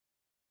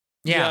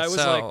Yeah, I was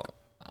so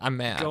I'm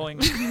mad. going.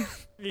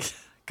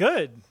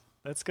 Good.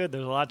 That's good.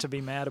 There's a lot to be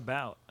mad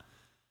about.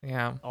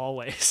 Yeah.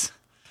 Always.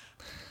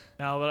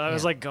 No, but I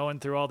was like going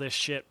through all this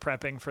shit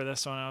prepping for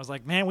this one. I was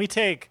like, man, we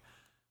take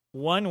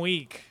 1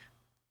 week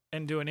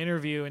and do an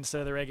interview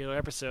instead of the regular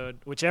episode,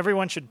 which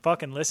everyone should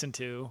fucking listen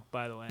to,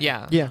 by the way.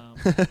 Yeah.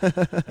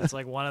 It's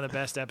like one of the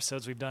best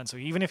episodes we've done. So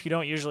even if you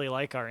don't usually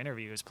like our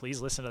interviews,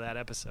 please listen to that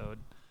episode.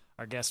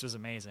 Our guest was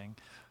amazing.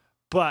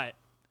 But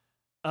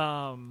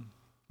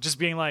just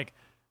being like,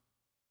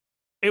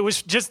 it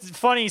was just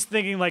funny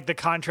thinking like the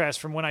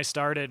contrast from when I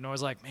started, and I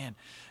was like, man,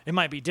 it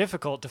might be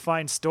difficult to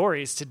find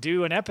stories to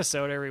do an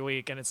episode every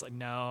week. And it's like,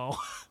 no.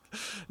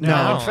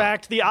 No, in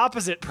fact, the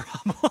opposite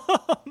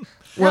problem.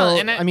 Well,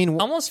 and I mean,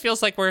 almost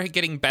feels like we're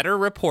getting better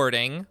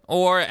reporting,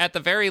 or at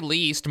the very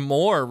least,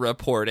 more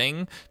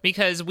reporting,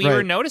 because we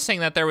were noticing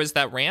that there was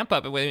that ramp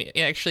up.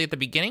 Actually, at the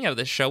beginning of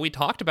the show, we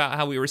talked about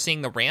how we were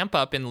seeing the ramp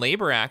up in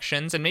labor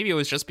actions, and maybe it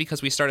was just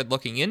because we started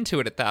looking into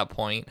it at that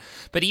point.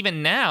 But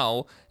even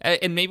now,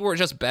 and maybe we're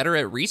just better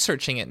at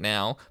researching it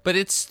now, but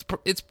it's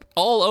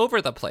all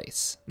over the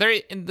place.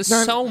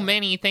 So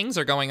many things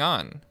are going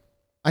on.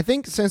 I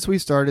think since we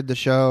started the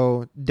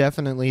show,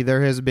 definitely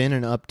there has been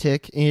an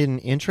uptick in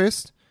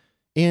interest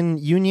in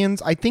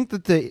unions. I think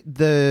that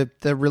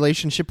the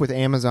relationship with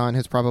Amazon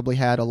has probably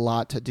had a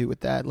lot to do with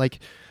that. Like,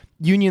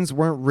 unions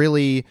weren't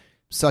really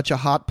such a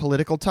hot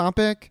political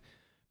topic,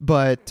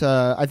 but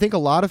I think a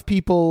lot of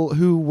people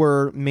who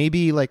were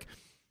maybe like,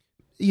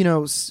 you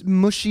know,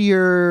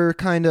 mushier,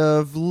 kind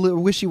of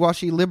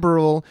wishy-washy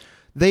liberal,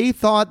 they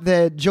thought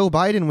that Joe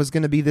Biden was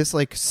going to be this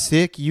like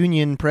sick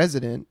union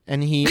president,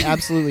 and he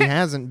absolutely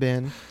hasn't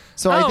been.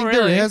 So I think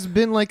there has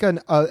been like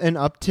an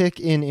uptick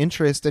in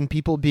interest and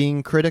people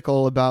being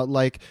critical about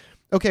like,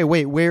 okay,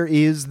 wait, where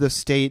is the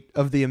state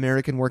of the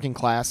American working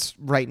class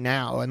right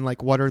now? And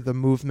like, what are the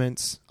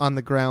movements on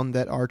the ground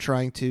that are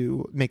trying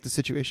to make the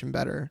situation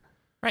better?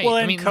 Right. Well,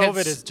 and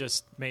COVID has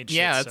just made shit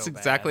that's so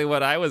exactly bad.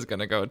 what I was going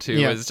to go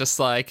to. Is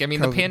just like, I mean,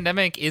 COVID. The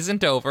pandemic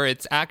isn't over.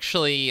 It's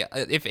actually,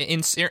 if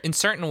in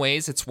certain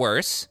ways, it's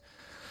worse.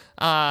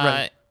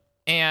 And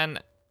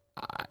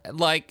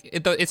like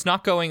it's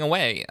not going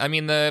away. I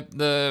mean,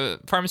 the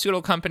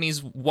pharmaceutical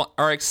companies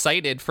are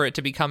excited for it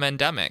to become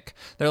endemic.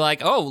 They're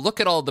like, oh,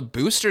 look at all the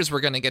boosters we're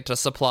going to get to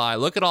supply.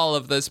 Look at all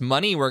of this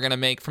money we're going to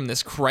make from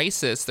this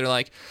crisis. They're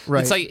like,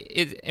 it's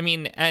like, I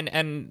mean,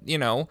 and you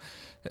know.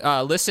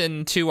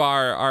 Listen to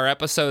our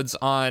episodes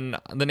on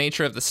the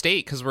nature of the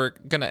state, because we're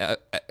gonna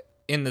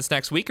in this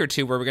next week or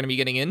two where we're gonna be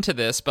getting into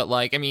this. But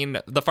like, I mean,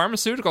 the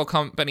pharmaceutical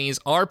companies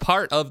are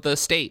part of the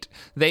state.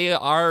 They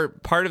are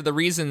part of the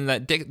reason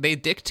that they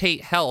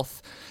dictate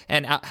health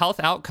and health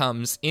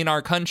outcomes in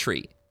our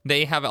country.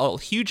 They have a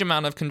huge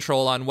amount of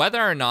control on whether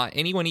or not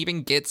anyone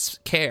even gets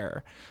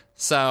care.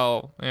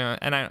 So,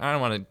 and I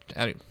don't want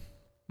to.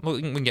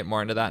 We can get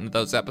more into that in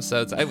those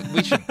episodes.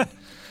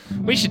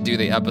 We should do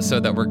the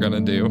episode that we're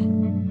going to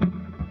do.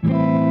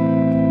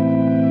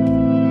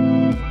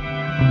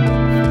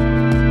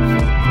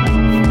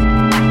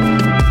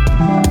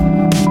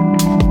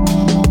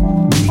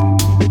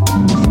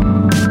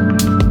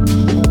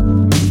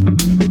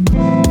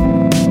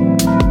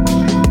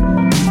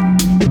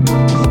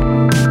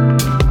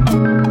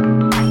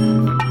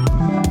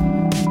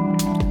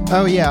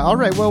 Oh, yeah. All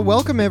right. Well,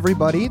 welcome,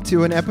 everybody,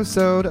 to an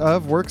episode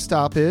of Work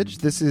Stoppage.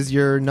 This is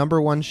your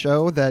number one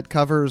show that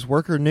covers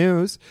worker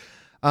news.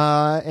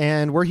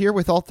 And we're here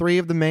with all three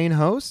of the main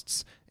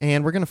hosts.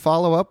 And we're going to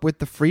follow up with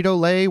the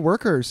Frito-Lay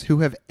workers who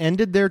have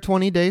ended their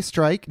 20-day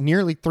strike,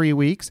 nearly 3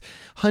 weeks.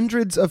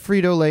 Hundreds of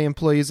Frito-Lay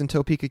employees in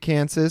Topeka,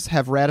 Kansas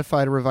have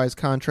ratified a revised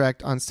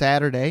contract on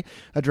Saturday,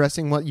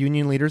 addressing what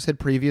union leaders had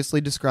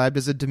previously described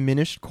as a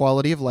diminished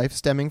quality of life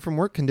stemming from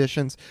work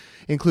conditions,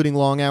 including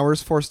long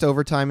hours, forced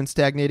overtime, and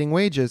stagnating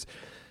wages.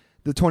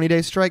 The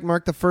 20-day strike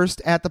marked the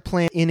first at the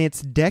plant in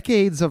its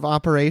decades of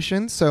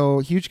operation, so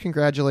huge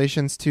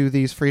congratulations to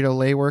these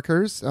Frito-Lay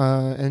workers,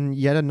 and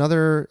yet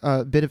another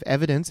bit of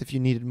evidence, if you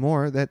needed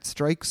more, that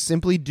strikes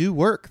simply do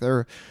work.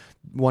 They're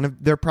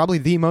probably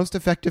the most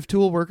effective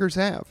tool workers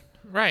have.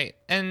 Right,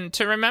 and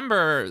to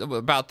remember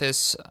about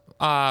this,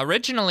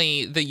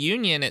 originally the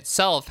union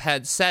itself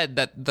had said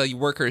that the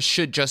workers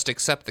should just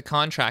accept the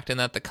contract, and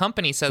that the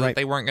company said that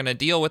they weren't going to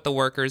deal with the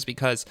workers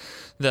because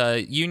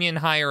the union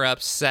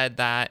higher-ups said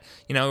that,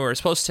 you know, we're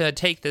supposed to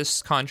take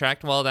this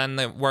contract. Well, then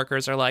the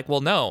workers are like, well,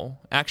 no,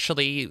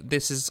 actually,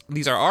 these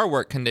are our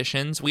work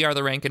conditions. We are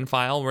the rank and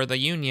file. We're the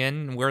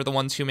union. We're the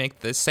ones who make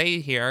the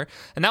say here.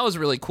 And that was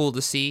really cool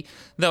to see,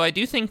 though I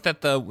do think that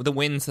the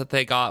wins that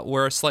they got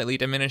were slightly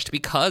diminished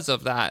because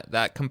of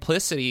that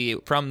complicity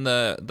from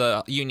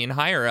the union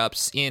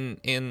higher-ups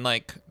in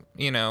like,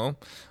 you know,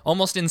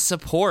 almost in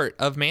support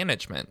of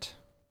management.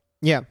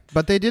 Yeah,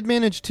 but they did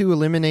manage to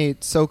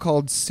eliminate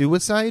so-called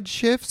suicide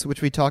shifts,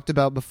 which we talked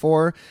about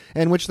before,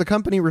 and which the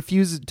company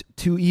refused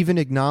to even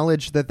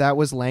acknowledge that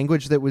was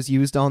language that was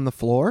used on the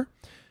floor.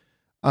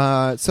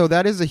 So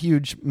that is a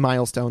huge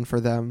milestone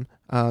for them,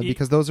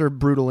 because those are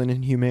brutal and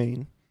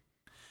inhumane.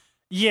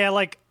 Yeah,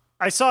 like,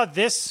 I saw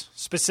this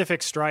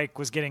specific strike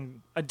was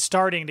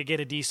starting to get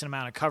a decent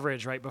amount of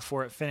coverage right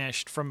before it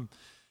finished from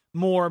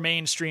more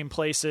mainstream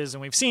places,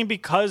 and we've seen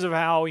because of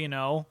how,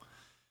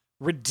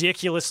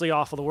 ridiculously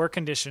awful the work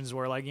conditions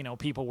were, like,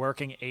 people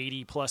working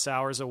 80 plus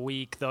hours a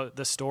week,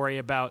 the story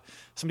about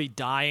somebody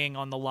dying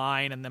on the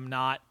line and them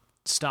not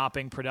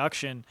stopping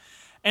production.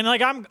 And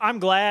like, I'm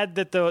glad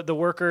that the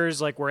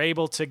workers like were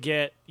able to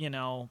get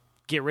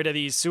rid of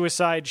these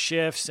suicide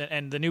shifts,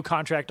 and the new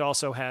contract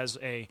also has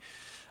a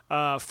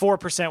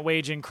 4%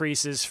 wage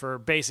increases for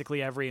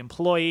basically every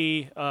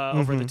employee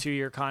over the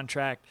 2-year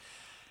contract.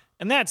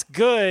 And that's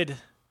good,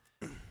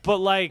 but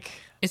like,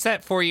 is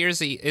that 4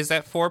 years? Is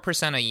that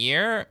 4% a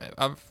year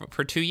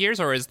for 2 years,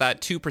 or is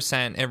that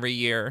 2% every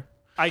year?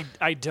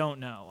 I don't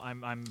know. I'm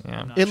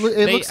not it sure.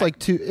 It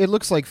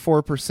looks like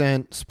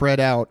 4% spread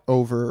out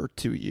over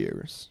 2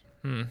 years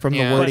from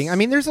the wording. I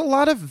mean, there's a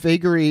lot of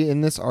vagary in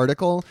this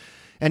article,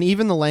 and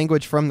even the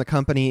language from the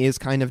company is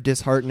kind of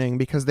disheartening,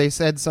 because they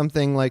said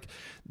something like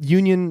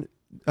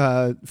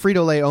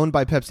Frito-Lay, owned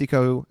by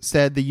PepsiCo,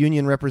 said the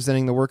union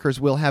representing the workers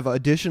will have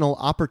additional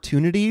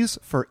opportunities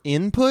for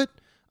input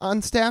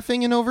on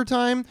staffing and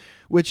overtime,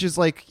 which is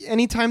like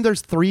anytime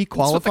there's 3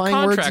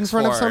 qualifying words in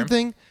front of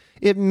something,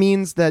 it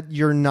means that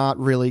you're not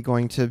really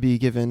going to be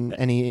given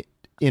any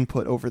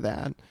input over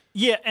that.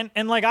 Yeah,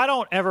 and like, I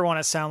don't ever want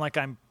to sound like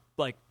I'm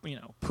like,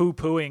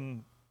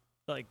 poo-pooing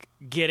like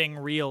getting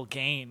real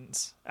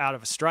gains out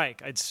of a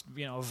strike. It's,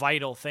 a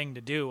vital thing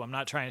to do. I'm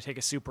not trying to take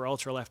a super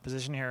ultra left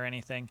position here or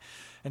anything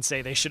and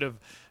say they should have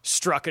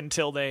struck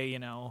until they,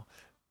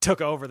 took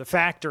over the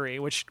factory,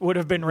 which would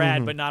have been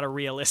rad, but not a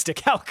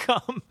realistic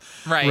outcome.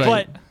 Right.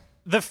 But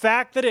the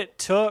fact that it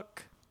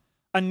took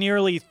a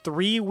nearly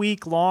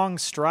 3-week-long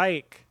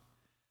strike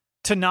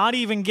to not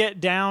even get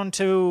down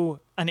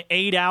to an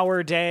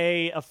 8-hour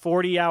day, a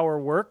 40-hour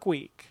work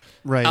week.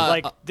 Right.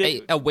 Like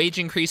a wage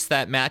increase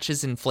that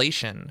matches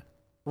inflation.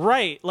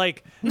 Right.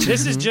 Like,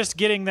 this is just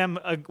getting them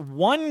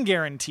one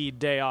guaranteed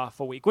day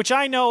off a week, which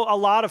I know a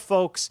lot of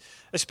folks,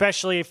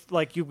 especially if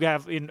like you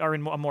are in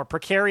a more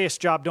precarious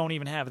job, don't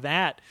even have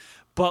that.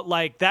 But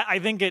like that, I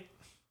think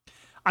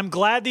I'm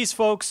glad these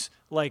folks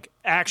like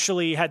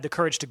actually had the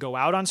courage to go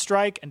out on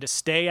strike and to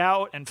stay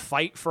out and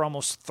fight for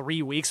almost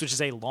 3 weeks, which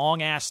is a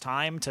long ass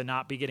time to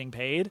not be getting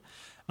paid.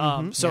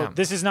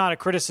 This is not a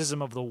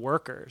criticism of the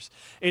workers.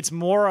 It's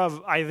more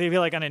of, I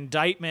feel like, an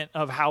indictment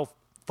of how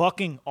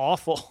fucking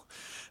awful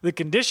the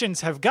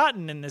conditions have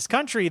gotten in this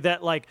country,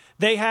 that like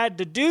they had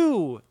to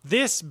do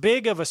this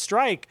big of a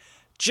strike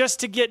just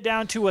to get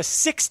down to a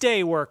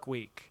 6-day work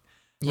week.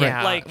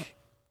 Yeah. Like,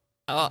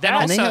 that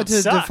and they had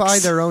to sucks. defy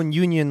their own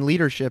union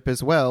leadership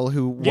as well,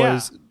 who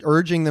was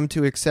urging them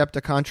to accept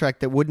a contract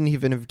that wouldn't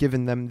even have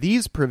given them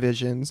these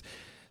provisions.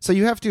 So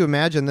you have to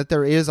imagine that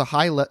there is a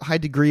high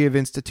degree of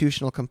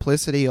institutional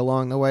complicity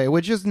along the way,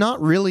 which is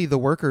not really the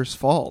workers'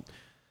 fault.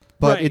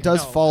 But it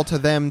does fall to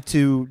them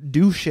to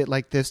do shit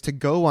like this, to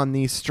go on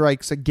these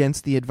strikes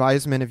against the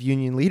advisement of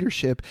union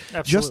leadership,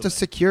 just to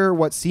secure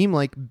what seem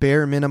like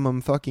bare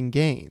minimum fucking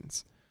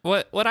gains.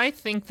 What I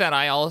think that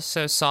I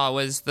also saw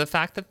was the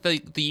fact that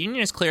the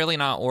union is clearly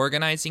not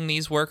organizing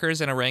these workers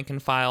in a rank and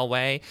file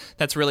way.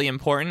 That's really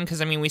important, because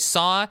I mean, we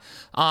saw,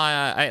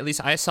 at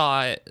least I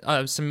saw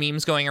some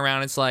memes going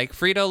around. It's like,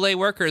 Frito-Lay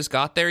workers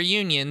got their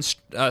unions,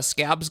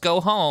 scabs go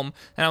home,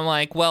 and I'm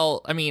like,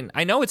 well, I mean,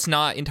 I know it's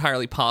not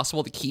entirely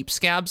possible to keep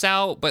scabs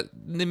out, but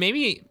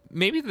maybe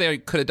they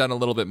could have done a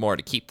little bit more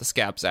to keep the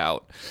scabs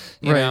out.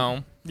 You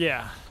know?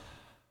 Yeah.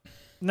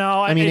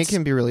 No, I mean, it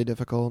can be really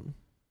difficult.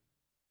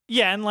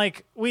 Yeah, and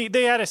like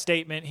they had a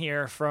statement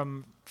here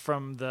from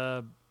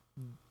the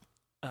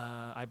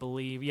I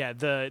believe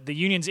the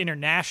union's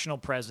international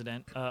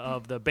president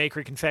of the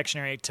Bakery,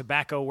 Confectionery,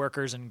 Tobacco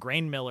Workers and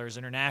Grain Millers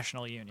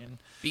International Union,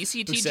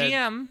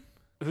 BCTGM,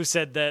 who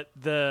said that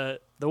the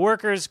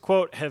workers,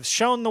 quote, have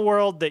shown the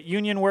world that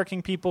union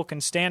working people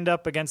can stand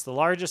up against the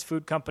largest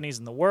food companies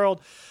in the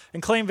world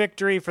and claim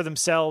victory for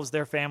themselves,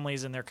 their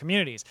families, and their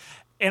communities.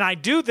 And I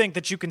do think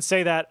that you can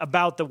say that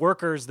about the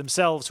workers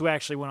themselves who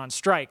actually went on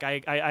strike.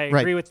 I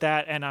agree with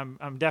that, and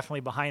I'm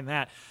definitely behind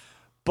that.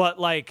 But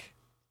like,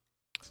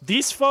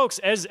 these folks,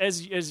 as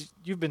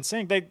you've been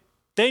saying,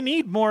 they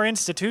need more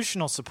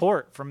institutional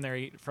support from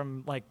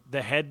like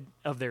the head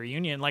of their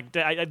union. Like,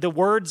 the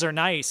words are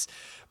nice,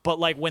 but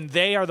like when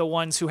they are the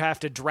ones who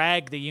have to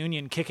drag the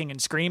union kicking and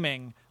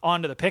screaming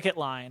onto the picket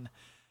line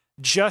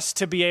just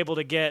to be able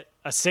to get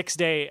a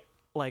 6-day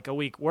like a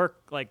week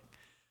work, like,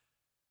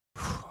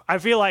 I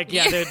feel like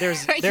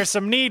there's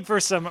some need for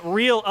some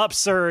real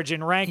upsurge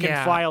in rank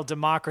and file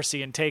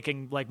democracy and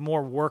taking like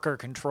more worker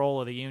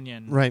control of the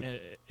union, right?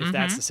 If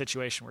that's the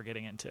situation we're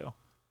getting into.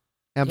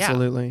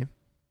 Absolutely.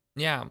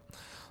 Yeah.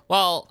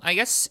 Well, I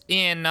guess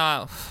in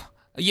I'm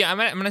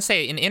gonna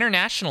say in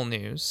international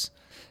news,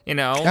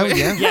 Oh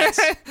yeah. Yes.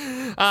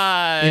 In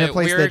a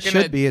place that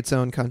should be its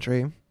own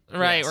country.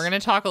 Right. Yes. We're going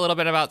to talk a little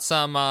bit about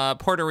some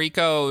Puerto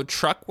Rico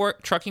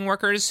trucking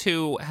workers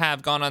who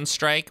have gone on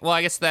strike. Well,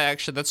 I guess that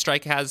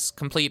strike has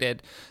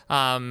completed.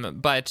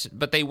 But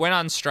they went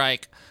on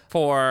strike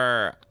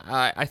for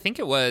I think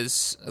it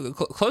was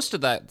close to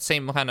that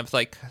same kind of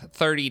like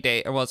 30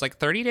 days. Well, it's like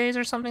 30 days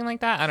or something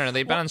like that. I don't know.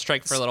 They've been on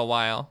strike for a little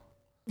while.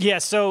 Yeah.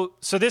 So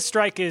this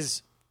strike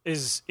is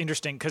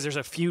interesting because there's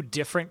a few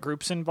different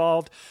groups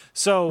involved.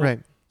 So. Right.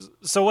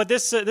 So what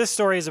this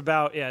story is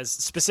about is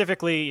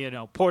specifically,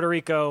 Puerto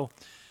Rico,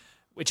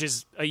 which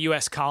is a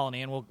U.S.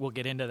 colony, and we'll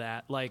get into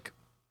that. Like,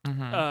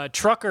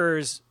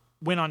 truckers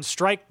went on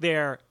strike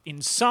there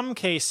in some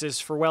cases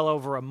for well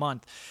over a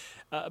month.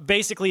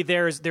 Basically,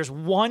 there's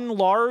one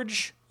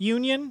large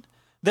union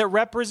that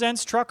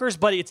represents truckers,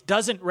 but it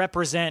doesn't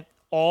represent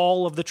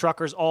all of the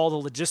truckers, all the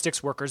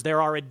logistics workers.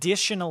 There are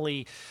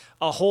additionally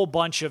a whole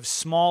bunch of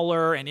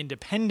smaller and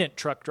independent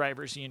truck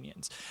drivers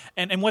unions.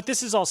 And what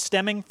this is all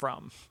stemming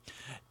from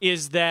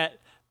is that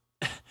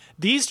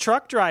these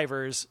truck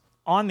drivers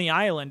on the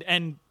island,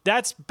 and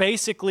that's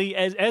basically,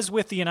 as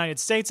with the United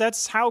States,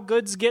 that's how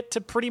goods get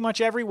to pretty much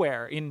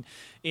everywhere in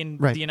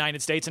Right. the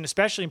United States, and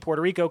especially in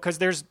Puerto Rico, because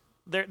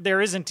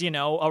there isn't,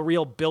 a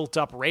real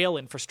built-up rail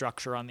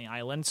infrastructure on the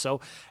island,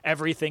 so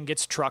everything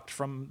gets trucked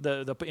from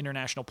the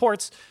international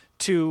ports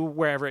to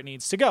wherever it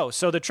needs to go.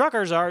 So the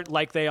truckers are,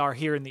 like they are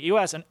here in the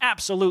U.S., an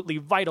absolutely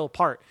vital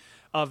part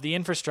of the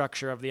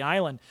infrastructure of the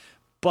island.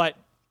 But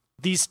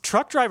these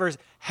truck drivers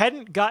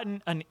hadn't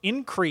gotten an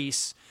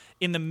increase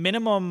in the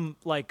minimum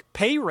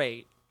pay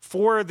rate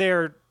for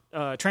their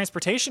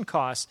transportation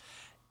costs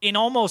in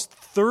almost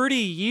 30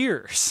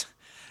 years.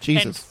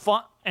 Jesus.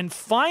 And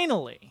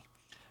finally,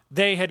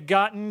 they had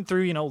gotten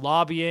through,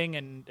 lobbying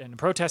and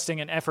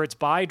protesting and efforts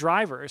by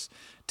drivers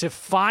to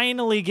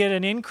finally get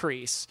an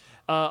increase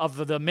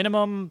of the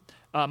minimum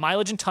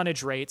mileage and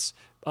tonnage rates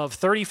of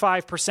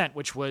 35%,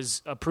 which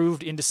was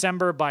approved in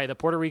December by the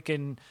Puerto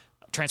Rican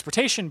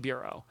Transportation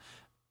Bureau.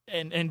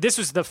 And this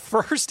was the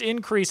first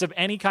increase of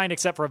any kind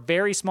except for a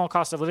very small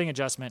cost of living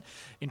adjustment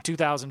in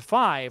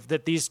 2005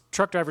 that these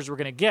truck drivers were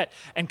going to get.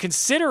 And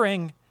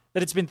considering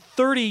that it's been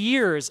 30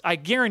 years, I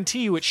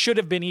guarantee you it should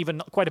have been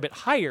even quite a bit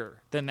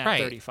higher than that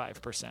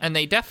 35%. And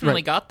they definitely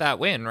Right. got that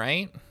win,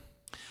 right?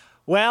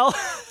 Well,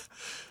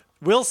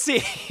 we'll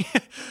see.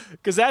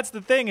 Because that's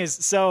the thing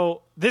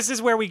so this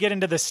is where we get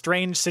into the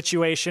strange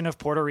situation of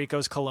Puerto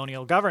Rico's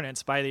colonial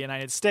governance by the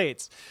United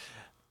States.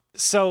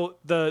 So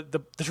the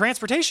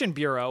Transportation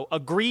Bureau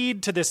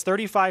agreed to this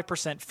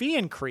 35% fee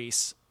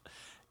increase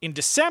in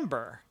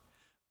December,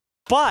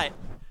 but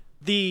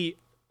the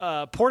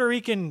Puerto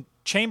Rican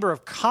Chamber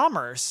of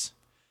Commerce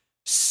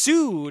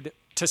sued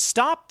to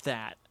stop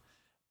that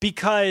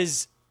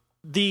because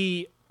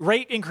the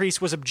rate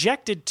increase was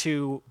objected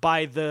to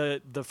by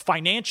the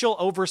Financial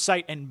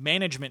Oversight and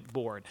Management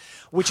Board,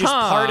 which is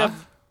part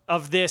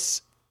of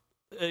this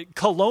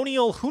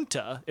colonial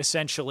junta,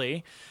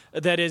 essentially,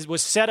 that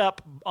was set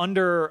up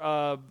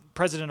under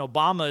President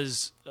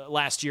Obama's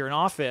last year in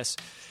office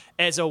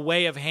as a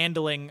way of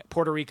handling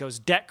Puerto Rico's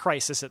debt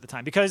crisis at the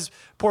time. Because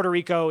Puerto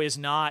Rico is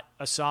not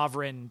a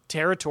sovereign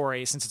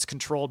territory since it's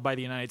controlled by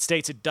the United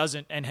States, it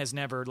doesn't and has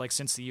never,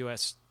 since the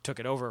U.S. took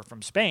it over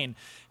from Spain,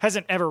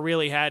 hasn't ever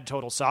really had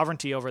total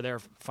sovereignty over their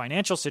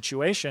financial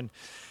situation.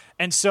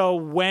 And so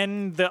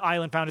when the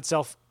island found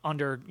itself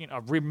under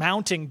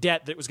remounting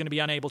debt that it was going to be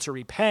unable to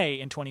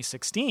repay in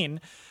 2016,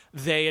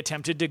 they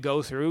attempted to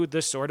go through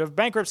the sort of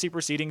bankruptcy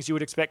proceedings you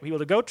would expect people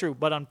to go through.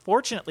 But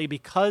unfortunately,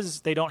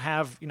 because they don't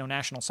have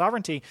national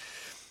sovereignty,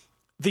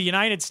 the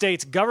United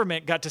States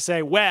government got to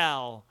say,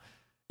 well,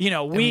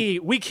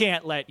 we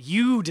can't let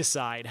you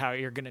decide how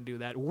you're going to do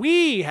that.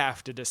 We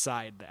have to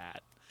decide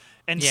that.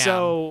 And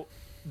so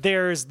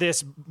there's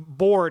this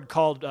board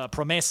called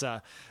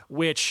Promesa,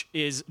 which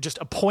is just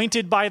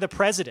appointed by the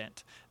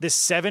president, this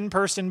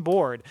 7-person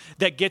board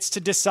that gets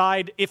to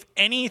decide if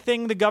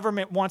anything the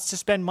government wants to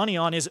spend money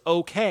on is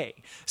okay.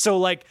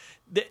 So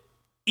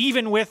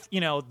even with,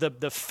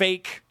 the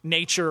fake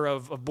nature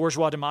of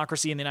bourgeois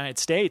democracy in the United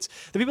States,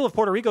 the people of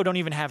Puerto Rico don't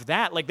even have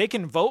that. They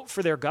can vote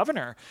for their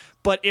governor,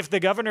 but if the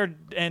governor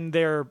and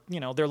their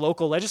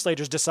local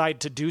legislators decide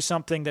to do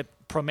something that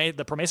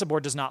the Promesa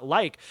board does not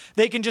like,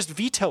 they can just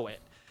veto it.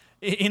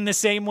 In the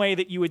same way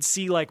that you would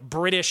see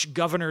British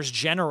governors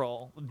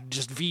general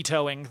just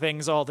vetoing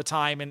things all the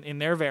time in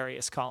their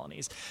various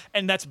colonies.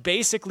 And that's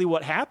basically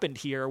what happened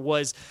here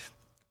was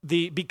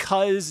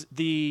because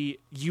the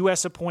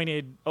U.S.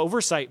 appointed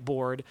oversight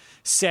board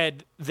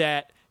said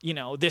that,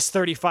 this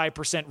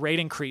 35% rate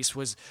increase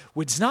was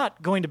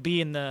not going to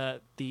be in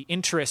the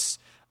interests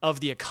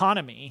of the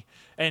economy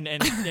and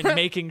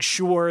making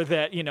sure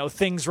that,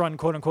 things run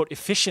quote unquote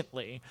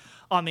efficiently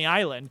on the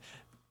island.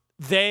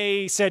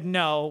 They said,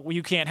 no,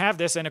 you can't have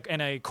this.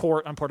 And a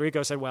court on Puerto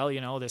Rico said, well,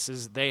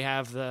 they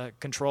have the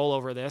control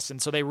over this.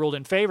 And so they ruled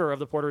in favor of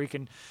the Puerto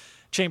Rican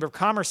Chamber of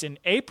Commerce in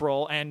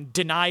April and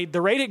denied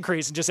the rate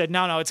increase and just said,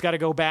 no, it's got to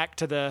go back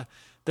to the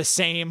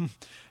same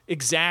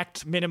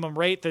exact minimum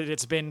rate that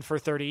it's been for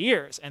 30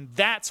 years. And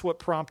that's what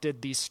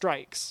prompted these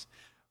strikes.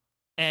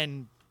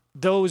 And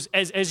those,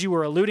 as you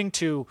were alluding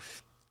to,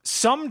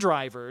 some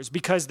drivers,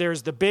 because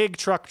there's the big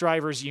truck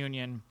drivers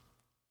union,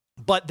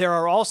 but there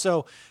are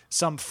also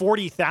some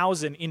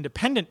 40,000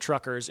 independent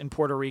truckers in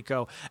Puerto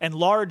Rico, and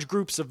large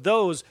groups of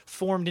those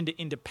formed into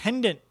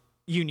independent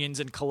unions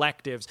and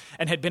collectives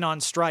and had been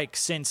on strike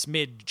since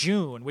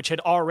mid-June, which had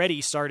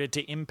already started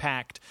to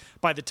impact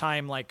by the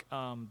time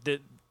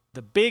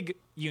the big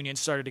unions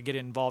started to get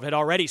involved, had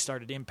already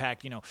started to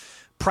impact,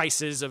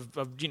 prices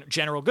of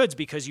general goods,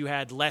 because you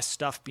had less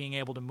stuff being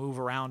able to move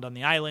around on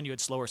the island. You had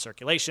slower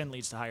circulation,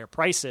 leads to higher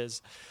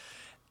prices.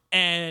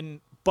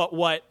 But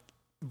what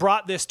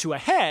brought this to a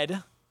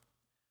head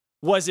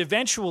was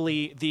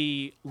eventually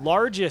the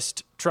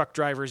largest truck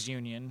drivers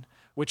union,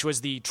 which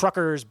was the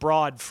Truckers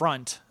Broad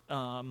Front,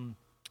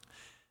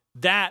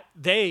 that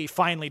they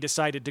finally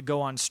decided to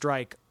go on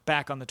strike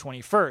back on the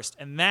 21st.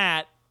 And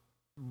that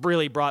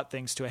really brought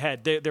things to a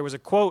head. There was a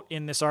quote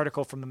in this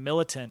article from The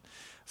Militant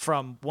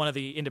from one of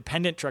the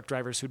independent truck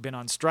drivers who'd been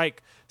on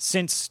strike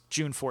since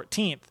June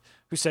 14th,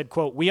 who said,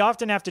 quote, "We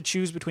often have to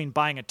choose between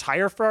buying a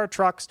tire for our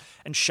trucks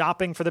and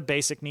shopping for the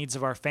basic needs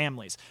of our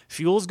families.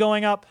 Fuel's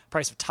going up,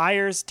 price of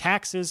tires,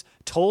 taxes,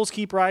 tolls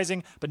keep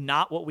rising, but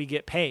not what we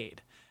get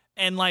paid."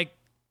 And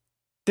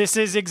this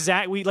is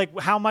exactly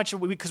how much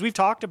because we've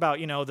talked about,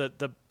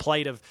 the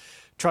plight of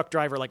truck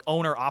driver,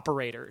 owner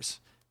operators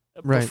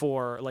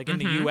before, in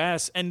the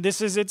US. And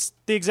it's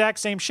the exact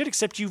same shit,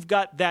 except you've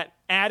got that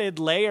added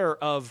layer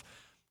of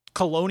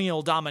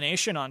colonial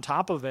domination on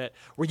top of it,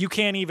 where you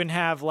can't even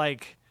have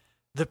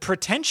the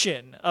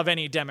pretension of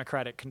any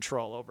democratic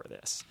control over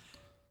this.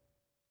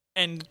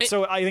 And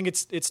so I think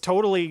it's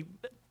totally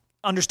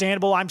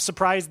understandable. I'm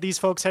surprised these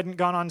folks hadn't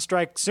gone on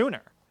strike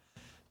sooner.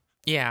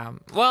 Yeah.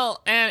 Well,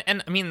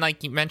 and I mean,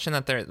 you mentioned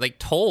that they're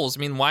tolls.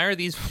 I mean, why do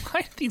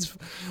these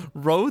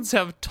roads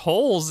have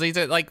tolls? These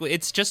are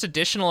it's just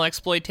additional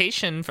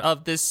exploitation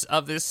of this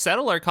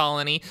settler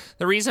colony.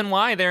 The reason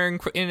why they're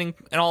in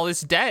all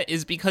this debt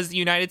is because the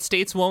United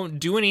States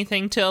won't do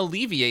anything to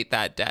alleviate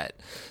that debt.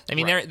 I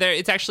mean, right.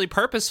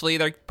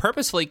 they're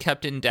purposely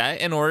kept in debt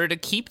in order to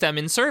keep them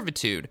in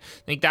servitude.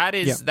 That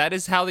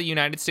is how the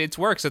United States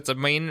works. It's a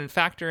main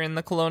factor in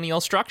the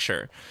colonial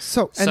structure.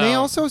 So they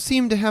also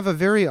seem to have a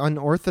very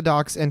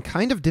unorthodox and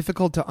kind of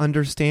difficult to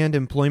understand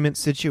employment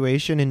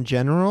situation in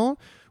general,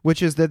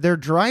 which is that they're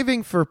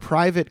driving for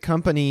private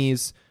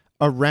companies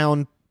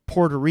around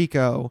Puerto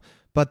Rico,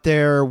 but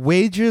their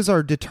wages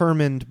are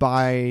determined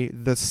by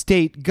the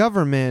state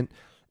government.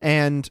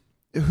 And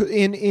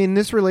in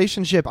this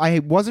relationship, I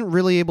wasn't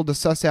really able to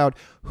suss out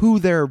who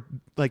their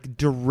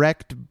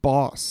direct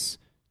boss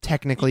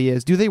technically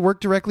is. Do they work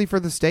directly for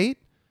the state?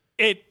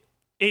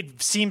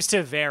 It seems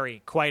to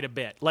vary quite a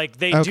bit.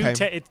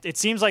 It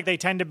seems like they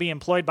tend to be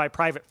employed by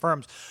private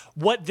firms.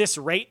 What this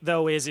rate,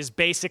 though, is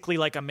basically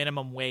a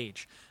minimum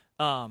wage.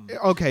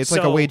 It's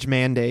like a wage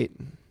mandate.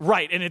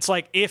 Right, and it's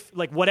if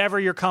whatever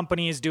your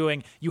company is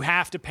doing, you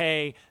have to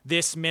pay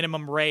this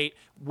minimum rate,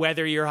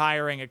 whether you're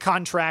hiring a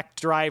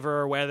contract driver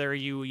or whether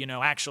you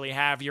actually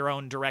have your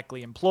own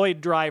directly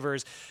employed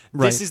drivers.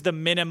 Right. This is the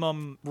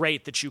minimum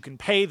rate that you can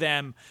pay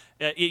them.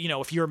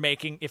 If you're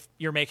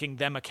making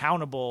them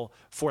accountable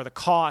for the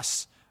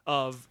costs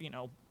of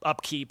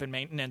upkeep and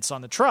maintenance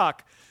on the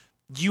truck,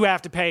 you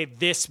have to pay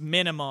this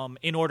minimum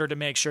in order to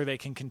make sure they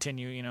can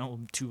continue,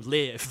 to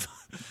live.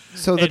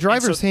 So the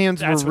driver's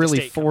hands were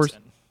really forced.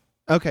 In.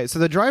 Okay, so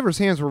the driver's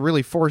hands were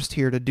really forced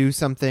here to do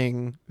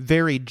something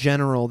very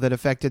general that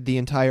affected the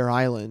entire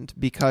island,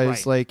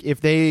 because right. If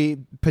they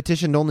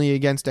petitioned only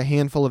against a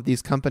handful of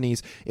these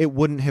companies, it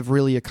wouldn't have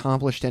really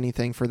accomplished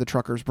anything for the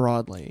truckers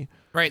broadly.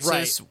 Right,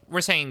 so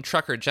we're saying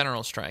trucker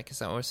general strike. Is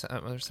that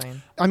what we're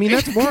saying? I mean,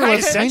 that's more or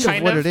less kind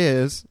of what it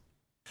is.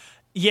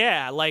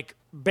 Yeah,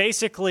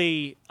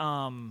 basically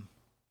on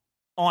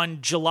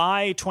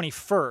July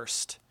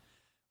 21st,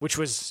 which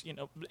was,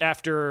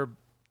 after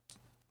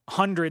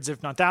hundreds,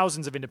 if not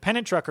thousands, of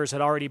independent truckers had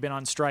already been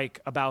on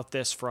strike about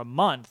this for a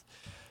month,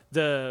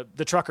 the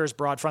Truckers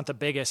Broad Front, the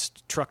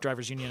biggest truck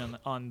drivers union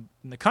in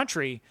the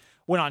country,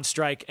 went on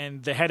strike,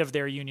 and the head of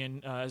their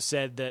union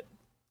said that,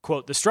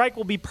 quote, "The strike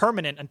will be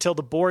permanent until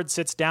the board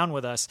sits down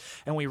with us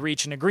and we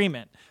reach an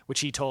agreement," which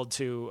he told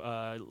to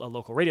a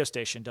local radio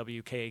station,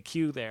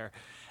 WKAQ there.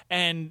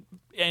 And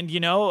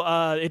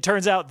it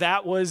turns out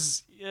that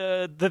was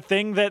the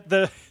thing that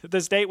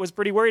the state was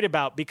pretty worried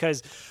about,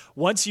 because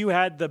once you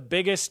had the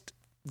biggest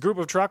group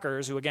of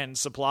truckers who, again,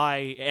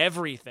 supply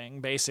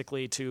everything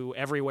basically to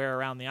everywhere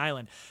around the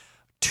island,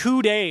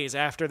 2 days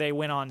after they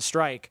went on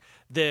strike,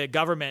 the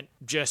government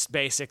just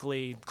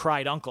basically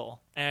cried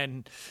uncle.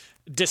 And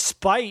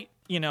despite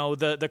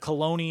the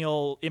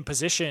colonial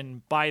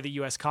imposition by the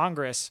U.S.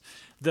 Congress,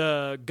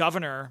 the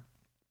governor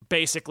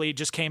basically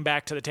just came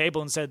back to the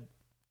table and said,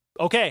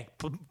 okay,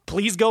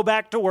 please go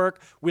back to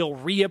work. We'll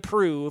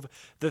reapprove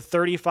the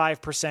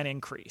 35%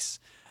 increase.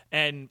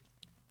 And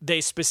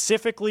they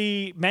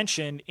specifically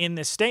mentioned in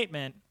this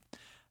statement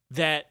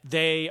that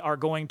they are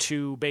going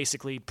to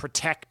basically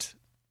protect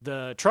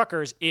the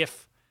truckers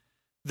if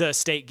the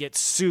state gets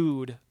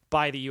sued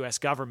by the U.S.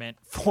 government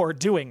for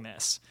doing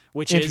this,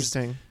 which is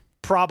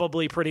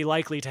probably pretty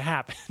likely to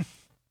happen.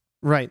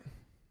 Right.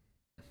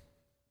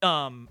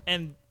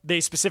 And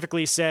they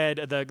specifically said,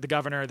 the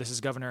governor, this is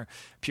Governor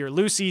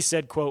Pierluisi,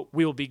 said, quote,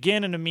 "We will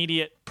begin an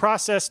immediate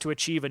process to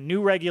achieve a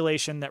new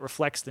regulation that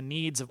reflects the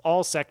needs of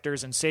all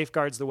sectors and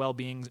safeguards the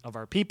well-being of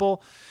our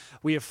people.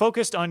 We have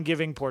focused on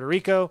giving Puerto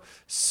Rico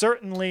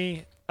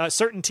certainty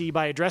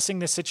by addressing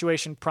this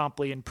situation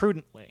promptly and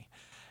prudently."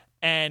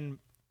 And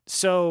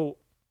so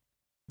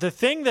the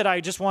thing that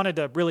I just wanted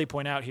to really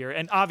point out here,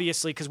 and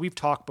obviously because we've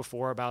talked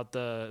before about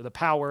the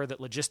power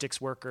that logistics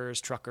workers,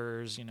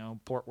 truckers,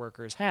 port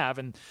workers have,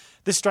 and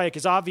this strike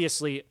is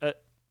obviously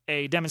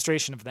a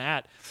demonstration of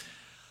that.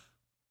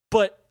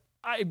 But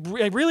I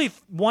really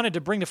wanted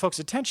to bring to folks'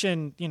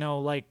 attention,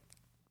 like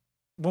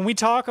when we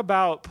talk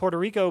about Puerto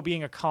Rico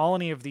being a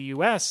colony of the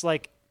U.S.,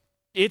 like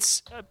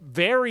it's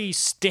very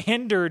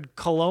standard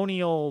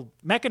colonial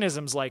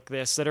mechanisms like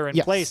this that are in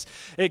place.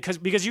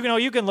 Because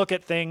you can look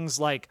at things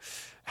like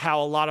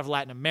how a lot of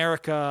Latin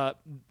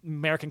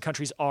American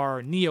countries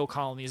are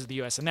neo-colonies of the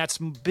U.S., and that's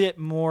a bit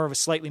more of a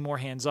slightly more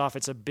hands-off.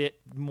 It's a bit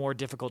more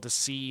difficult to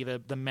see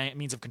the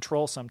means of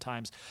control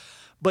sometimes.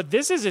 But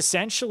this is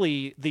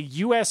essentially the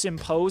U.S.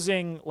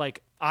 imposing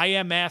like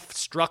IMF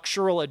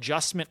structural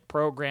adjustment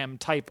program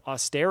type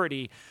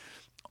austerity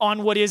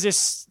on what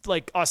is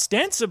like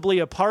ostensibly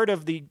a part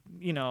of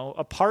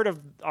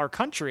our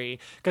country,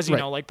 because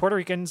like Puerto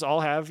Ricans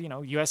all have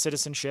U.S.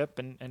 citizenship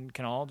and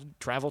can all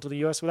travel to the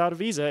U.S. without a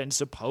visa, and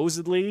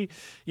supposedly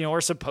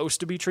are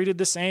supposed to be treated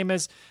the same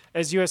as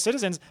U.S.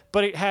 citizens,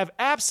 but it have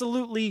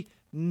absolutely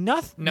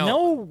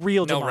no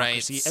real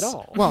democracy rights at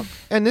all. Well,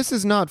 and this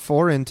is not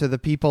foreign to the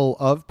people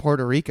of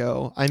Puerto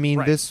Rico. I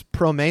mean, this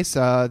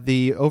PROMESA,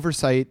 the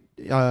oversight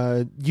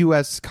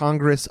U.S.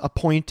 Congress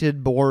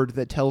appointed board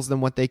that tells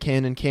them what they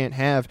can and can't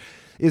have,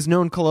 is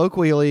known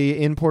colloquially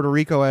in Puerto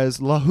Rico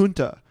as La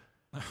Junta.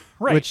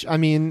 Right. Which, I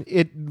mean,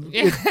 it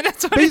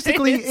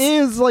basically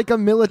is like a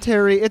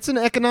military, it's an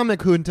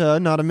economic junta,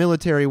 not a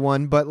military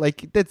one, but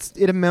like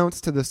it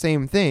amounts to the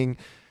same thing.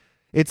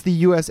 It's the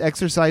U.S.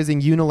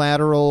 exercising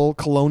unilateral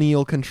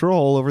colonial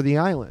control over the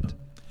island.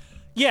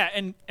 Yeah,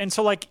 and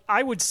so like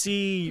I would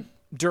see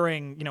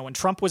during, when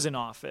Trump was in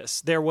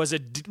office, there was a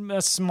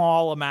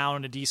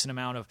decent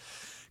amount of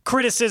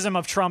criticism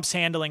of Trump's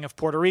handling of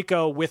Puerto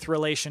Rico with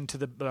relation to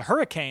the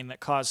hurricane that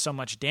caused so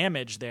much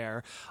damage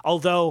there,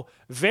 although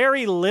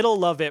very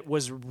little of it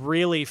was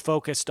really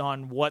focused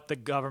on what the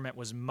government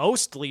was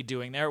mostly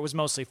doing there. It was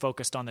mostly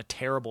focused on the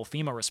terrible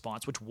FEMA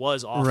response, which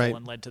was awful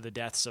and led to the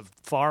deaths of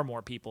far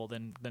more people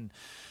than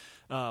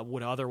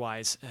would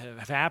otherwise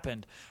have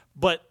happened.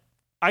 But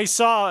I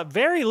saw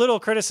very little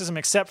criticism,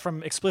 except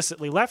from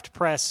explicitly left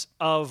press,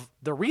 of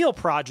the real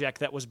project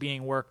that was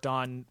being worked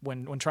on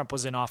when Trump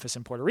was in office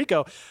in Puerto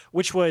Rico,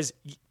 which was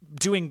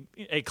doing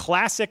a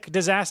classic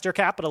disaster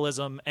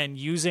capitalism and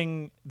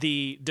using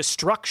the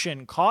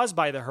destruction caused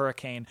by the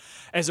hurricane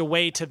as a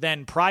way to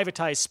then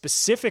privatize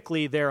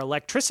specifically their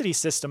electricity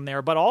system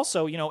there, but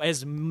also,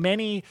 as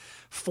many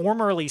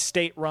formerly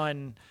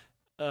state-run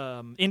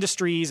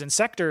industries and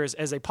sectors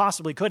as they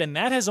possibly could, and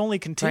that has only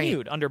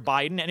continued under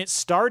Biden, and it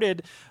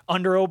started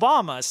under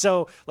Obama.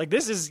 So like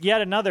this is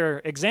yet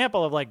another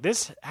example of like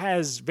this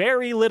has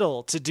very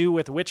little to do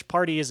with which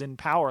party is in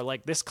power.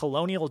 Like this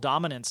colonial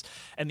dominance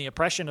and the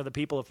oppression of the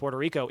people of Puerto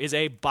Rico is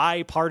a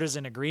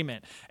bipartisan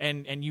agreement,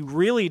 and you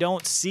really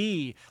don't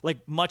see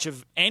like much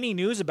of any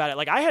news about it.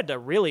 Like I had to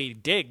really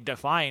dig to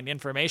find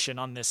information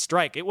on this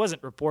strike. It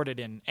wasn't reported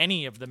in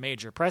any of the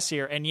major press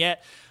here, and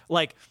yet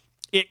like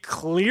it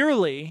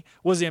clearly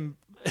was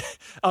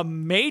a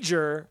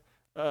major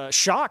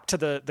shock to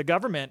the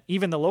government,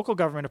 even the local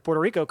government of Puerto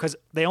Rico, because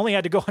they only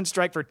had to go on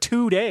strike for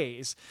 2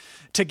 days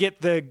to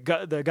get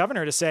the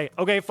governor to say,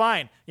 okay,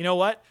 fine, you know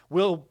what,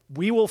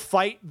 we will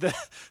fight the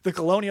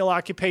Colonial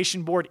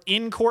Occupation Board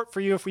in court for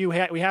you if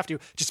we have to.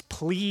 Just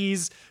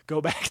please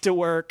go back to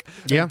work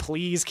and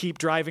please keep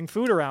driving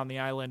food around the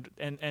island.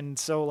 And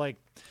so like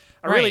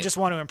I really just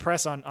want to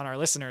impress on our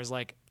listeners,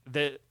 like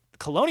the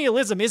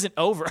colonialism isn't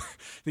over.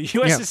 The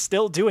U.S. is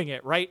still doing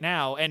it right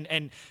now.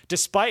 And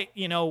despite,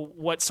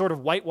 what sort of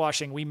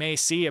whitewashing we may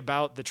see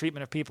about the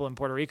treatment of people in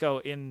Puerto Rico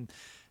in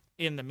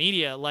the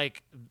media,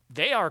 like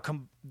their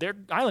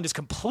island is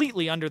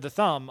completely under the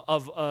thumb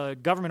of a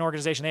government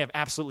organization they have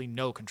absolutely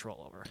no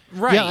control over.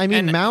 Right. Yeah, I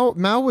mean,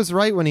 Mao was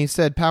right when he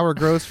said power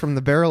grows from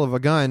the barrel of a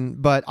gun,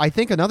 but I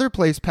think another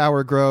place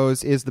power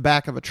grows is the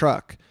back of a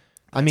truck.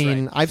 I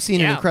mean, I've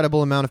seen an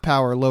incredible amount of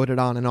power loaded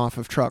on and off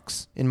of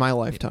trucks in my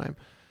lifetime.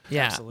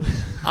 Yeah. Absolutely.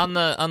 on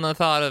the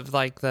thought of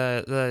like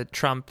the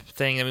Trump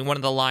thing, I mean, one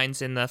of the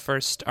lines in the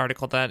first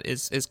article that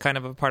is kind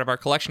of a part of our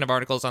collection of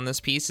articles on this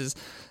piece is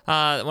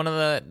one of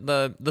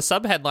the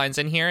sub headlines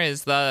in here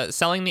is the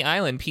selling the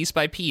island piece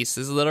by piece,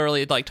 is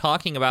literally like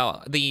talking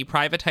about the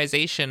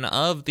privatization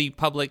of the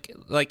public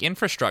like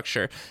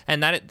infrastructure,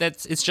 and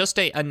it's just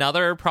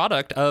another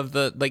product of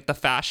the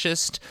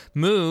fascist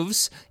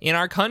moves in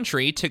our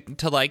country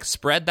to like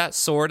spread that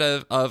sort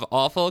of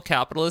awful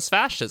capitalist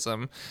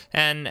fascism.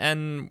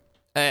 And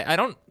I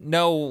don't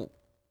know,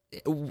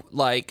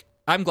 like,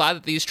 I'm glad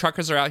that these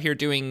truckers are out here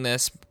doing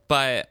this,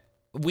 but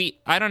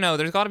I don't know,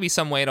 there's got to be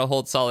some way to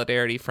hold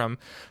solidarity from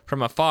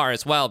afar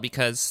as well,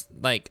 because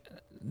like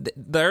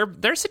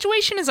their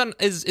situation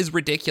is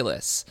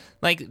ridiculous.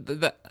 Like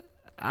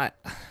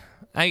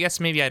I guess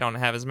maybe I don't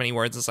have as many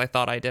words as I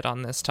thought I did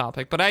on this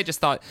topic, but I just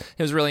thought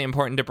it was really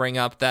important to bring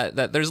up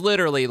that there's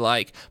literally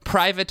like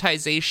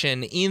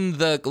privatization in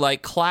the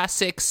like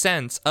classic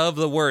sense of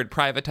the word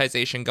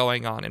privatization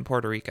going on in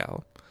Puerto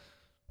Rico.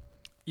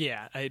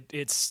 Yeah,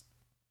 it's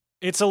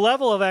a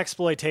level of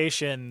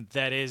exploitation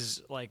that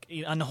is like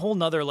on a whole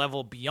nother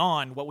level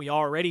beyond what we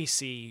already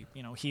see,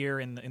 here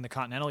in the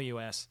continental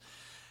U.S.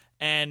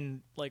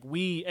 And like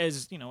we,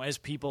 as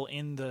people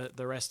in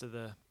the rest of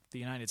the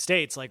United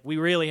States, like we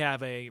really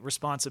have a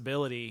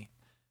responsibility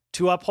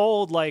to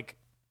uphold like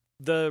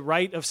the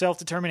right of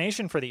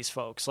self-determination for these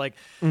folks. Like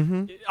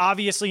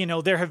obviously,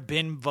 there have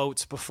been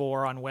votes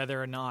before on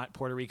whether or not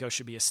Puerto Rico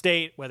should be a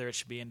state, whether it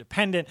should be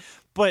independent,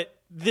 but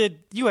the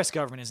US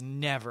government is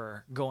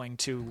never going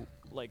to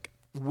like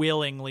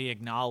willingly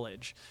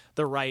acknowledge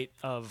the right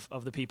of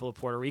the people of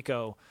Puerto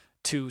Rico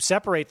to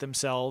separate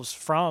themselves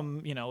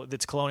from,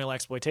 its colonial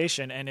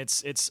exploitation. And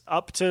it's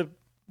up to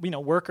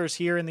workers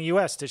here in the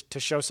U.S. to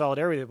show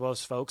solidarity with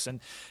those folks,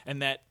 and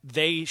that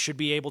they should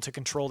be able to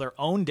control their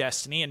own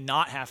destiny and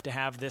not have to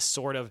have this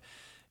sort of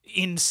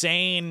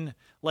insane,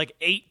 like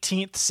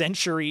 18th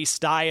century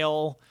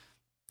style,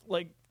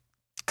 like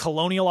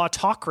colonial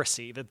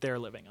autocracy that they're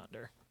living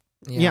under.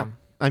 Yeah.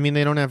 I mean,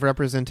 they don't have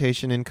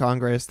representation in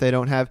Congress. They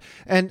don't have,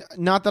 and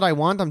not that I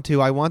want them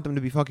to. I want them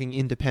to be fucking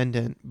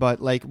independent.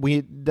 But like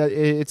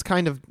it's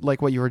kind of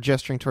like what you were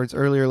gesturing towards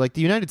earlier. Like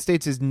the United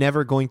States is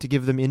never going to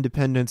give them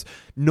independence,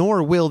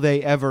 nor will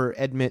they ever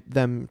admit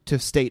them to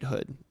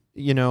statehood.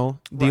 The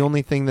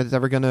only thing that's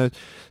ever going to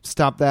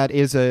stop that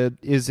is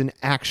an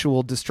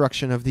actual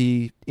destruction of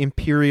the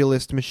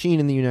imperialist machine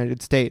in the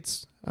United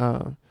States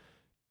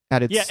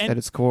at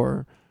its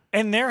core.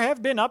 And there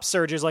have been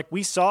upsurges, like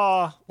we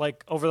saw,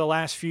 like over the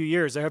last few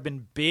years, there have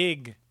been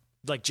big,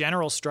 like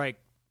general strike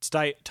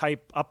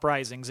type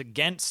uprisings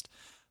against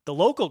the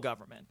local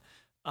government.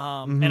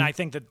 And I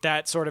think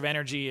that sort of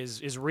energy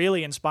is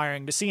really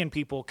inspiring to see, and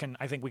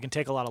I think we can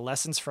take a lot of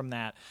lessons from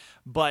that.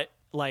 But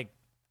like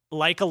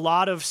a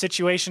lot of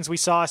situations we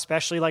saw,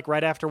 especially like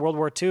right after World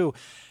War II,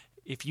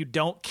 if you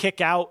don't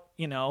kick out,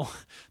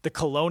 the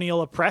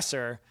colonial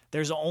oppressor,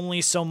 there's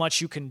only so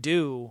much you can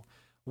do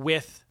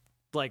with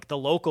like the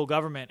local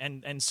government.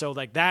 And so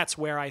like that's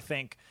where I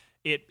think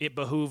it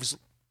behooves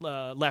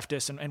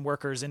leftists and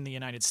workers in the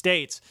United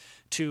States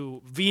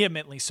to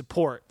vehemently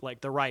support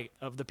like the right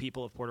of the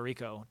people of Puerto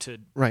Rico to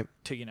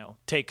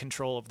take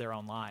control of their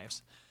own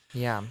lives.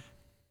 Yeah,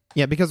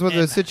 because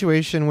the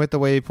situation with the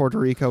way Puerto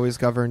Rico is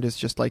governed is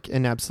just like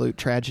an absolute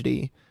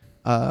tragedy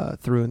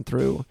through and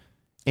through.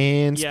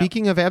 And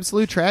speaking of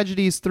absolute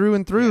tragedies through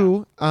and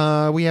through,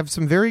 we have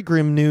some very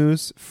grim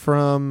news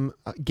from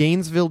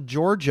Gainesville,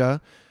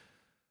 Georgia,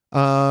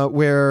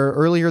 where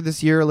earlier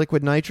this year a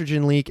liquid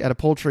nitrogen leak at a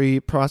poultry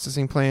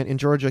processing plant in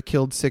Georgia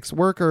killed 6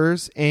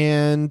 workers.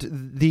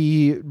 And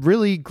the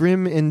really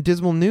grim and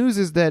dismal news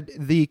is that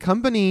the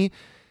company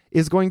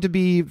is going to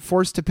be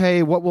forced to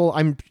pay what will,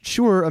 I'm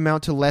sure,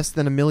 amount to less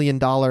than $1 million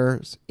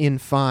in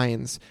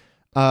fines.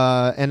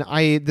 And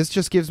this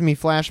just gives me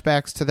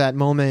flashbacks to that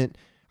moment,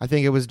 I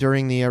think it was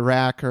during the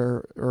Iraq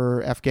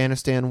or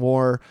Afghanistan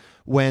war,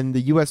 when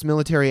the U.S.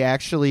 military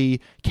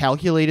actually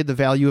calculated the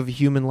value of a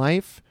human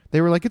life. They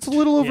were like, it's a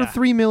little over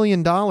 $3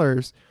 million.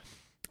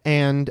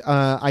 And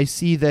I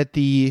see that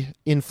the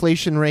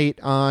inflation rate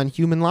on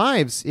human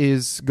lives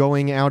is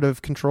going out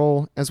of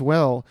control as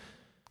well.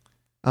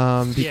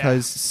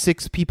 Because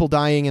 6 people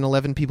dying and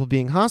 11 people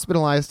being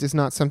hospitalized is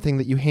not something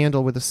that you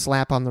handle with a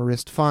slap on the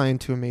wrist fine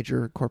to a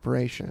major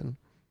corporation.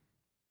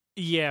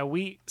 Yeah,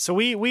 we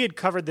had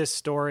covered this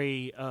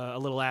story a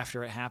little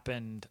after it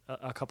happened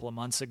a couple of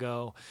months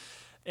ago.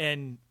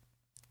 And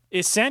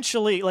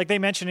essentially, like they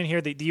mentioned in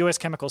here, the U.S.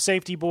 Chemical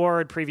Safety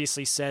Board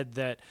previously said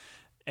that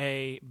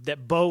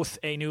both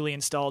a newly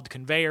installed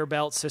conveyor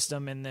belt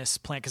system in this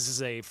plant, because this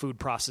is a food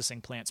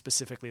processing plant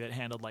specifically that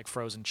handled like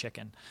frozen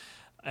chicken.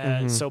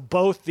 So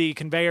both the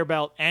conveyor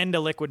belt and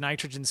a liquid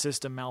nitrogen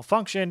system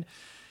malfunctioned,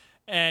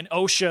 and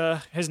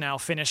OSHA has now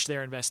finished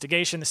their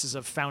investigation. This is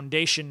a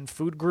Foundation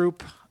Food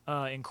Group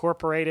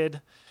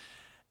Incorporated,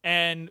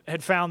 and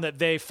had found that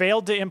they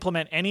failed to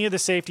implement any of the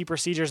safety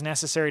procedures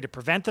necessary to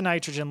prevent the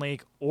nitrogen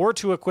leak or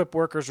to equip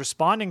workers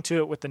responding to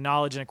it with the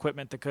knowledge and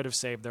equipment that could have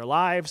saved their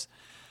lives.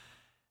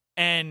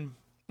 And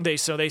they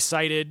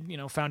cited,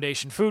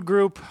 Foundation Food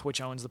Group, which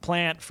owns the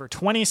plant, for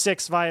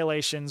 26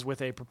 violations with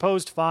a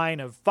proposed fine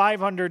of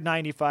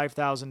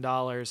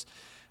 $595,000,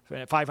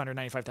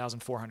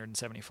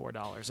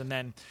 $595,474. And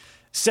then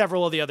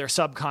several of the other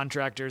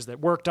subcontractors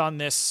that worked on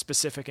this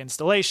specific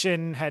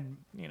installation had,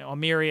 a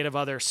myriad of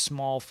other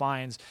small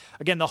fines.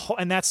 Again,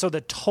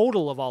 the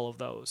total of all of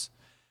those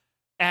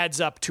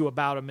adds up to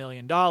about $1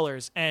 million.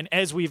 And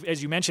as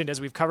you mentioned, as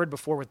we've covered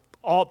before with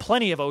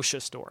plenty of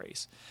OSHA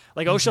stories.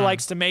 Like OSHA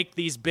likes to make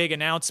these big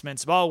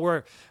announcements. Oh,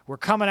 we're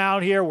coming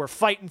out here. We're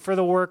fighting for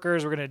the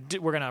workers. We're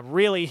gonna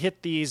really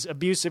hit these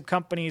abusive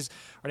companies.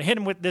 We're gonna hit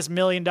them with this $1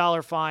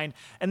 million fine.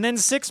 And then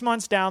 6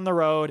 months down the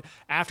road,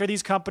 after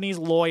these companies'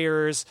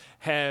 lawyers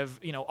have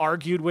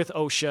argued with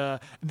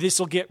OSHA, this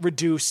will get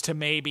reduced to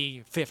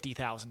maybe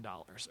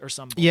 $50,000 or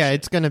something. Yeah,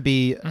 it's going to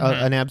be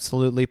an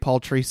absolutely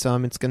paltry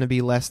sum. It's going to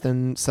be less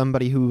than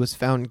somebody who was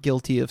found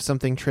guilty of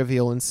something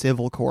trivial in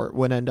civil court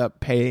would end up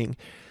paying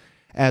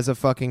as a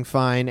fucking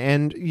fine.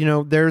 And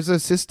there's a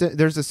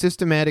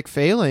systematic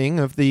failing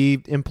of the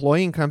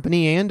employing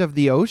company and of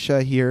the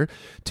OSHA here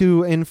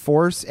to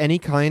enforce any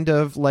kind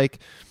of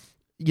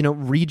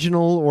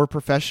regional or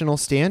professional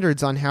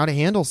standards on how to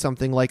handle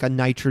something like a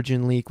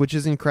nitrogen leak, which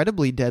is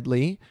incredibly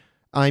deadly.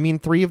 I mean,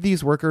 3 of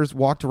these workers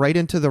walked right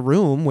into the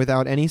room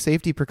without any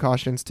safety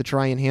precautions to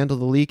try and handle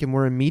the leak and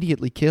were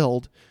immediately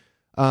killed.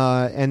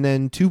 And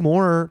then 2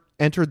 more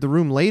entered the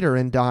room later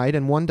and died,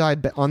 and 1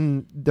 died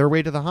on their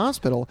way to the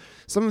hospital.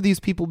 Some of these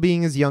people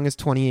being as young as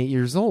 28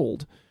 years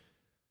old.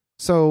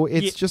 So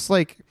it's just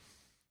like,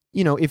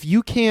 if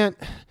you can't...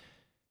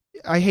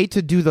 I hate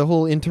to do the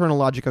whole internal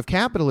logic of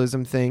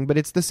capitalism thing, but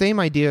it's the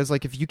same idea as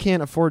if you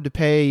can't afford to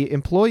pay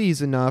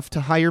employees enough to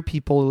hire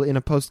people in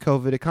a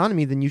post-COVID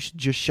economy, then you should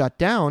just shut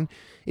down.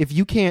 If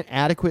you can't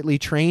adequately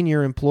train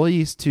your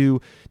employees to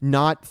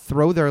not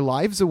throw their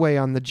lives away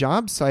on the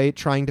job site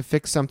trying to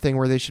fix something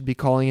where they should be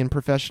calling in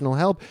professional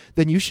help,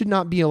 then you should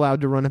not be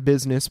allowed to run a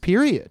business,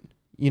 period.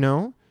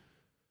 Oh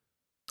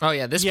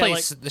yeah, this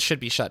place should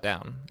be shut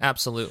down.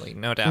 Absolutely,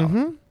 no doubt.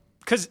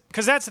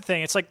 Because that's the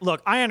thing. It's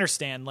look, I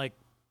understand,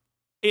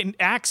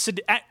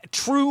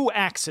 true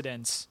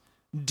accidents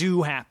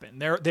do happen.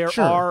 There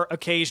Sure. are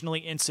occasionally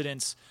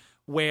incidents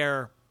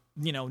where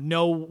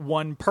no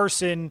one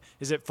person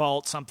is at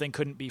fault. Something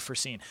couldn't be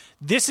foreseen.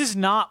 This is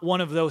not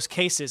one of those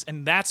cases,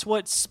 and that's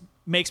what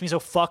makes me so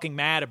fucking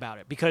mad about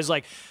it. Because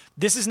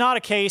this is not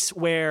a case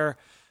where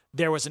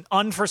there was an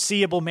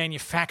unforeseeable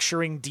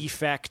manufacturing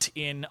defect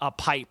in a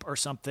pipe or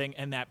something,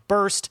 and that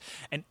burst,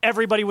 and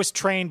everybody was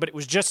trained, but it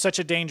was just such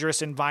a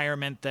dangerous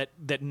environment that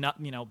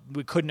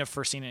we couldn't have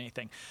foreseen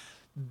anything.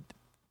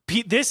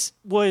 This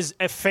was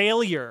a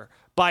failure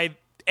by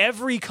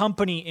every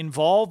company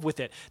involved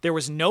with it. There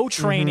was no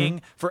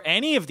training for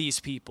any of these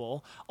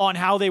people on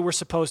how they were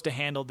supposed to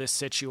handle this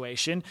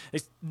situation.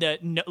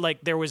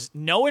 There was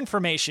no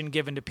information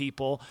given to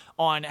people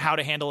on how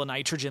to handle a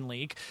nitrogen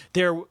leak.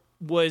 There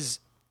was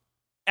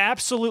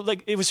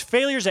it was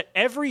failures at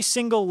every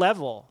single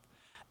level.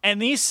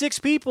 And these 6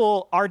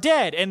 people are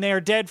dead, and they're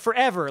dead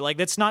forever.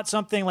 That's not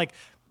something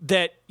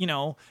that,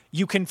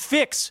 you can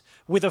fix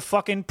with a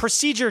fucking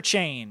procedure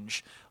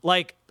change.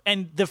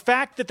 And the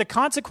fact that the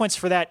consequence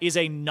for that is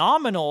a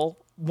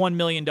nominal $1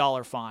 million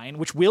fine,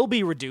 which will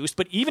be reduced,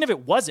 but even if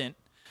it wasn't,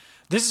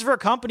 this is for a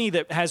company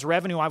that has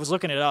revenue, I was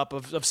looking it up,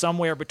 of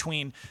somewhere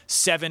between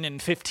 $7 and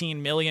 $15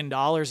 million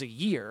a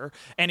year,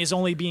 and is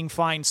only being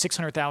fined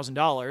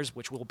 $600,000,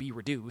 which will be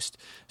reduced.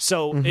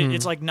 So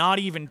it's not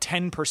even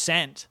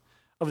 10%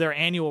 of their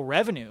annual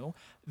revenue.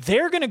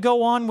 They're going to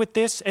go on with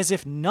this as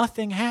if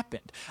nothing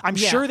happened. I'm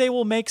sure they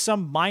will make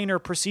some minor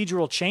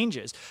procedural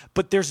changes,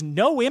 but there's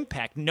no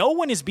impact. No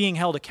one is being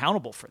held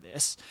accountable for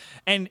this.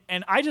 And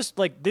I just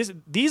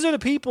these are the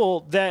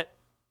people that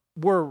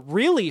were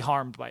really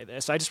harmed by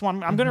this. I'm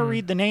going to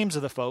read the names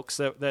of the folks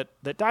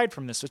that died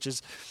from this, which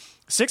is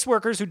 6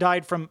 workers who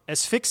died from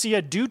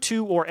asphyxia due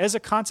to or as a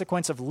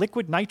consequence of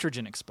liquid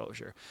nitrogen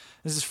exposure.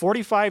 This is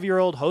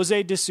 45-year-old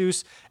Jose De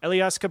Jesus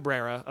Elias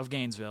Cabrera of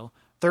Gainesville,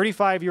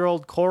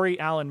 35-year-old Corey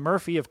Allen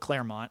Murphy of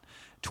Claremont,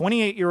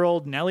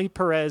 28-year-old Nelly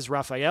Perez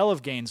Rafael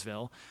of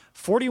Gainesville,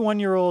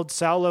 41-year-old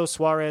Saulo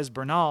Suarez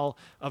Bernal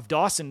of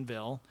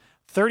Dawsonville,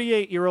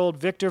 38-year-old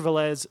Victor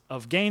Velez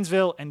of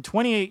Gainesville, and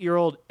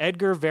 28-year-old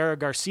Edgar Vera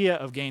Garcia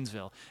of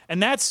Gainesville.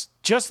 And that's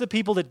just the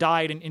people that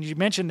died. And you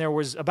mentioned there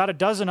was about a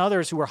dozen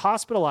others who were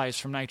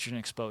hospitalized from nitrogen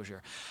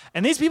exposure.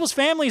 And these people's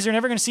families are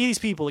never going to see these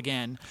people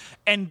again.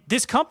 And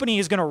this company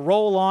is going to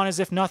roll on as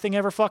if nothing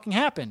ever fucking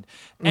happened.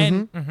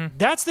 And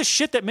that's the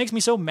shit that makes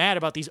me so mad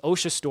about these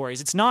OSHA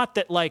stories. It's not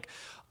that that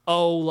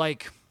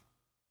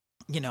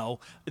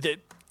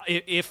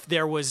if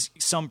there was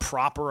some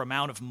proper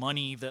amount of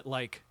money that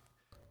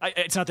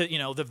it's not that,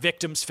 the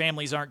victims'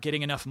 families aren't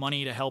getting enough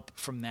money to help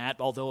from that,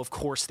 although, of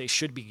course, they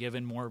should be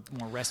given more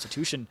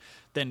restitution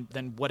than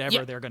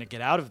whatever they're going to get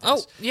out of this.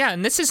 Oh, yeah,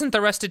 and this isn't the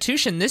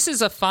restitution. This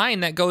is a fine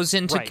that goes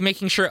into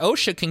making sure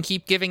OSHA can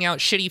keep giving out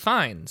shitty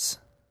fines.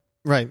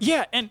 Right.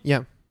 Yeah, and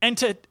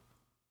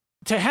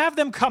to have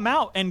them come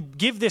out and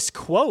give this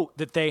quote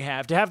that they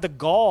have, to have the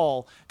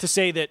gall to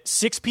say that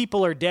 6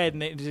 people are dead,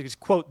 and they,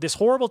 quote, "This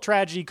horrible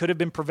tragedy could have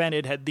been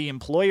prevented had the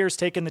employers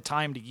taken the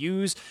time to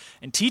use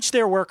and teach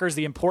their workers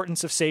the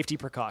importance of safety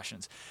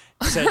precautions,"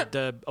 said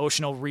the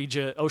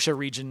OSHA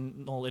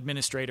Regional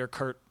Administrator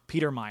Kurt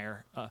Peter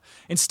Meyer.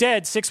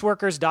 Instead, 6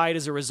 workers died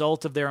as a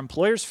result of their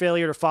employer's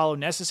failure to follow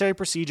necessary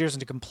procedures and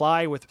to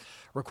comply with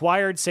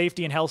required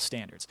safety and health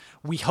standards.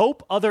 We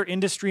hope other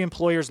industry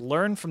employers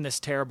learn from this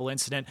terrible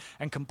incident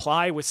and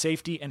comply with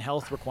safety and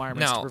health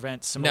requirements to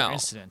prevent similar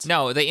incidents.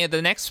 No,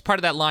 the next part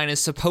of that line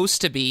is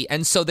supposed to be,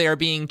 and so they are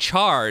being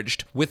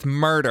charged with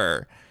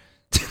murder.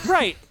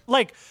 Right.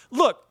 Like,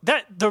 look,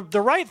 that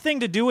the right thing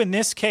to do in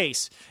this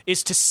case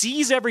is to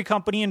seize every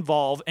company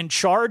involved and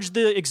charge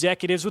the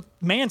executives with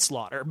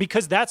manslaughter,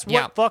 because that's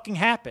what fucking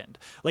happened.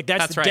 Like,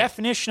 that's the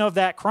definition of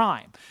that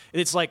crime.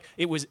 It's like,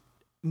 it was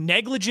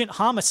negligent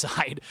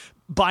homicide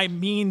by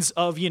means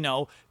of,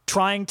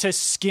 trying to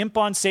skimp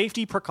on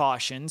safety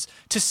precautions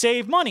to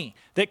save money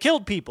that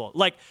killed people.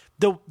 Like,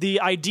 the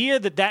idea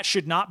that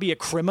should not be a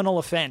criminal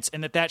offense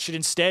and that should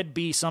instead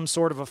be some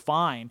sort of a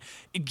fine,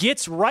 it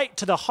gets right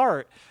to the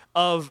heart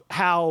of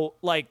how,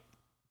 like,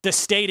 the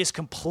state is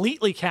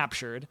completely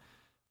captured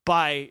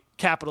by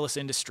capitalist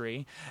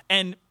industry.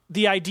 And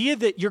the idea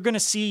that you're going to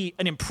see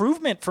an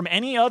improvement from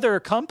any other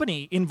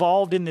company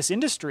involved in this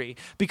industry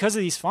because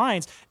of these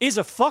fines is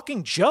a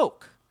fucking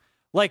joke.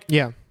 Like,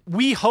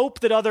 we hope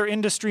that other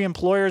industry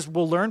employers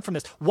will learn from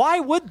this. Why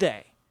would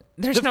they?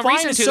 There's no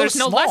reason to. There's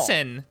no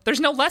lesson. There's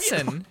no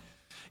lesson.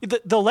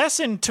 The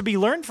lesson to be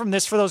learned from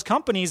this for those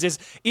companies is,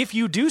 if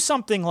you do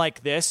something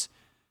like this,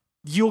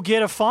 you'll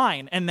get a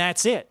fine, and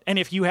that's it. And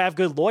if you have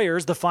good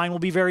lawyers, the fine will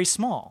be very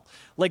small.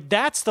 Like,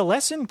 that's the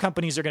lesson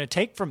companies are going to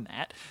take from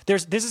that.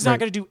 This is not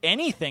going to do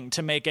anything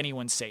to make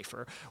anyone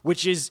safer,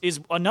 which is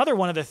another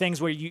one of the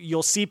things where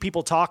you'll see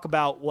people talk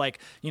about, like,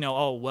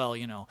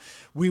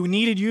 we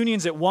needed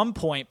unions at one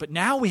point, but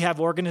now we have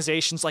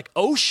organizations like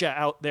OSHA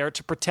out there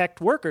to protect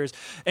workers.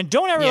 And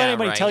don't ever let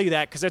anybody tell you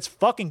that, because that's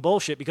fucking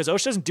bullshit, because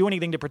OSHA doesn't do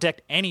anything to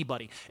protect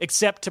anybody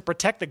except to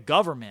protect the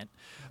government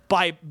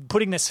by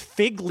putting this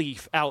fig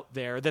leaf out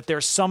there that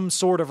there's some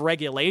sort of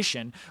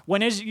regulation,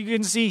 when, as you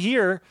can see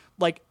here,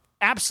 like,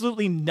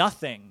 absolutely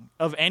nothing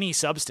of any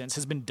substance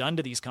has been done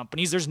to these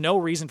companies. There's no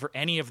reason for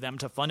any of them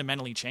to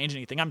fundamentally change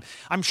anything.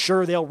 I'm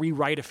sure they'll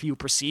rewrite a few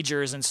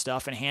procedures and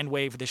stuff and hand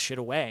wave this shit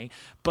away,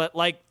 but,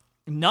 like,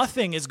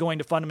 nothing is going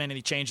to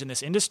fundamentally change in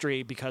this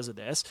industry because of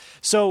this.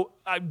 So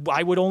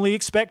I would only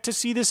expect to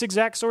see this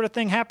exact sort of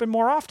thing happen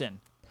more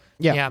often.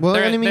 Yeah. Well,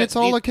 and I mean, it's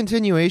all a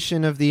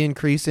continuation of the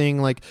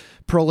increasing, like,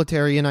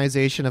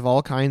 proletarianization of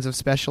all kinds of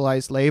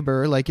specialized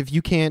labor. Like, if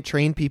you can't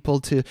train people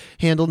to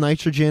handle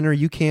nitrogen, or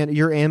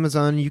you're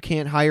Amazon, you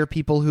can't hire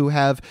people who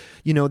have,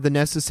 the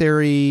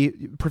necessary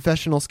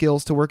professional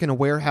skills to work in a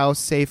warehouse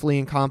safely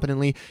and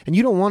competently, and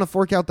you don't want to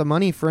fork out the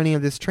money for any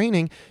of this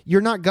training,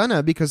 you're not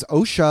gonna, because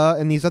OSHA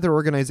and these other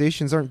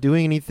organizations aren't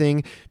doing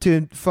anything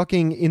to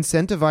fucking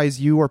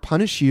incentivize you or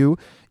punish you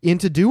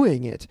into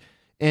doing it.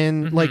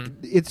 And like,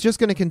 it's just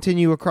going to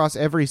continue across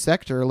every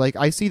sector. Like,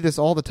 I see this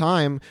all the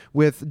time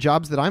with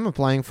jobs that I'm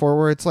applying for,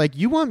 where it's like,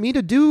 you want me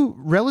to do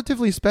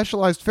relatively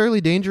specialized, fairly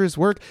dangerous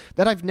work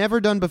that I've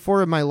never done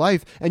before in my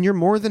life, and you're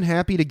more than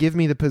happy to give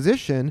me the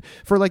position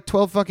for like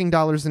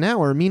 $12 an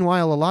hour.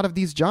 Meanwhile, a lot of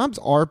these jobs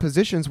are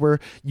positions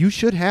where you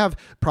should have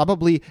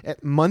probably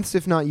months,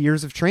 if not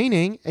years of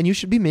training, and you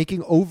should be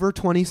making over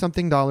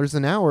 $20-something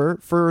an hour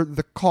for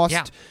the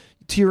cost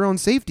to your own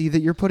safety that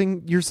you're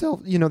putting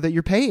yourself, that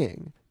you're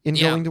paying in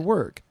going to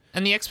work.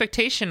 And the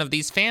expectation of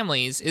these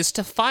families is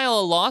to file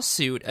a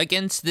lawsuit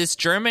against this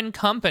German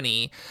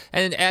company,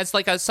 and as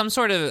like a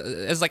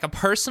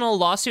personal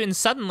lawsuit, and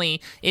suddenly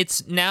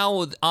it's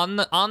now on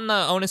the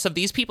onus of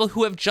these people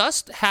who have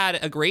just had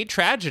a great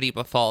tragedy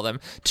befall them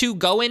to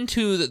go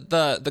into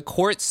the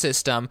court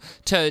system,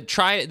 to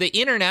try the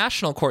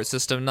international court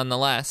system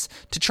nonetheless,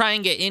 to try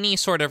and get any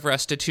sort of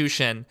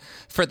restitution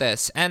for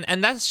this.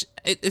 And that's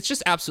it's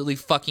just absolutely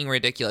fucking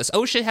ridiculous.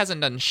 OSHA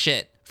hasn't done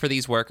shit for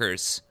these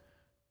workers.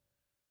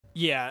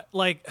 Yeah,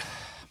 like,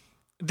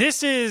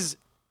 this is,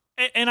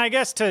 and I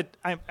guess to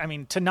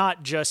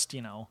not just,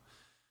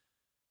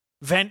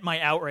 vent my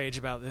outrage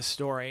about this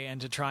story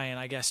and to try and,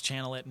 I guess,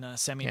 channel it in a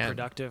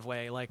semi-productive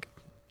way, like,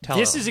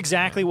 this is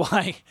exactly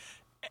why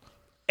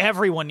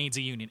everyone needs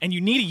a union. And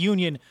you need a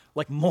union,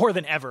 like, more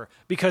than ever,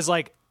 because,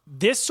 like,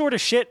 this sort of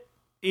shit,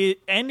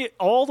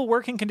 all the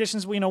working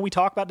conditions we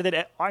talk about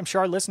that I'm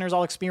sure our listeners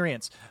all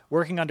experience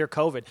working under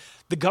COVID,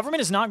 the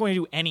government is not going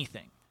to do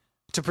anything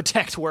to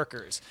protect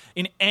workers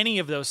in any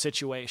of those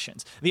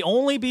situations. The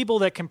only people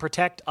that can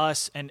protect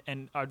us and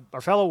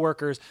our fellow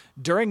workers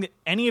during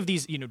any of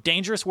these,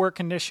 dangerous work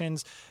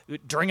conditions,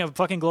 during a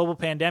fucking global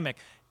pandemic,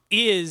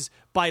 is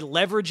by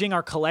leveraging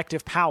our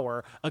collective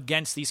power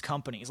against these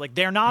companies. Like,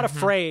 they're not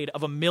afraid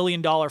of $1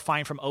 million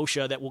fine from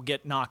OSHA that will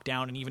get knocked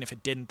down, and even if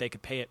it didn't, they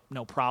could pay it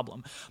no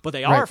problem. But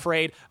they are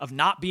afraid of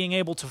not being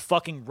able to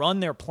fucking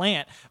run their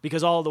plant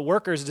because all the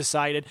workers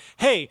decided,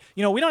 hey,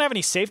 we don't have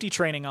any safety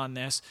training on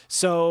this,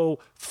 so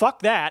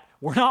fuck that.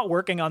 We're not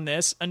working on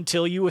this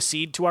until you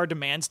accede to our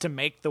demands to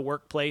make the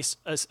workplace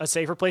a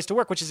safer place to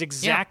work, which is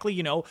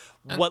exactly,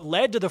 what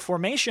led to the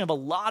formation of a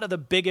lot of the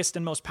biggest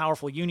and most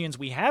powerful unions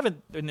we have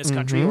in this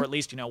country, or at least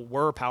least,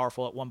 were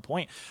powerful at one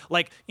point.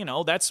 Like,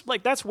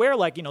 that's where,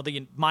 like,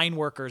 the mine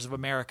workers of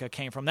America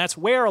came from. That's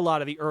where a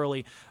lot of the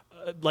early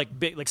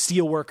big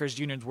steel workers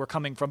unions were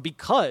coming from,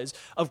 because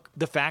of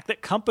the fact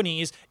that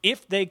companies,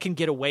 if they can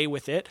get away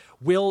with it,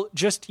 will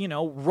just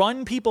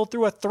run people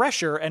through a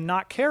thresher and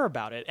not care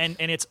about it. And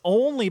it's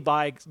only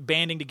by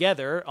banding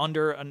together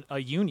under a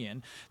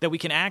union that we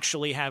can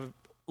actually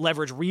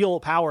leverage real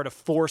power to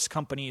force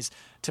companies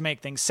to make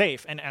things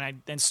safe.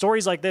 And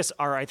stories like this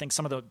are, I think,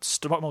 some of the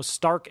most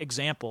stark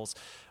examples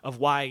of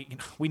why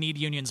we need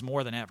unions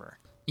more than ever.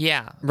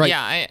 Yeah, right.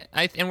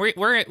 Yeah, and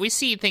we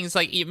see things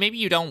like, maybe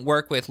you don't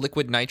work with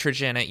liquid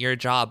nitrogen at your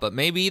job, but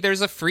maybe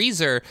there's a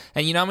freezer,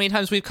 and how many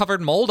times we've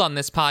covered mold on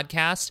this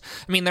podcast.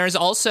 I mean, there's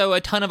also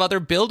a ton of other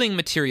building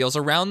materials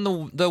around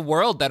the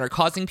world that are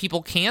causing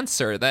people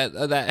cancer that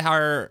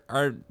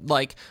are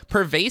like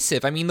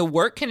pervasive. I mean, the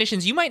work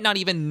conditions, you might not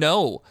even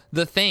know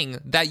the thing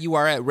that you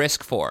are at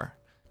risk for,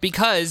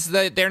 because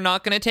they're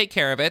not going to take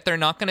care of it. They're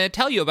not going to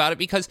tell you about it,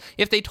 because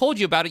if they told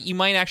you about it, you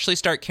might actually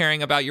start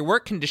caring about your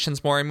work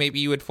conditions more, and maybe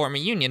you would form a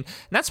union.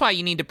 And that's why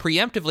you need to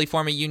preemptively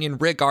form a union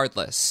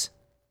regardless.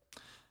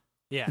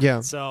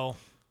 Yeah. So,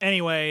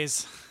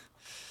 anyways,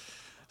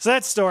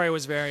 that story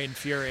was very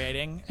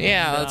infuriating.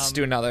 Yeah, and, let's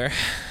do another.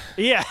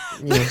 Yeah.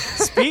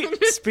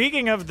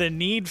 Speaking of the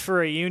need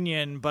for a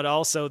union, but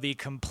also the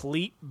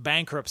complete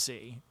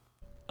bankruptcy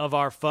of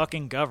our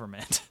fucking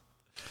government.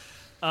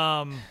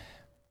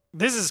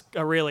 This is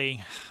a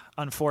really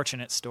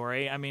unfortunate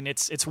story. I mean,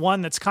 it's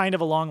one that's kind of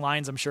along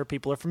lines I'm sure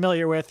people are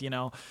familiar with.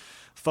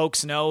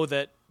 Folks know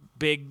that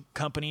big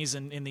companies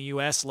in the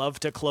U.S. love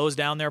to close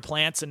down their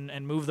plants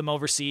and move them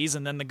overseas,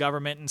 and then the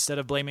government, instead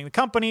of blaming the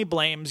company,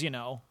 blames,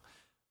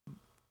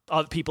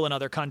 other people in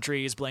other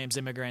countries, blames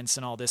immigrants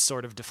and all this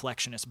sort of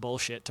deflectionist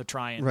bullshit to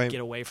try and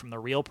get away from the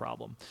real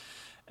problem.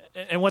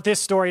 And what this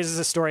story is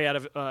a story out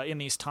of in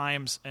these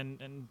times,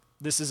 and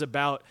this is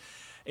about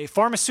a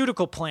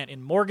pharmaceutical plant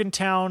in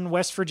Morgantown,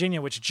 West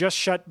Virginia, which just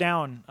shut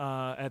down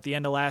at the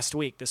end of last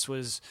week. This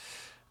was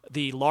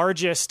the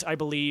largest, I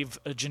believe,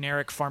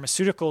 generic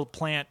pharmaceutical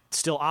plant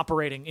still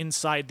operating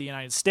inside the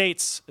United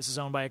States. This is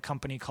owned by a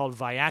company called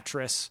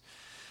Viatris.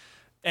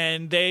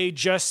 And they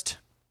just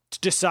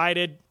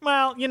decided,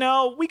 well,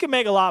 we could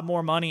make a lot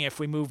more money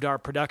if we moved our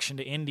production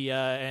to India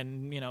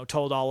and,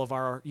 told all of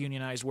our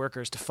unionized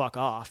workers to fuck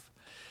off.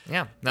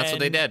 Yeah, that's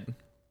what they did.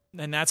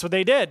 And that's what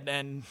they did.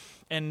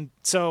 And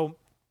so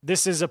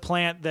this is a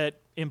plant that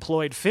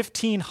employed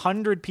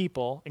 1,500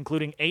 people,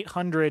 including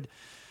 800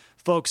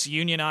 folks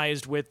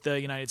unionized with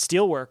the United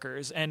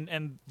Steelworkers.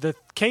 And the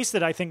case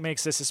that I think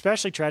makes this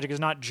especially tragic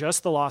is not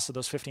just the loss of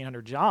those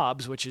 1,500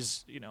 jobs, which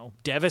is,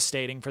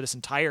 devastating for this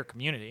entire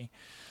community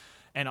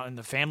and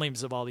the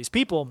families of all these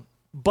people,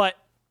 but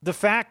the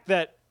fact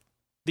that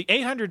the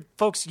 800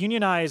 folks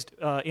unionized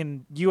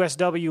in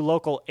USW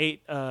Local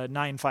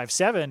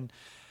 8957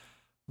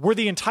 were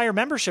the entire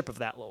membership of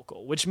that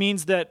local, which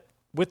means that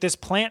with this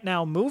plant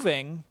now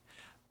moving,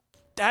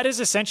 that is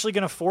essentially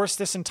going to force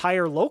this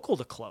entire local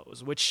to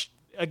close, which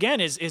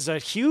again is a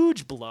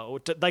huge blow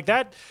to, like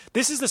that.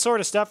 This is the sort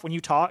of stuff when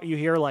you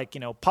hear like,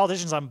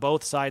 politicians on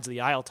both sides of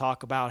the aisle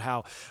talk about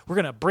how we're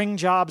going to bring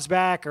jobs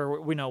back, or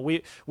we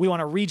want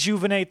to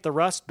rejuvenate the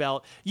Rust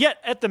Belt. Yet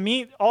at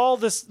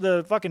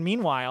the fucking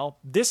meanwhile,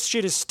 this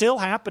shit is still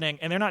happening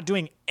and they're not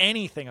doing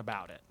anything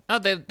about it. Oh,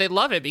 they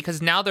love it,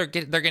 because now they're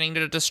getting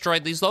to destroy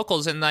these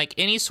locals, and like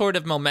any sort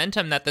of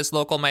momentum that this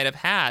local might have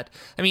had.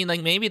 I mean,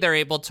 like maybe they're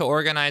able to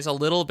organize a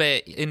little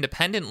bit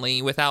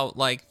independently without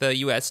like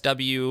the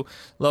USW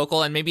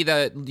local, and maybe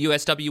the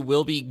USW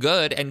will be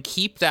good and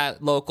keep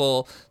that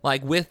local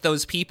like with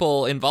those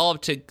people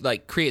involved to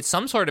like create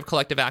some sort of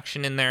collective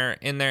action in their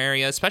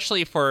area,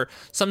 especially for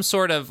some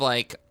sort of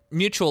like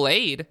mutual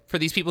aid for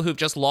these people who've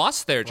just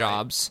lost their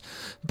jobs.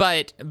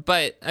 But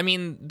I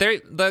mean,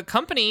 the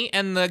company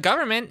and the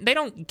government, they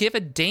don't give a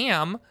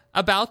damn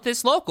about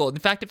this local. In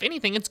fact, if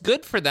anything, it's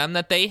good for them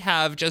that they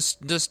have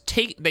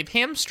they've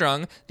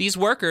hamstrung these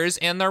workers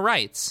and their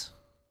rights.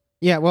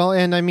 Yeah, well,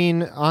 and I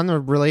mean, on a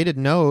related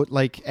note,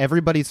 like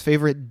everybody's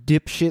favorite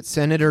dipshit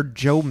Senator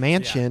Joe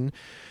Manchin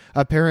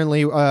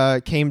apparently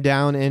came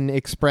down and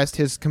expressed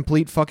his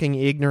complete fucking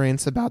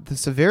ignorance about the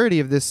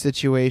severity of this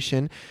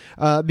situation,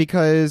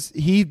 because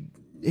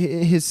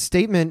his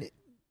statement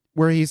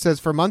where he says,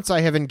 "For months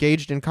I have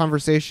engaged in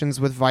conversations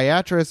with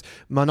Viatris,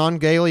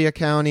 Monongalia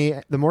County,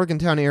 the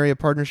Morgantown Area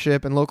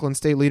Partnership, and local and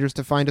state leaders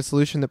to find a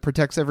solution that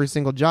protects every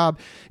single job,"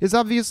 is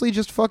obviously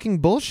just fucking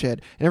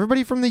bullshit. And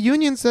everybody from the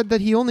union said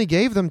that he only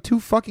gave them 2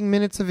 fucking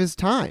minutes of his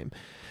time.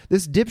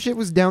 This dipshit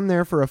was down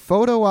there for a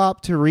photo op,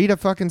 to read a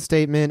fucking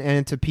statement,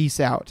 and to peace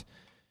out.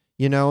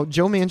 Joe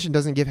Manchin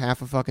doesn't give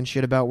half a fucking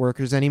shit about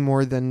workers any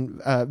more than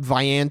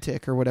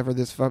Viantic or whatever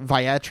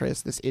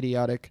Viatris, this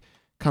idiotic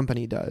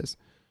company, does.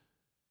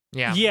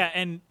 Yeah. Yeah,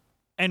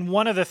 and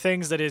one of the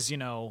things that is,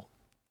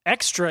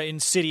 extra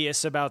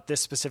insidious about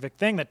this specific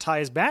thing that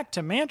ties back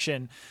to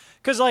Manchin,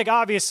 because like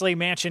obviously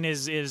Manchin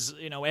is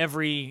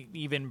every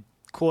even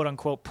quote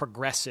unquote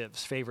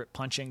progressive's favorite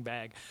punching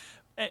bag.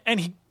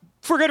 And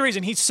for good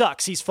reason. He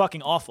sucks. He's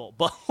fucking awful.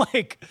 But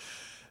like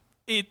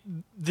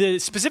the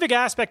specific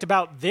aspect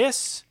about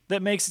this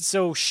that makes it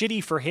so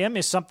shitty for him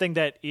is something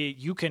that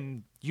you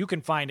can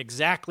find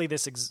exactly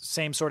this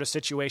same sort of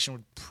situation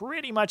with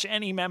pretty much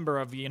any member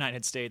of the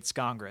United States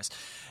Congress.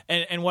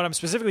 And what I'm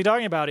specifically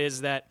talking about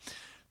is that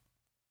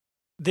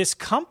this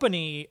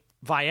company,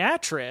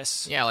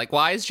 Viatris... Yeah, like,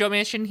 why is Joe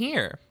Manchin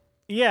here?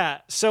 Yeah,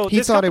 so he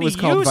this thought it company was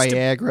called used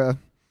Viagra.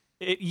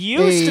 It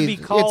used to be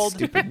It's called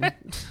stupid.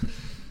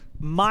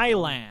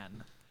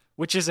 Mylan,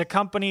 which is a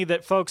company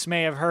that folks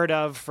may have heard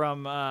of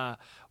from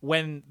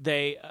when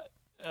they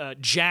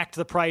jacked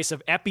the price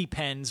of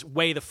EpiPens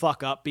way the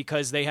fuck up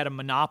because they had a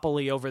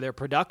monopoly over their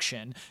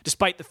production,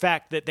 despite the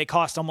fact that they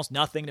cost almost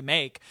nothing to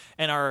make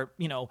and are,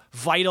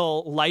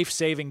 vital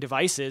life-saving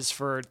devices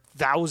for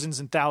thousands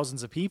and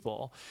thousands of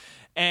people.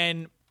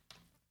 And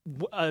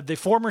the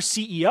former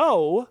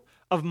CEO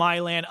of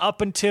Mylan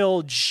up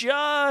until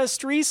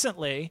just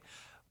recently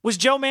was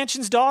Joe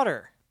Manchin's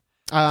daughter.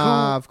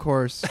 Of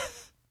course.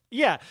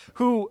 Yeah,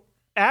 who,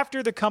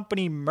 after the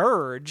company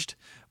merged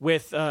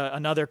with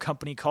another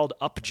company called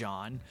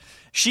Upjohn,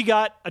 she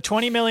got a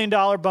 $20 million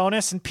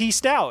bonus and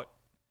peaced out.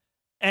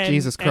 And,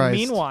 Jesus Christ. And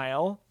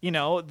meanwhile,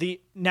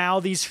 now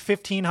these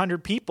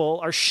 1,500 people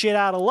are shit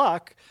out of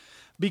luck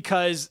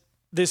because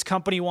this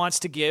company wants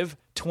to give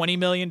 $20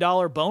 million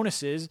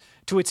bonuses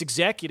to its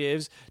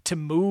executives to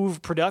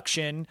move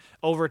production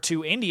over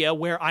to India,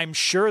 where I'm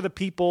sure the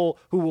people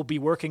who will be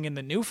working in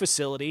the new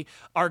facility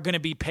are going to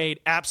be paid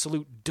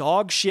absolute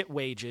dog shit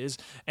wages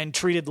and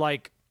treated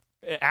like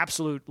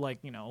absolute,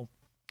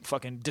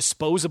 fucking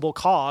disposable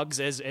cogs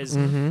as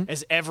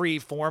every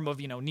form of,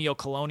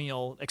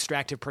 neo-colonial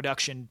extractive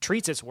production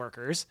treats its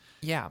workers.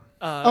 Yeah.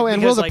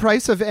 And will the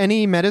price of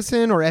any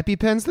medicine or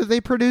EpiPens that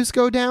they produce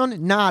go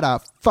down? Not a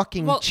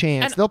fucking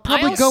chance. They'll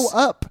probably go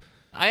up.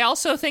 I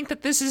also think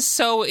that this is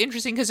so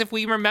interesting because if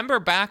we remember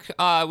back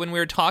when we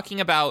were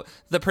talking about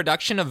the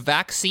production of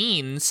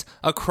vaccines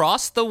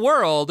across the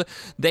world,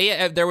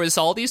 there was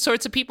all these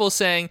sorts of people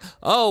saying,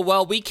 "Oh,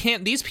 well,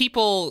 these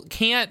people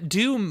can't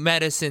do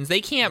medicines.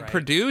 They can't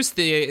produce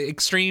the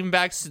extreme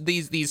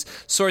these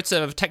sorts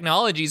of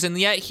technologies." And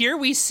yet here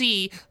we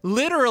see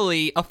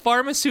literally a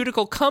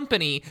pharmaceutical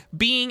company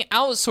being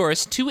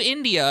outsourced to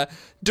India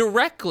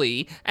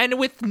directly and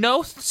with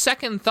no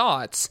second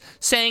thoughts,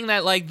 saying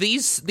that like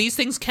these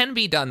things can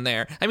be done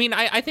there. I mean,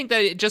 I think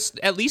that it just,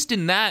 at least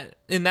in that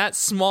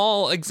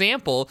small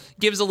example,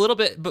 gives a little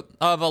bit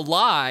of a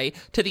lie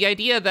to the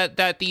idea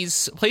that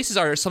these places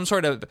are some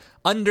sort of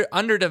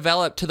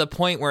underdeveloped to the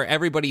point where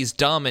everybody's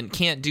dumb and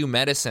can't do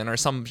medicine or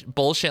some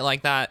bullshit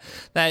like that.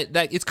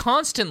 That it's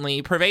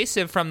constantly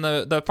pervasive from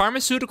the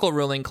pharmaceutical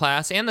ruling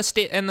class and the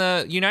state and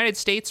the United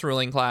States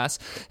ruling class.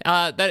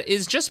 That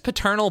is just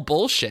paternal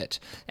bullshit.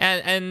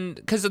 And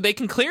because they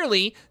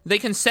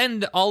can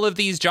send all of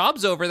these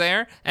jobs over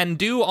there and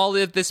do all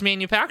of this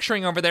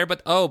manufacturing over there,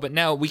 but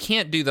no, we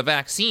can't do the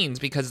vaccines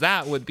because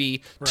that would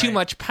be too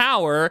much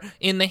power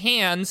in the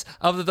hands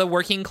of the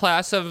working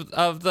class of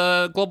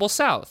the global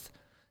South.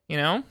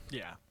 Yeah.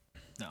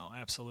 No,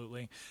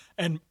 absolutely.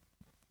 And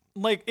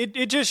like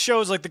it just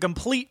shows like the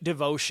complete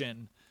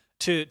devotion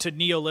to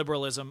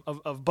neoliberalism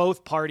of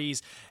both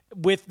parties,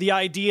 with the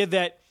idea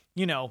that,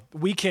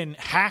 we can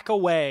hack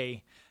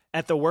away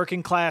at the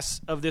working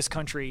class of this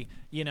country,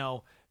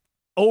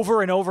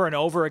 over and over and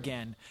over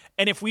again.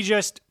 And if we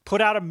just put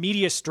out a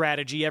media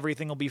strategy,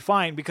 everything will be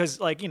fine. Because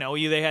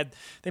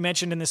they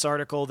mentioned in this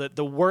article that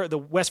the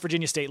West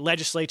Virginia state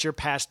legislature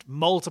passed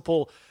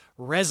multiple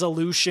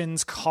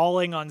resolutions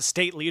calling on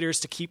state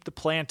leaders to keep the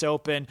plant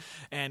open.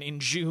 And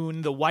in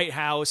June, the White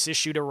House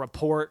issued a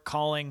report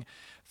calling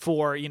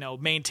for,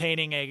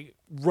 maintaining a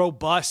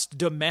robust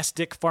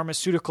domestic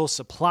pharmaceutical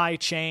supply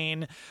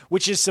chain,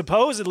 which is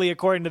supposedly,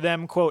 according to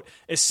them, quote,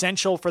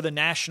 essential for the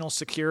national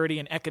security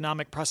and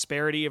economic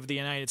prosperity of the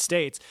United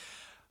States,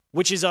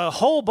 which is a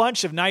whole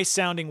bunch of nice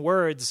sounding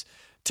words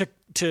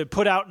to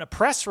put out in a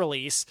press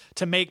release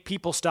to make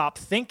people stop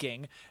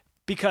thinking,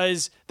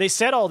 because they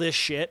said all this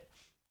shit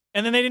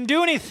and then they didn't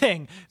do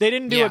anything. They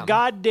didn't do a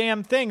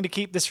goddamn thing to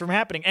keep this from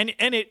happening. And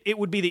it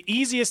would be the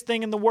easiest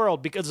thing in the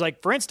world because,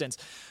 like, for instance,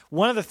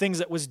 one of the things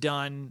that was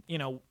done,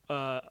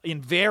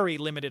 in very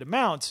limited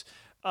amounts,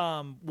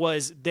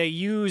 was they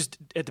used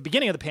at the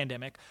beginning of the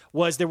pandemic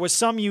there was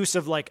some use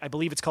of, like, I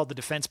believe it's called the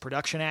Defense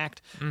Production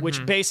Act,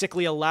 which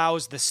basically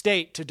allows the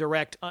state to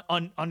direct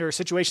under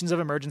situations of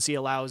emergency,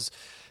 allows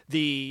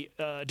the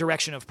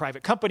direction of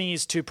private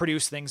companies to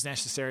produce things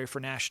necessary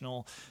for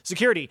national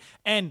security.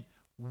 And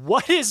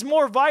what is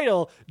more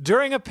vital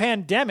during a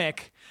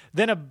pandemic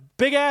than a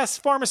big ass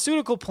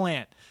pharmaceutical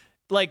plant?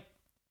 Like,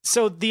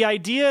 so the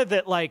idea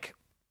that like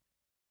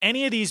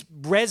any of these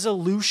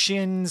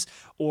resolutions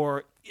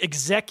or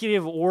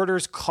executive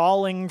orders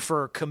calling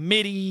for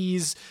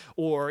committees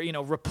or,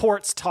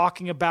 reports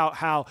talking about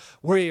how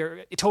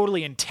we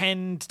totally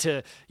intend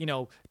to,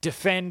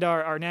 defend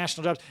our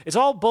national jobs, it's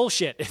all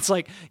bullshit. It's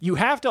like you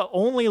have to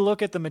only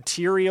look at the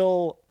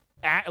material,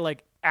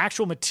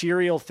 actual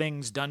material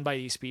things done by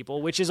these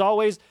people, which is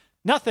always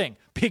Nothing,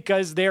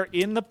 because they're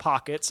in the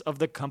pockets of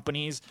the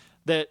companies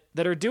that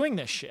are doing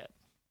this shit.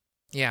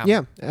 Yeah.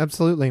 Yeah,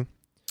 absolutely.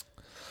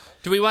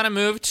 Do we want to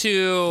move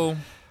to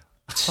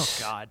Oh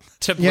God.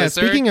 to Yeah,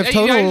 Blizzard? speaking of I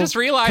total just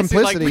realized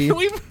complicity.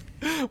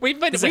 we've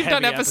done It's a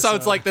heavy episodes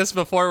episode. like this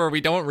before where we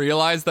don't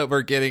realize that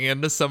we're getting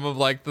into some of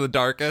like the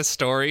darkest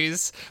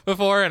stories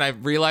before, and I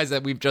realized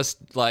that we've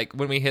just like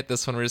when we hit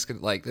this one, we're just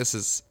gonna, like, this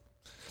is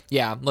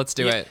let's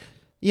do it.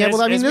 Yeah, As-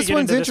 well, I mean, as we this get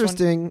one's into this one-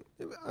 interesting.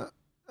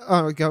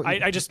 Go.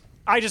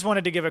 I just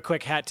wanted to give a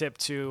quick hat tip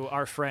to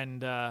our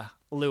friend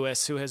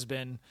Lewis, who has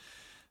been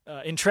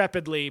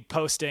intrepidly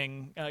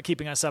posting,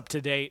 keeping us up to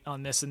date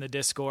on this in the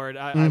Discord,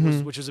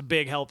 which was a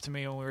big help to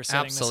me when we were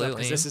setting this up, Absolutely.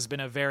 because this has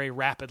been a very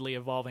rapidly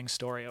evolving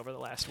story over the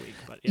last week.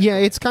 But Yeah,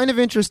 it's kind of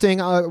interesting.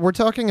 We're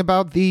talking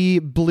about the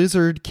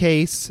Blizzard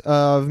case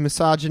of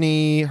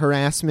misogyny,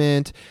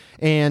 harassment,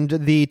 and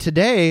the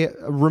today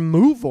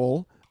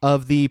removal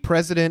of the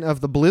president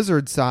of the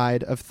Blizzard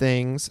side of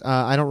things.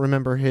 I don't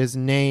remember his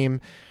name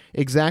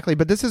exactly,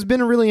 but this has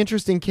been a really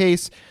interesting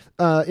case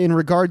in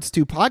regards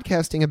to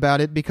podcasting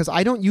about it, because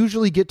I don't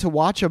usually get to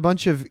watch a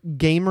bunch of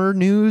gamer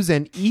news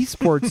and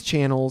esports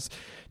channels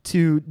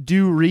to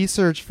do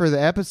research for the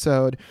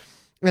episode.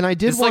 And I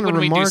did It's want like to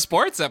when we do remark.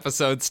 sports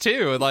episodes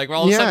too. Like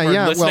all of a sudden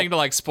we're listening to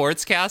like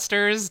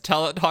sportscasters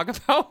talk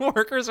about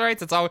workers'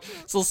 rights. It's a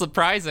little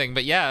surprising,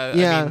 but yeah.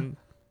 I mean, see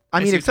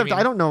what you except mean.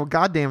 I don't know a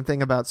goddamn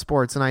thing about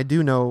sports, and I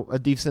do know a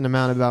decent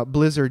amount about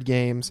Blizzard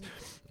games.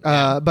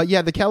 But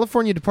yeah, the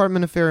California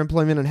Department of Fair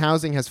Employment and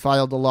Housing has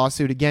filed a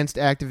lawsuit against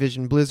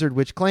Activision Blizzard,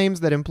 which claims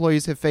that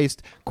employees have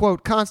faced,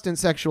 quote, constant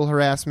sexual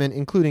harassment,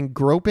 including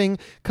groping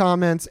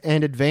comments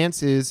and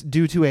advances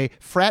due to a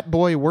frat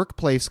boy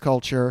workplace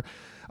culture.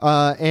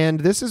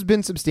 And this has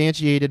been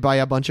substantiated by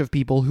a bunch of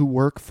people who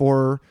work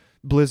for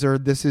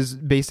Blizzard. This is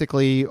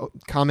basically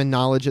common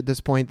knowledge at this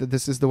point that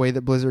this is the way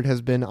that Blizzard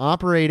has been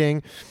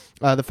operating.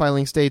 The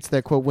filing states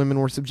that, quote, women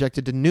were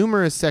subjected to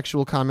numerous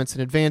sexual comments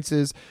and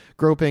advances,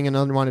 groping and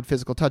unwanted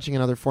physical touching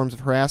and other forms of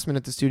harassment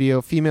at the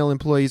studio. Female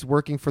employees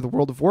working for the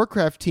World of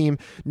Warcraft team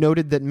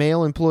noted that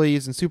male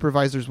employees and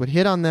supervisors would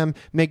hit on them,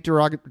 make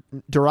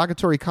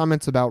derogatory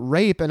comments about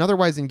rape, and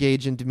otherwise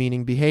engage in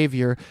demeaning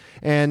behavior.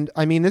 And,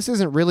 I mean, this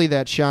isn't really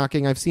that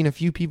shocking. I've seen a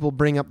few people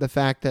bring up the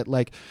fact that,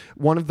 like,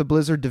 one of the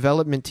Blizzard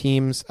development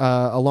teams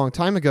a long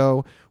time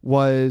ago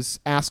was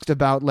asked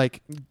about,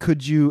 like,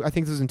 could you, I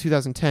think this was in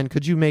 2010,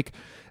 could you make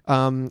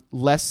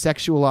less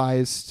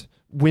sexualized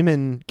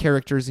women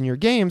characters in your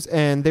games?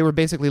 And they were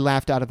basically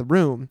laughed out of the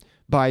room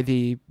by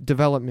the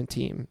development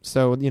team.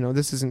 So, you know,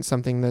 this isn't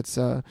something that's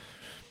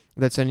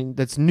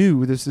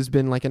new. This has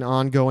been like an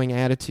ongoing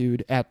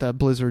attitude at the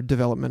Blizzard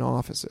development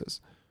offices.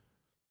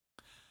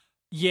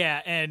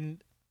 Yeah,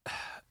 and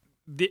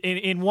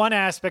in one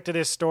aspect of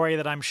this story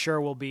that I'm sure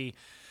will be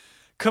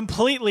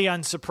completely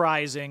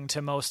unsurprising to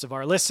most of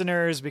our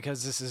listeners,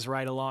 because this is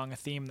right along a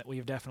theme that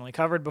we've definitely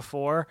covered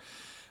before.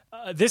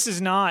 This is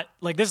not,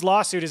 like, this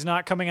lawsuit is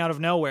not coming out of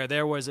nowhere.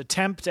 There was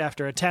attempt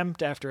after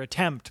attempt after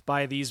attempt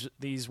by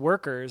these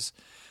workers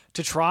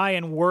to try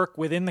and work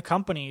within the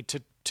company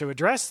to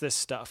address this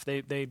stuff.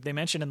 They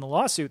mentioned in the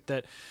lawsuit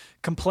that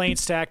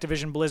complaints to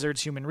Activision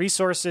Blizzard's human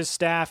resources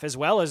staff, as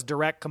well as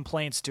direct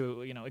complaints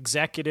to, you know,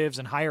 executives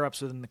and higher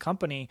ups within the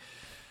company,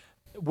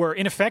 were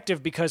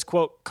ineffective because,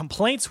 quote,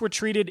 complaints were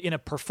treated in a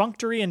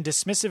perfunctory and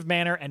dismissive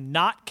manner and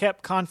not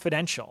kept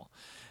confidential,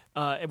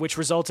 which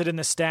resulted in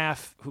the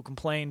staff who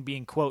complained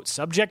being, quote,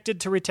 subjected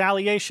to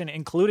retaliation,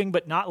 including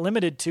but not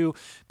limited to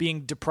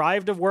being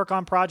deprived of work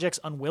on projects,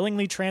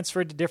 unwillingly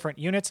transferred to different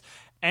units,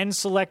 and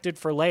selected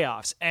for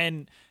layoffs.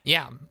 And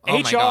yeah, oh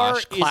HR my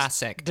gosh,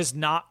 classic. does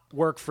not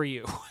work for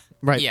you.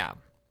 Right. Yeah.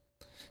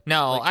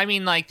 No, I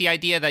mean, like, the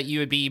idea that you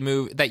would be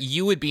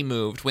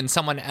moved when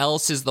someone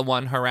else is the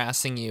one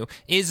harassing you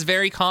is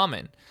very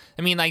common.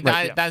 I mean, like,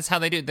 Right, that's how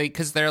they do it,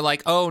 because they're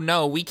like, oh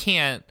no, we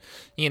can't,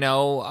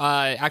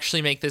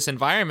 actually make this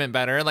environment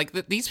better.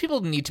 Like, these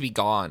people need to be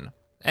gone.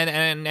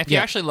 And if you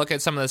actually look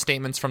at some of the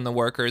statements from the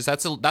workers,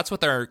 that's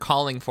what they're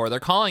calling for. They're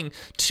calling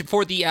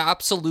for the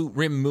absolute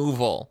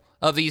removal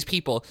of these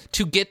people,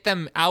 to get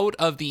them out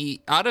of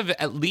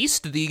at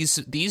least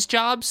these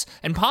jobs,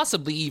 and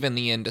possibly even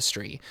the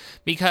industry,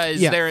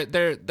 because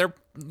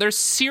they're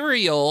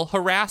serial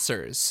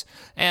harassers,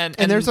 and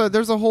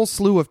there's a whole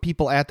slew of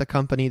people at the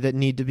company that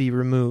need to be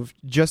removed.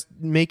 Just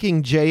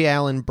making J.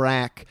 Allen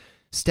Brack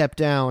step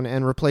down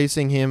and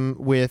replacing him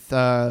with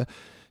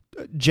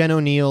Jen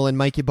O'Neill and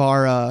Mike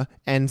Ibarra,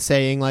 and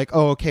saying like,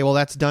 oh, okay, well,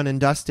 that's done and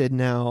dusted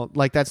now.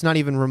 Like, that's not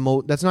even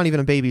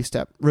a baby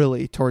step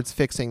really towards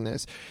fixing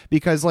this,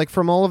 because like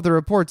from all of the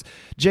reports,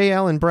 J.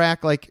 Allen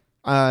Brack, like,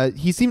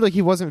 he seemed like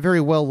he wasn't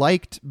very well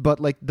liked, but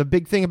like the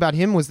big thing about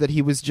him was that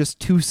he was just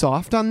too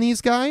soft on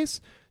these guys,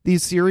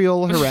 these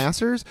serial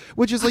harassers,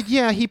 which is like,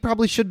 yeah, he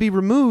probably should be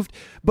removed,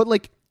 but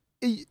like,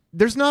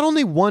 there's not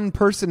only one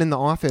person in the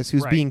office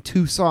who's being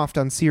too soft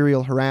on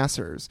serial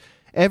harassers.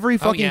 Every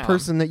fucking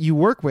person that you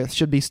work with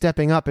should be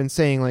stepping up and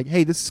saying like,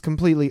 hey, this is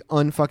completely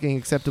unfucking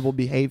acceptable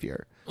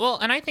behavior. Well,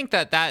 and I think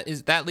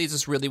that leads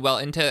us really well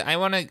into, I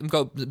want to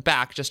go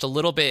back just a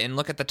little bit and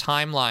look at the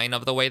timeline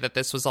of the way that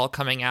this was all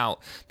coming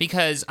out,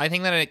 because I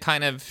think that it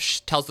kind of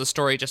tells the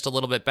story just a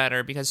little bit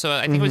better. Because so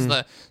I think it was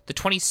the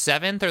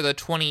 27th or the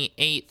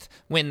 28th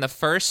when the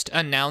first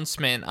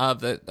announcement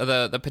of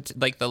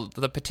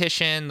the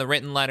petition, the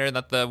written letter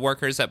that the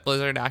workers at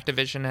Blizzard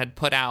Activision had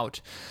put out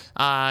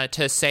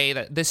to say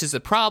that this is a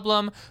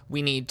problem,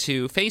 we need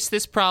to face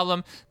this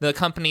problem. The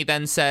company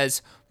then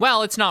says,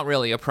 well, it's not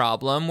really a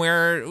problem.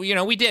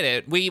 We did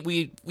it.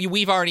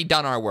 We've already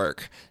done our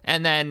work.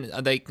 And then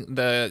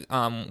the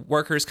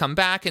workers come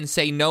back and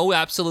say, no,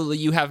 absolutely,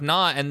 you have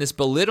not. And this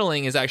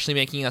belittling is actually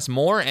making us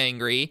more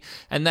angry.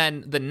 And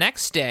then the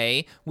next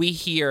day, we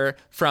hear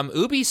from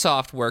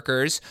Ubisoft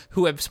workers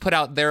who have put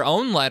out their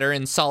own letter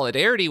in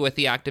solidarity with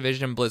the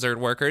Activision Blizzard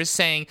workers,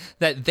 saying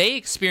that they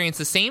experienced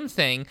the same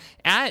thing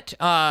at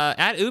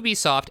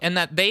Ubisoft, and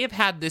that they have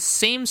had this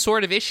same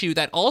sort of issue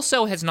that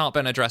also has not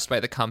been addressed by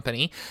the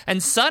company.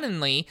 And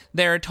suddenly,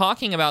 they're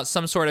talking about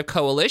some sort of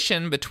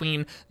coalition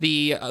between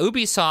the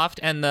Ubisoft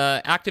and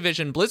the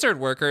Activision Blizzard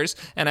workers.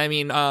 And I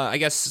mean, I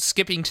guess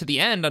skipping to the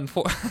end, I'm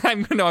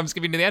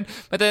skipping to the end,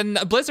 but then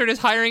Blizzard is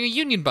hiring a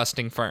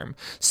union-busting firm.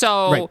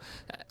 So... Right.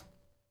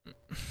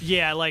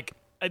 Yeah, like,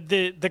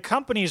 the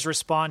company's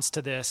response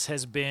to this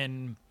has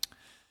been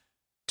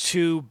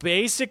to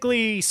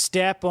basically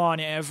step on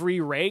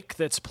every rake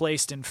that's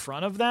placed in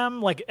front of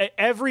them. Like,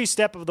 every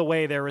step of the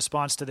way, their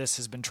response to this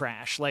has been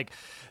trash. Like,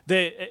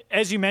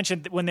 as you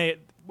mentioned, when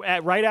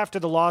right after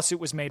the lawsuit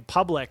was made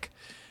public,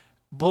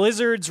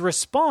 Blizzard's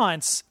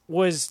response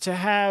was to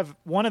have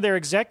one of their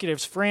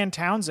executives, Fran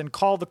Townsend,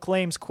 call the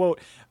claims, quote,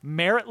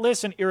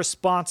 meritless and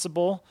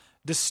irresponsible,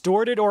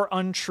 distorted or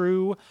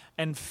untrue,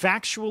 and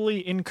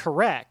factually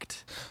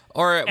incorrect.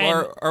 Or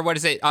what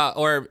is it?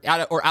 Or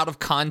out of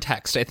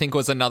context, I think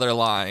was another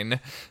line.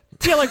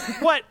 Yeah, like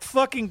what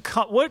fucking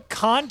what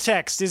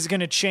context is going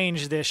to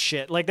change this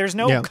shit? Like, there's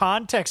no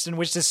context in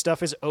which this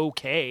stuff is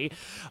okay.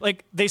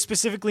 Like, they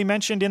specifically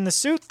mentioned in the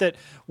suit that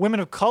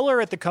women of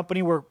color at the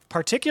company were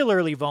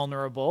particularly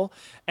vulnerable,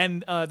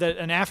 and that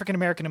an African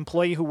American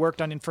employee who worked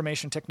on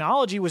information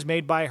technology was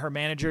made by her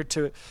manager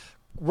to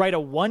write a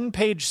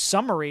one-page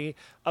summary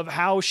of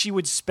how she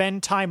would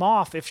spend time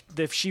off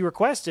if she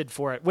requested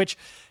for it, which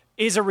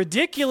is a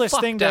ridiculous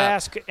thing to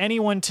ask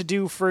anyone to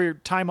do for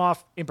time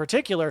off in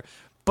particular.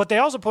 But they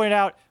also pointed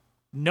out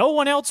no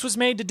one else was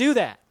made to do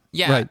that.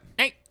 Yeah. Right.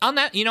 Hey, on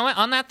that, you know what?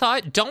 On that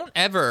thought, don't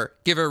ever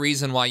give a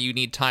reason why you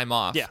need time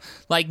off. Yeah.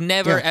 Like,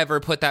 never, ever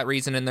put that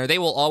reason in there. They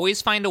will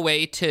always find a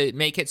way to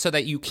make it so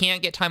that you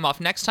can't get time off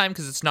next time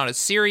because it's not as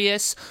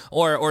serious,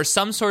 or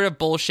some sort of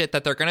bullshit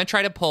that they're going to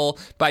try to pull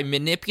by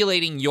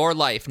manipulating your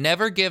life.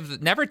 Never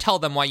tell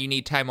them why you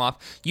need time off.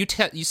 You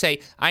say,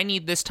 I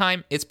need this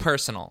time. It's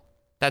personal.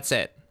 That's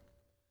it.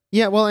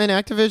 Yeah, well, and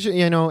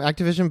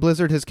Activision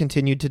Blizzard has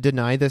continued to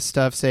deny this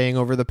stuff, saying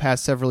over the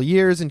past several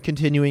years and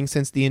continuing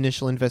since the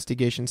initial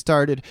investigation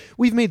started,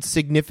 we've made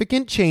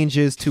significant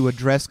changes to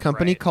address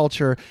company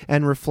culture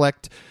and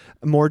reflect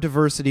more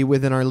diversity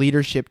within our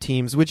leadership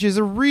teams, which is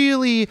a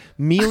really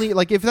mealy,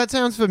 like, if that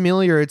sounds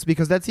familiar, it's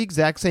because that's the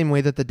exact same way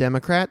that the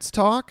Democrats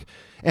talk,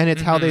 and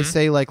it's how they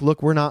say, like,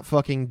 look, we're not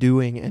fucking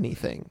doing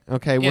anything,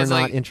 okay? We're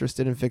not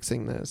interested in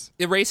fixing this.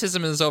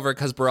 Racism is over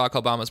because Barack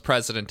Obama's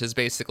president is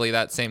basically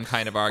that same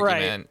kind of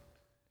argument.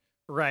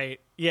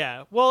 Right,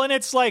 yeah. Well, and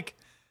it's like,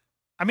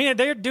 I mean,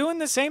 they're doing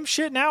the same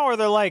shit now, or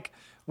they're like,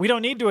 we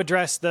don't need to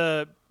address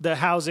the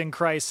housing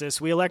crisis.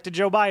 We elected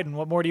Joe Biden.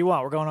 What more do you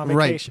want? We're going on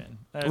vacation.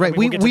 Right.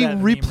 We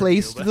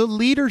replaced the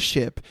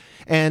leadership,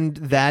 and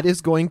that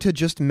is going to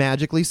just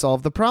magically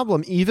solve the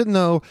problem. Even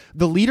though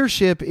the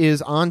leadership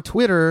is on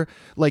Twitter,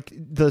 like,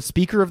 the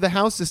Speaker of the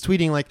House is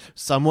tweeting, like,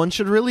 someone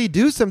should really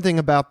do something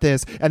about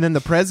this. And then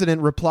the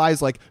president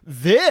replies, like,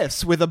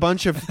 this, with a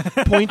bunch of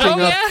pointing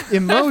up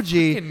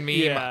emoji. Meme.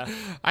 Yeah.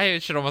 I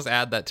should almost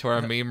add that to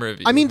our meme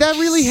review. I mean, that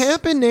really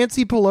happened.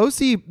 Nancy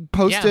Pelosi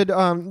posted,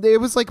 it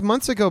was like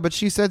months ago, but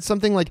she said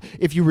something like,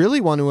 if you really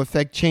want to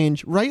affect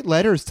change, write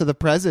letters to the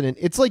president.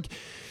 It's like,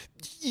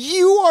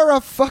 you are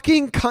a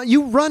fucking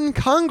you run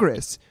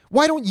Congress.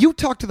 Why don't you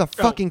talk to the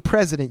fucking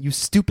president, you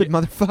stupid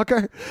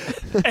motherfucker?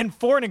 And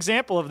for an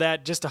example of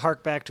that, just to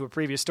hark back to a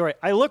previous story,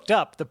 I looked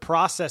up the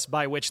process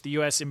by which the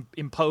U.S.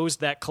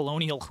 imposed that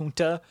colonial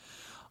junta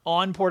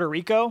on Puerto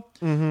Rico.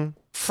 Mm-hmm.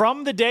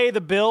 From the day the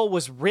bill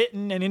was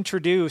written and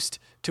introduced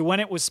to when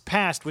it was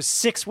passed was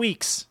 6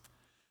 weeks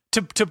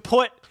to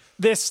put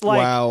this,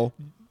 like,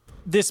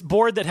 this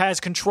board that has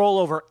control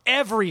over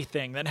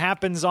everything that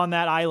happens on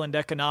that island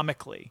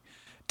economically.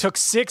 Took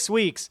 6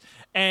 weeks,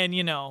 and,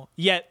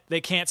 yet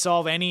they can't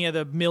solve any of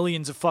the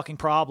millions of fucking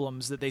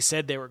problems that they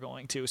said they were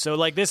going to. So,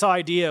 like, this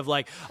idea of,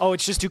 like, oh,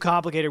 it's just too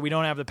complicated, we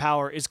don't have the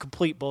power, is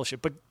complete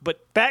bullshit.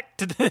 But back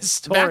to this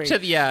story. Back to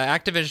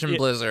Activision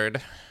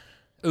Blizzard,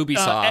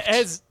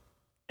 Ubisoft.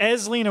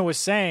 As Lena was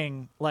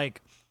saying,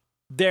 like,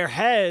 there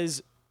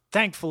has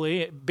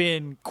thankfully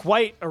been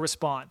quite a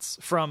response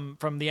from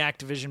the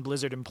Activision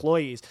Blizzard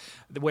employees,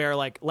 where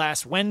like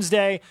last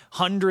Wednesday,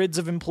 hundreds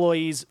of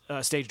employees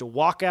staged a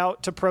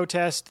walkout to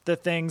protest the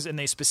things, and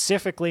they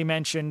specifically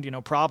mentioned,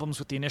 problems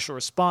with the initial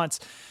response,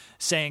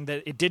 saying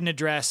that it didn't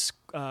address,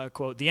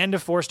 quote, the end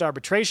of forced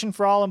arbitration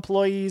for all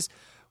employees,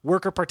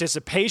 worker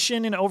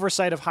participation in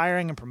oversight of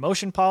hiring and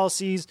promotion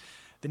policies,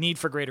 the need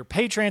for greater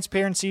pay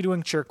transparency to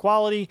ensure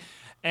quality,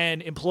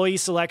 and employee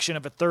selection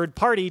of a third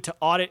party to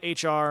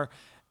audit HR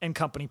and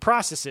company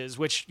processes,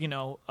 which,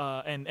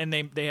 and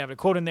they have a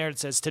quote in there that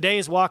says,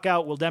 today's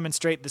walkout will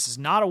demonstrate this is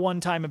not a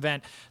one-time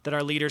event that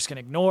our leaders can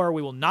ignore.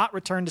 We will not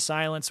return to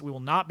silence. We will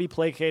not be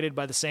placated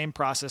by the same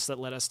process that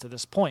led us to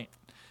this point.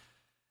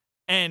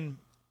 And,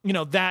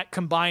 that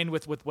combined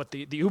with what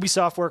the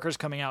Ubisoft workers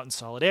coming out in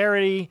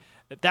solidarity,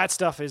 that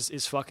stuff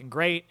is fucking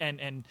great.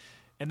 And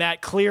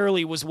that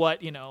clearly was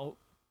what,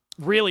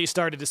 really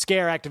started to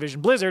scare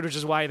Activision Blizzard, which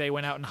is why they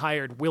went out and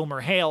hired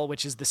WilmerHale,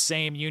 which is the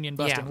same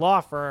union-busting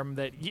law firm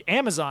that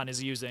Amazon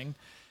is using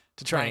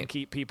to try and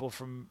keep people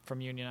from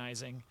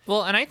unionizing.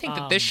 Well, and I think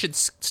that this should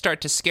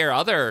start to scare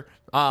other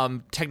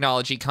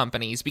technology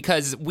companies,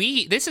 because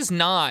this is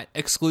not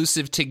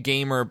exclusive to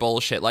gamer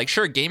bullshit. Like,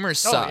 sure, gamers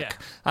suck. Yeah.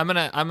 I'm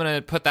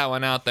gonna put that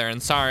one out there,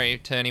 and sorry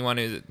to anyone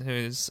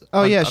who's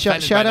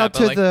shout out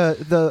to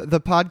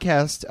the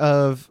podcast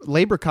of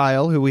Labor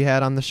Kyle, who we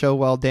had on the show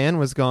while Dan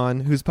was gone,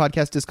 whose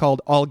podcast is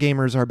called All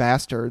Gamers Are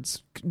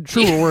Bastards.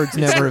 Truer words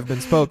never have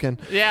been spoken.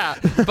 Yeah,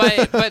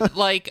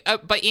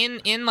 but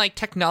in like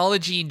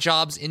technology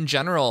jobs in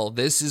general,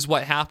 this is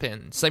what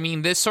happens. I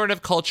mean, this sort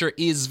of culture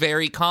is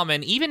very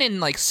common, even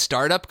in like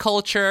startup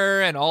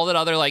culture and all that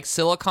other like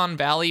Silicon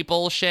Valley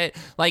bullshit.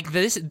 Like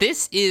this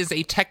is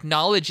a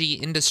technology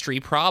industry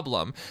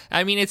problem.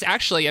 I mean, it's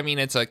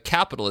a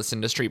capitalist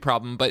industry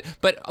problem, but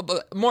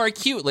more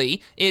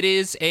acutely, it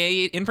is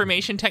a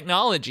information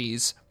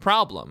technologies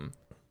problem.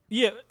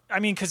 Yeah, I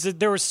mean, because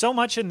there was so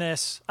much in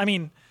this. I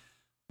mean,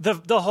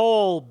 the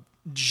whole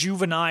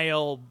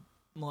juvenile,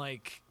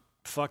 like,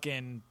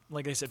 fucking,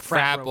 like they said,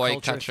 frat boy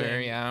culture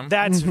thing, yeah.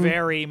 That's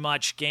very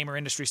much gamer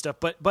industry stuff.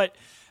 But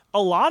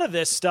a lot of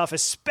this stuff,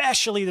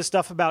 especially the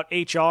stuff about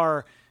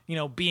HR,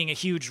 being a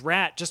huge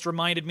rat, just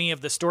reminded me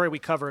of the story we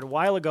covered a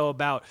while ago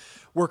about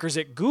workers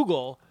at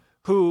Google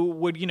who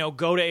would,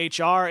 go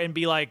to HR and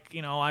be like,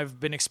 I've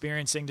been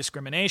experiencing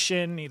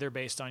discrimination, either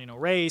based on,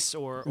 race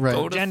or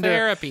go to gender.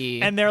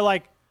 Therapy. And they're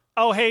like,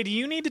 oh, hey, do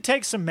you need to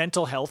take some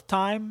mental health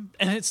time?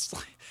 And it's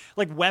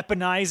like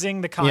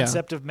weaponizing the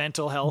concept of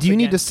mental health. Do you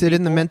need to sit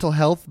in the people. mental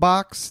health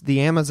box, the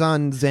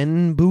Amazon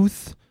Zen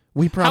booth?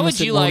 We promise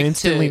it won't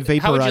instantly vaporize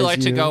you. How would you like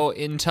to go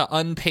into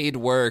unpaid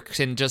work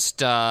and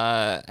just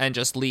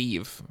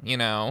leave?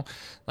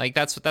 Like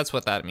that's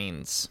what that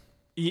means.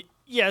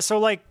 Yeah. So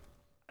like,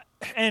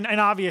 and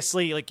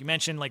obviously, like you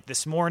mentioned, like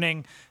this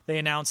morning they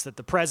announced that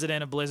the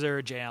president of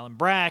Blizzard, J. Allen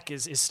Brack,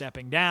 is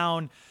stepping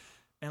down.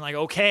 And like,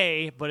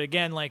 okay, but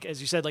again, like as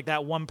you said, like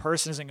that one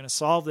person isn't going to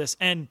solve this.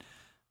 And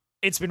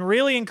it's been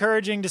really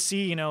encouraging to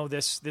see,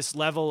 this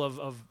level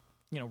of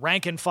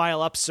rank and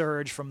file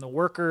upsurge from the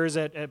workers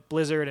at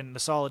Blizzard and the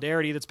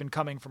solidarity that's been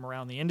coming from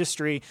around the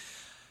industry.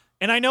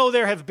 And I know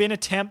there have been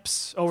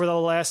attempts over the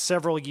last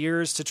several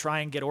years to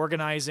try and get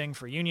organizing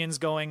for unions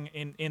going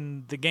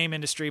in the game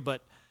industry,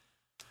 but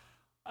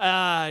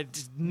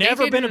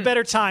never been a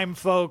better time,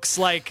 folks.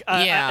 Like,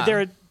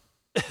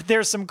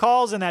 there's some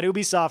calls in that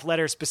Ubisoft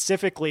letter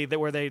specifically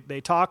where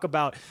they talk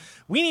about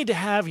we need to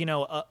have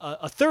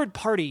a third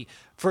party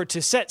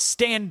to set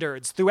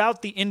standards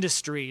throughout the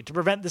industry to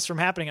prevent this from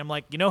happening. I'm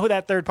like, who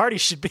that third party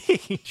should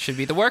be? Should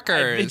be the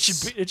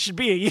workers. It should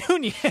be a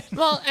union.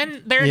 Well,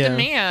 and their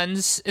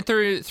demands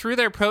through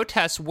their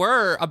protests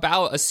were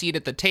about a seat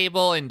at the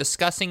table and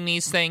discussing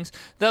these things,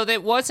 though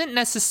that wasn't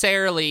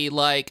necessarily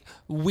like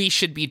we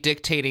should be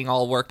dictating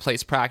all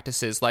workplace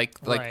practices like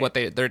what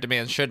their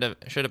demands should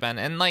have been.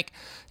 And like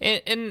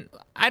and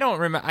I don't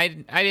remember,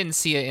 I didn't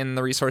see it in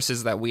the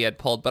resources that we had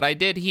pulled, but I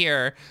did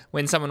hear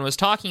when someone was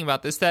talking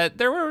about this that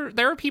there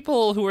were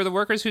people who were the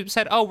workers who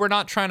said, "Oh, we're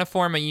not trying to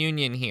form a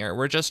union here.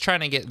 We're just trying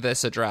to get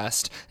this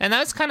addressed." And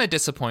that's kind of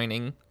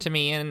disappointing to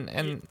me.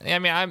 And I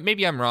mean,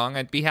 maybe I'm wrong.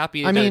 I'd be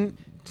happy.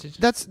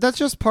 That's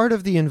just part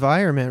of the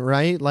environment,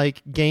 right?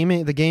 Like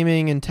the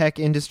gaming and tech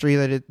industry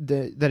that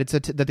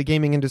the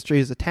gaming industry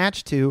is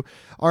attached to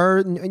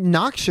are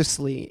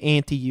noxiously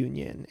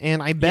anti-union,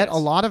 and I bet a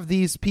lot of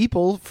these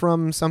people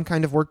from some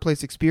kind of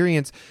workplace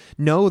experience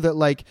know that,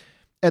 like,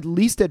 at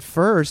least at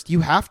first, you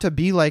have to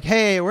be like,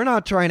 "Hey, we're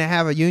not trying to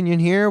have a union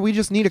here. We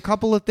just need a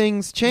couple of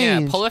things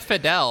changed." Yeah, pull a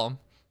Fidel.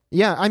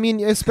 Yeah, I mean,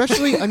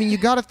 especially, you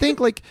got to think,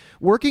 like,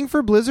 working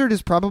for Blizzard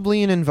is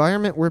probably an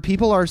environment where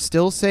people are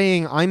still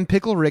saying, "I'm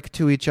Pickle Rick"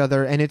 to each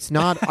other, and it's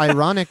not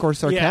ironic or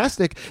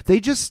sarcastic. Yeah. They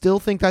just still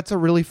think that's a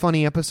really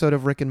funny episode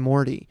of Rick and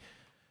Morty.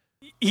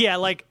 Yeah,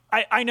 like,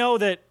 I know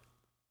that,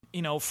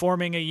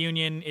 forming a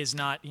union is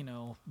not,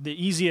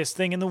 the easiest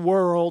thing in the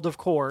world, of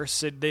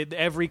course.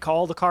 Every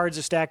call, the cards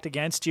are stacked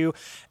against you.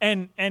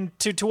 And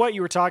to what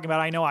you were talking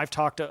about, I know I've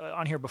talked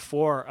on here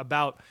before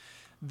about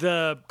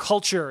the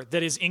culture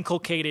that is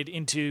inculcated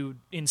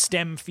in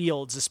STEM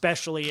fields,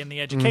 especially in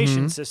the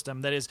education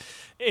system, that is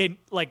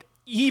like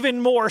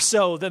even more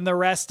so than the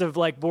rest of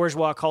like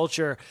bourgeois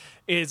culture,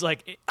 is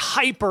like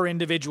hyper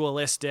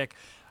individualistic.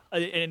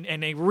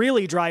 And they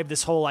really drive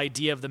this whole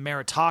idea of the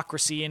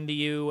meritocracy into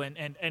you,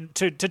 and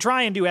to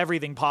try and do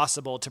everything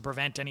possible to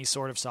prevent any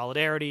sort of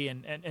solidarity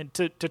and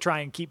to try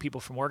and keep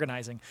people from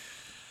organizing.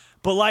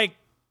 But like,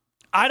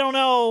 I don't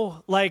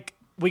know, like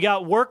we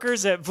got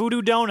workers at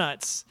Voodoo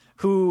Donuts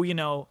who, you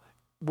know,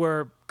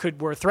 were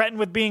threatened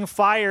with being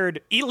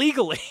fired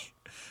illegally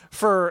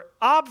for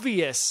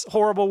obvious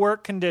horrible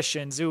work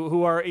conditions,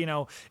 who are, you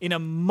know, in a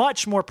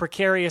much more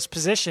precarious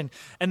position.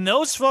 And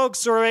those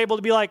folks are able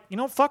to be like, you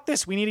know, fuck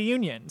this, we need a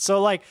union.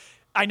 So like,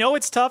 I know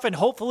it's tough, and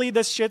hopefully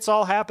this shit's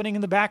all happening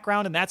in the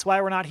background, and that's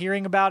why we're not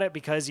hearing about it,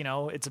 because, you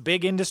know, it's a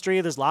big industry.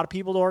 There's a lot of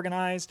people to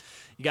organize.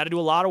 You got to do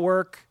a lot of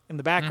work in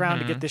the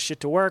background to get this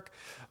shit to work.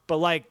 But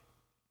like,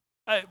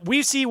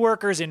 we see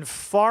workers in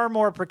far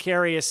more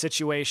precarious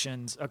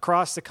situations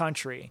across the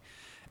country.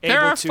 There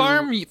are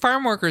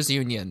farm workers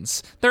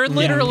unions. They're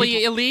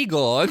literally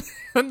illegal.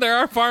 And there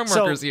are farm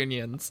workers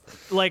unions.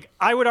 Like,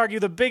 I would argue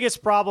the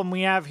biggest problem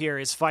we have here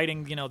is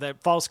fighting, you know,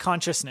 that false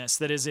consciousness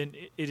that it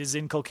is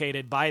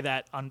inculcated by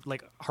that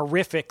like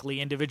horrifically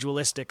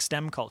individualistic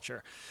STEM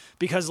culture.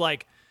 Because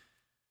like,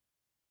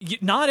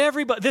 not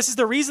everybody, this is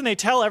the reason they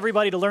tell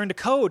everybody to learn to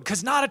code,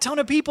 because not a ton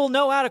of people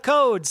know how to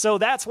code. So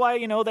that's why,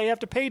 you know, they have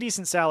to pay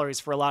decent salaries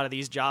for a lot of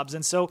these jobs.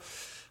 And so,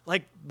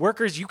 like,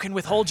 workers, you can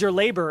withhold your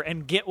labor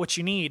and get what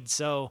you need.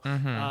 So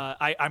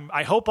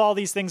I hope all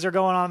these things are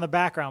going on in the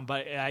background,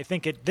 but I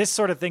think this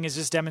sort of thing is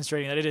just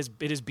demonstrating that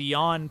it is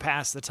beyond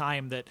past the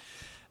time that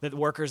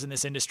workers in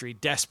this industry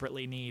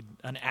desperately need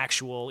an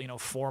actual, you know,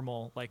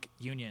 formal like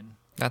union.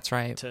 That's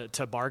right.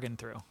 To bargain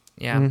through.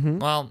 Yeah.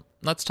 Well,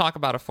 let's talk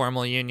about a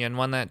formal union,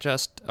 one that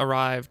just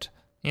arrived,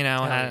 you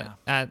know,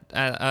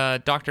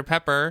 at Dr.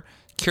 Pepper,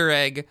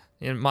 Keurig,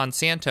 in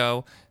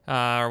Monsanto,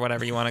 or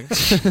whatever you want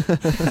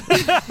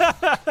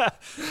to.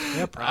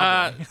 Yeah,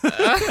 probably.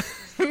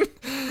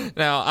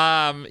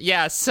 No.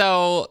 Yeah.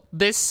 So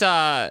this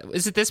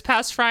is it. This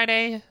past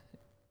Friday.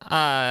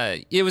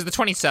 It was the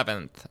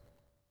 27th.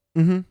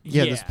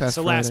 Yeah. This past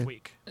so Friday. last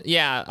week.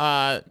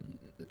 Yeah.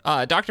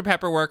 Dr.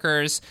 Pepper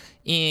workers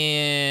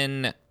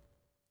in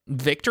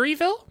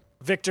Victorville,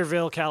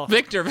 California.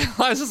 Victorville.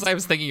 I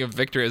was thinking of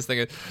Victor. I was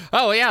thinking,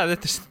 oh yeah,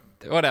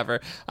 whatever.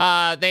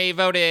 They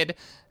voted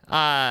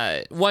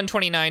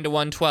 129 to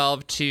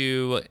 112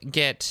 to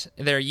get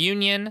their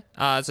union.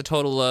 It's a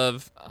total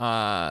of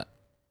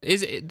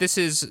was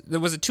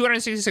it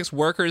 266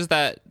 workers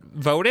that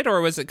voted,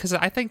 or was it, because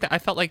I think that I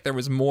felt like there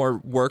was more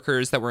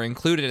workers that were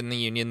included in the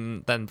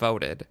union than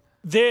voted.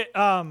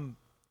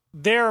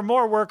 There are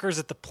more workers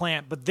at the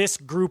plant, but this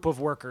group of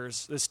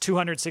workers, this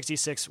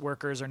 266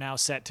 workers, are now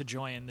set to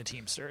join the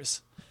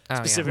Teamsters,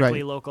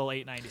 specifically Local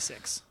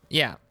 896.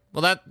 Yeah,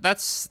 well,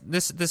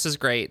 this is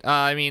great.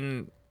 I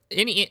mean,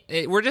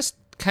 we're just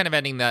kind of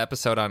ending the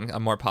episode on a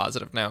more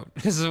positive note,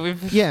 because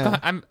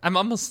I'm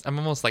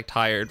almost like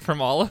tired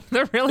from all of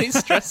the really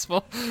stressful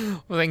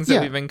things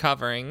that we've been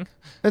covering.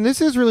 And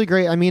this is really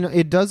great. I mean,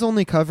 it does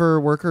only cover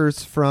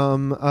workers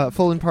from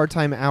full and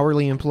part-time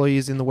hourly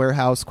employees in the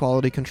warehouse,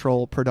 quality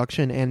control,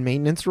 production, and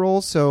maintenance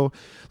roles. So,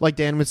 like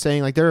Dan was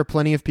saying, like there are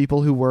plenty of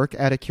people who work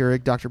at a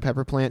Keurig Dr.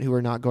 Pepper plant who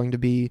are not going to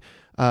be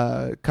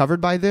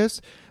covered by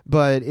this.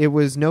 But it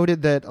was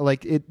noted that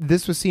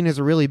this was seen as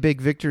a really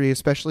big victory,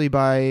 especially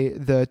by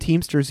the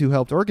Teamsters who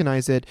helped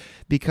organize it,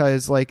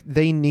 because like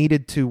they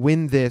needed to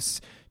win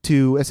this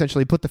to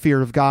essentially put the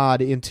fear of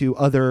God into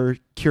other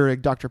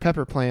Keurig Dr.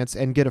 Pepper plants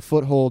and get a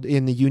foothold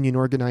in the union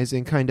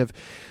organizing kind of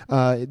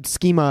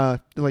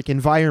schema, like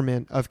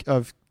environment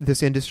of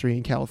this industry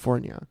in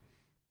California.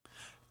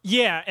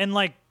 Yeah, and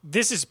like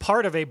this is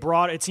part of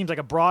it seems like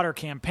a broader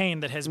campaign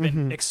that has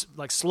been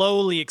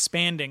slowly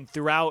expanding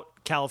throughout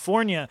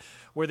California,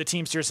 where the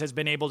Teamsters has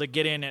been able to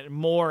get in at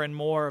more and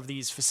more of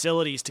these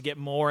facilities to get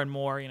more and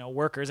more, you know,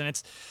 workers. And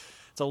it's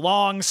a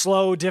long,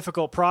 slow,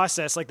 difficult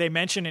process. Like they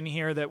mention in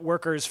here that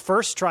workers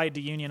first tried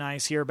to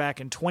unionize here back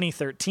in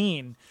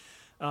 2013,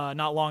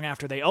 not long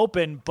after they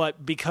opened,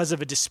 but because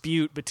of a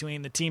dispute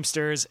between the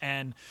Teamsters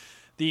and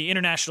the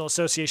International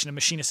Association of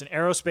Machinists and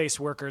Aerospace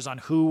Workers on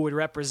who would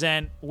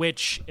represent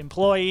which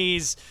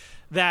employees,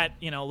 that,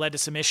 you know, led to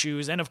some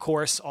issues. And of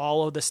course,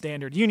 all of the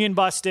standard union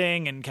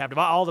busting and captive,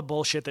 all the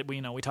bullshit that we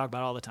talk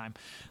about all the time.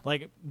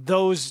 Like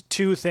those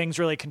two things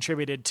really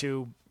contributed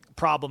to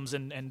problems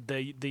and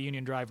the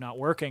union drive not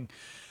working.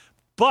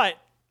 But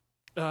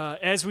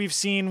as we've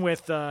seen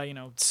with,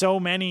 so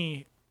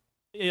many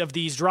of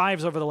these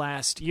drives over the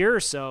last year or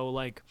so,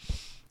 like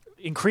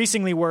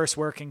increasingly worse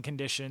working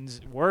conditions,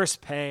 worse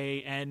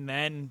pay, and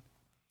then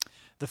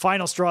the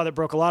final straw that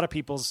broke a lot of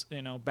people's,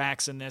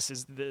 backs in this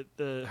is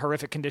the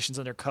horrific conditions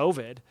under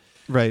COVID.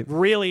 Right.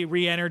 Really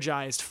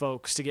re-energized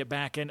folks to get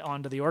back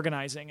onto the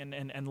organizing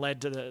and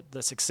led to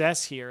the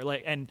success here.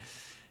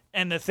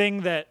 And the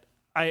thing that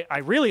I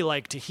really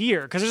like to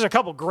hear, because there's a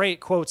couple great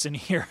quotes in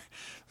here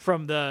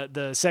from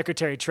the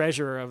Secretary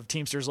Treasurer of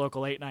Teamsters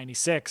Local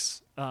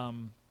 896,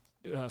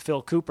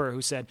 Phil Cooper, who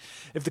said,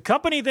 if the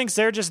company thinks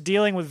they're just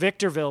dealing with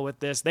Victorville with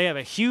this, they have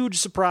a huge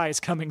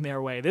surprise coming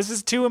their way. This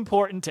is too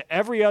important to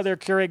every other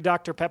Keurig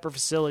Dr. Pepper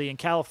facility in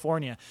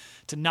California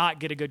to not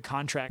get a good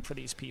contract for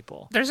these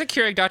people. There's a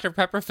Keurig Dr.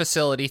 Pepper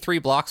facility 3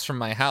 blocks from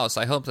my house.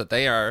 I hope that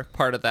they are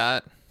part of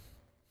that.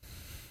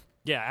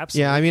 Yeah,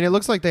 absolutely. Yeah, I mean, it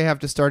looks like they have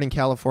to start in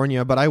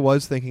California, but I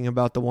was thinking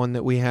about the one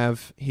that we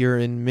have here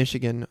in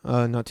Michigan,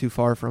 not too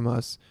far from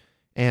us.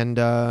 And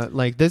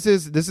like this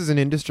is an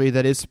industry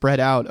that is spread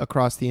out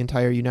across the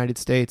entire United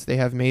States. They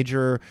have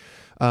major,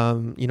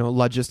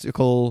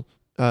 logistical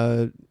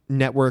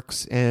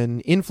networks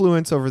and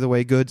influence over the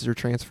way goods are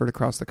transferred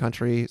across the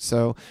country.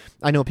 So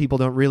I know people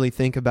don't really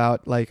think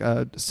about like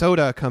a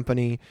soda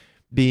company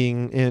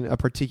being in a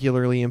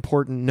particularly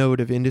important node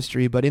of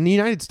industry, but in the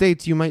United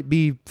States, you might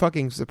be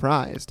fucking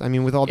surprised. I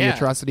mean, with all the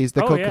atrocities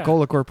the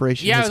Coca-Cola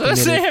Corporation has committed. Yeah, I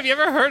was going to say, have you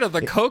ever heard of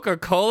the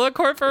Coca-Cola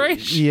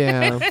Corporation?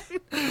 Yeah.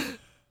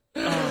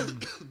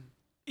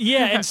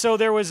 Yeah, and so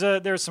there was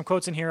some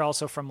quotes in here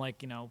also from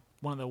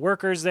one of the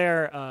workers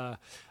there,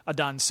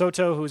 Adon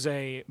Soto, who's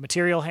a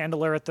material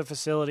handler at the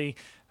facility,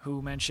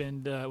 who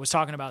mentioned was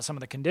talking about some of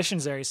the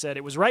conditions there. He said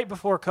it was right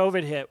before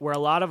COVID hit, where a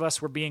lot of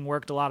us were being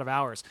worked a lot of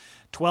hours,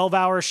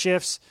 12-hour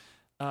shifts,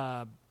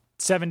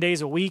 7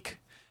 days a week.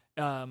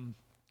 A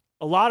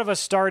lot of us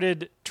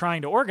started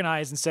trying to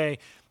organize and say,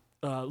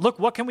 look,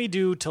 what can we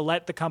do to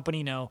let the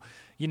company know,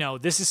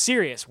 this is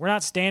serious. We're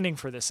not standing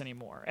for this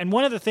anymore. And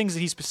one of the things that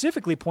he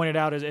specifically pointed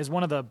out as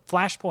one of the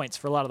flashpoints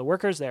for a lot of the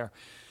workers there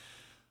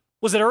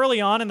was that early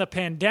on in the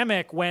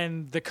pandemic,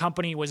 when the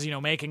company was,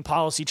 making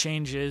policy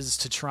changes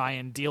to try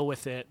and deal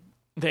with it,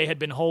 they had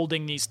been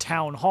holding these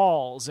town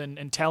halls and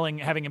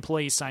having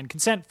employees sign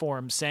consent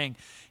forms saying,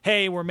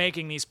 hey, we're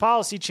making these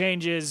policy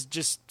changes.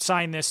 Just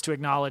sign this to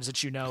acknowledge that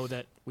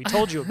that we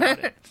told you about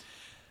it.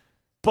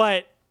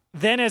 But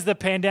then as the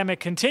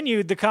pandemic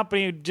continued, the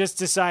company just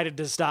decided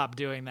to stop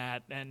doing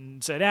that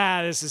and said,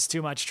 this is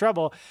too much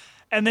trouble,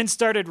 and then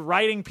started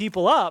writing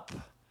people up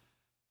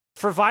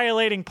for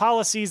violating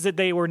policies that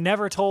they were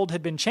never told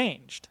had been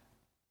changed.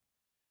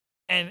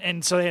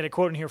 And so they had a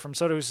quote in here from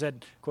Soto who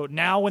said, quote,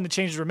 now when the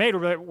changes were made,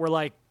 we're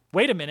like,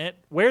 wait a minute,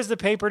 where's the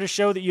paper to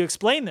show that you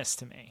explained this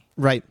to me?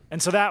 Right.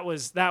 And so that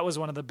was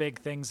one of the big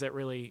things that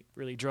really,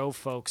 really drove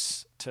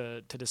folks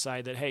to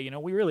decide that, hey,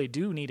 we really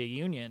do need a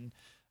union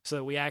so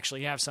that we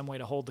actually have some way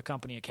to hold the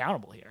company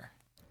accountable here.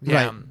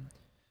 Yeah. Right.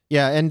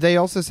 Yeah, and they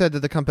also said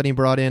that the company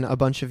brought in a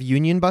bunch of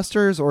union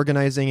busters,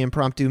 organizing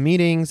impromptu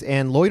meetings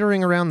and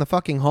loitering around the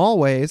fucking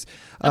hallways,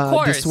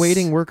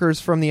 dissuading workers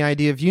from the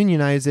idea of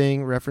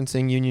unionizing,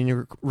 referencing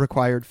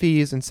union-required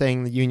fees, and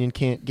saying the union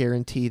can't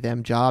guarantee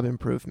them job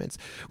improvements.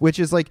 Which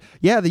is like,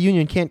 yeah, the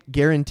union can't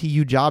guarantee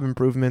you job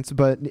improvements,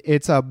 but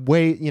it's a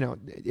way,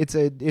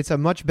 it's a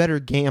much better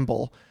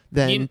gamble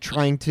than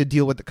trying to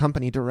deal with the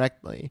company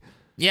directly.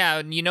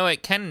 Yeah,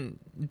 it can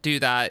do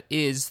that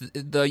is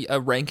a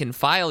rank and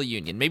file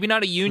union. Maybe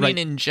not a union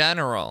in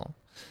general,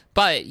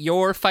 but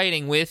you're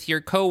fighting with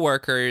your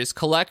coworkers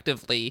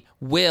collectively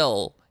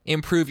will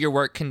improve your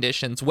work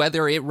conditions,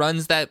 whether it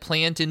runs that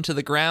plant into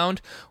the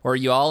ground or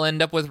you all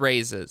end up with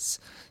raises.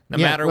 No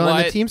matter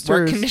what,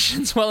 work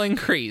conditions will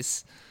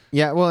increase.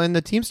 Yeah, well, and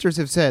the Teamsters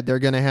have said they're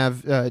going to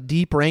have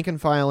deep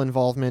rank-and-file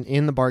involvement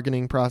in the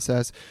bargaining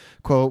process.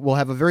 Quote, we'll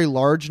have a very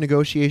large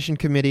negotiation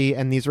committee,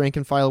 and these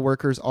rank-and-file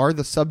workers are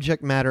the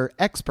subject matter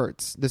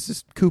experts. This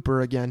is Cooper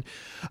again.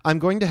 I'm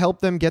going to help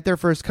them get their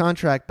first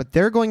contract, but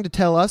they're going to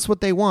tell us what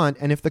they want,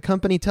 and if the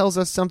company tells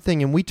us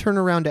something and we turn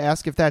around to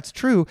ask if that's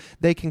true,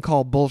 they can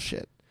call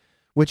bullshit.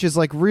 Which is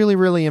like really,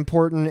 really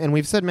important. And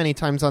we've said many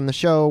times on the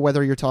show,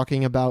 whether you're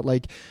talking about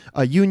like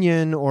a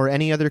union or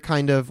any other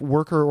kind of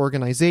worker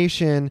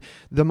organization,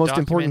 the most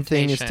important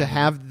thing is to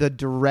have the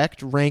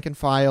direct rank and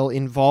file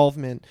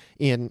involvement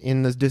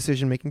in the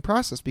decision-making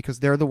process, because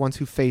they're the ones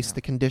who face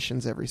the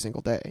conditions every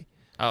single day.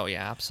 Oh,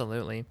 yeah,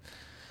 absolutely.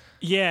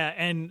 Yeah,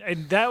 and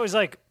that was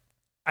like,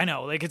 I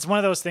know, like it's one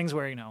of those things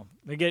where,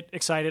 they get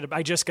excited.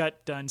 I just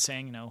got done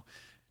saying,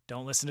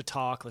 don't listen to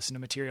talk, listen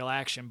to material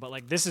action. But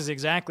like this is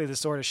exactly the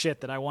sort of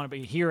shit that I want to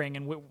be hearing,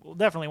 and we'll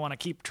definitely want to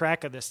keep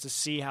track of this to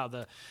see how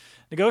the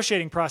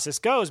negotiating process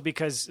goes,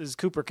 because as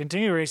Cooper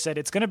continued, he said,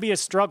 it's going to be a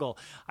struggle.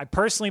 I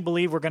personally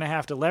believe we're going to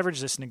have to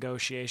leverage this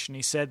negotiation.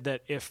 He said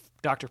that if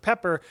Dr.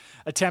 Pepper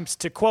attempts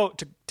to,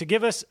 quote, to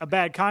give us a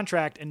bad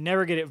contract and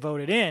never get it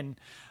voted in,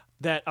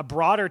 that a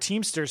broader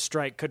Teamsters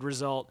strike could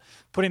result,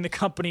 putting the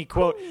company,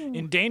 quote,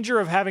 in danger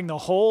of having the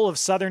whole of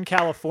Southern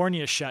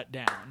California shut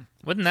down.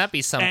 Wouldn't that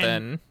be something?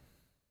 And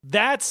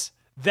that's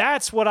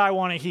what I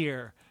want to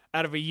hear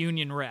out of a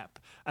union rep.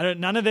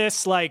 None of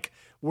this like,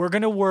 we're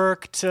going to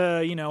work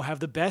to, have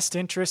the best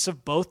interests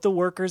of both the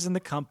workers and the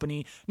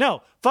company.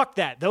 No, fuck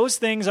that. Those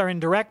things are in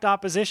direct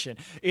opposition.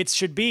 It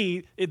should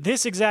be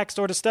this exact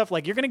sort of stuff.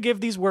 Like, you're going to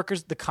give these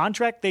workers the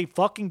contract they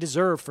fucking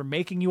deserve for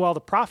making you all the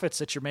profits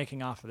that you're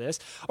making off of this,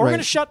 or we're going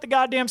to shut the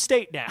goddamn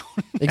state down.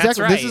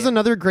 Exactly. Right. This is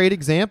another great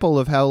example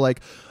of how,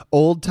 like,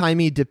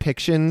 old-timey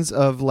depictions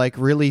of like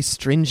really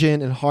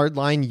stringent and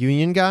hardline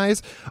union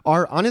guys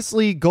are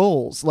honestly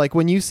goals. Like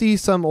when you see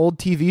some old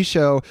TV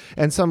show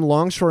and some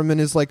longshoreman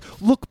is like,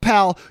 look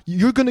pal,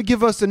 you're gonna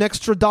give us an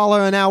extra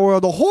 $1 an hour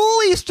or the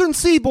whole eastern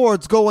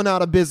seaboard's going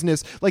out of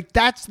business. Like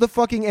that's the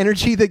fucking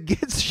energy that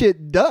gets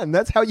shit done.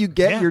 That's how you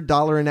get your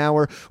 $1 an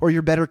hour or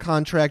your better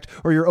contract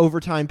or your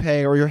overtime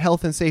pay or your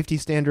health and safety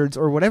standards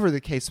or whatever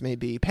the case may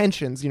be,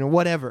 pensions,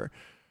 whatever.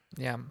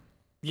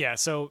 Yeah,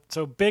 so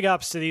big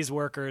ups to these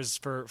workers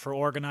for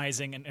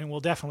organizing, and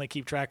we'll definitely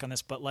keep track on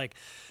this. But like,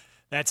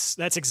 that's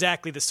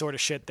exactly the sort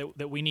of shit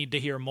that we need to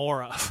hear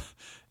more of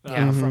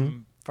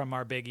from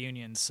our big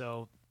unions.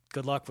 So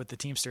good luck with the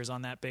Teamsters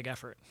on that big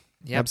effort.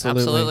 Yep,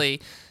 absolutely.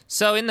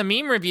 So in the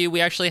meme review, we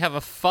actually have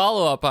a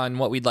follow-up on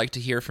what we'd like to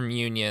hear from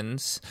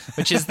unions,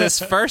 which is this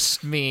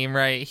first meme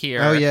right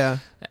here. Oh, yeah.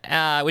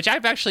 Which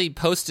I've actually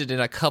posted in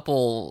a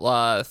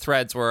couple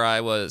threads where I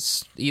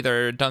was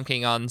either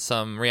dunking on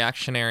some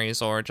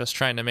reactionaries or just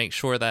trying to make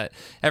sure that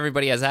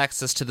everybody has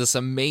access to this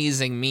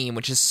amazing meme,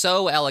 which is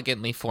so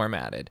elegantly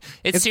formatted.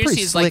 It's seriously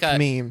pretty slick like a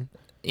meme.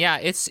 Yeah,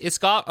 it's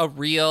got a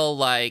real,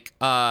 like,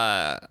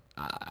 I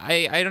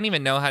don't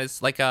even know how to,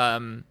 like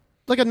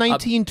a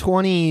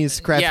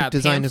 1920s graphic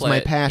design pamphlet, is my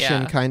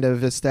passion kind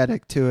of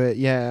aesthetic to it,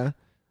 yeah.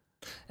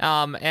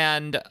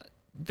 And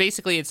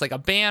basically it's like a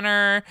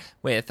banner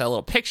with a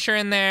little picture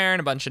in there and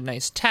a bunch of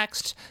nice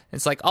text.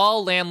 It's like,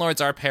 all landlords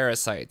are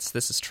parasites.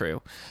 This is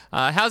true.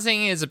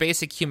 Housing is a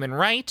basic human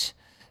right.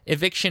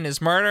 Eviction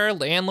is murder.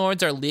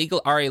 Landlords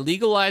are a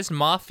legalized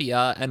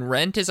mafia, and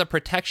rent is a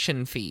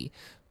protection fee.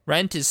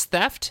 Rent is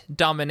theft,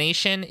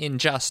 domination,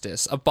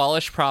 injustice.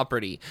 Abolish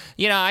property.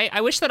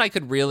 I wish that I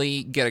could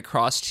really get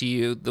across to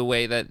you the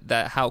way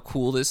that how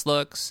cool this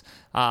looks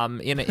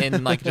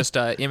in like just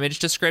a image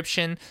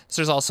description.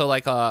 So there's also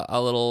like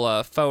a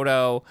little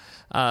photo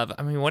of,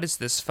 what is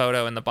this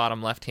photo in the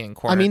bottom left-hand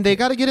corner? They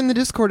got to get in the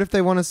Discord if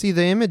they want to see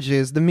the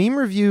images. The meme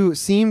review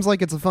seems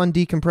like it's a fun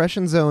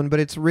decompression zone,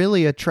 but it's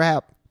really a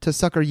trap to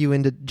sucker you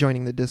into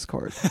joining the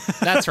Discord.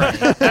 That's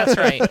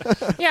right.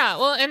 Yeah,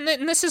 well, and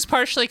this is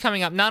partially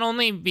coming up not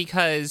only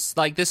because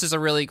like this is a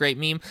really great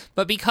meme,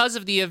 but because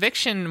of the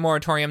eviction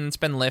moratorium that's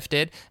been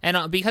lifted,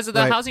 and because of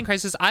the housing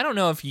crisis. I don't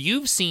know if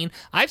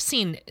I've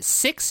seen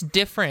 6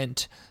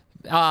 different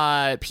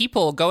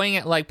people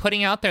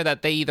putting out there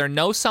that they either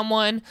know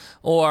someone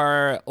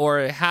or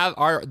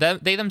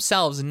they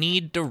themselves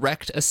need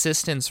direct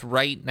assistance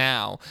right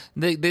now.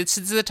 This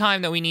is the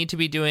time that we need to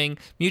be doing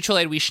mutual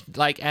aid. We should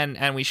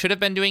have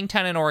been doing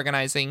tenant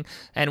organizing,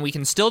 and we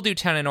can still do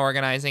tenant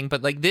organizing,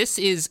 but like this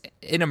is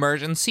an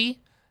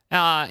emergency.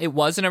 It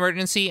was an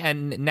emergency,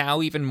 and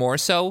now even more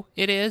so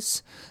it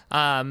is.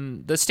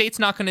 The state's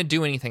not going to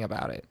do anything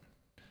about it.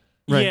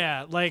 Right.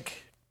 Yeah, like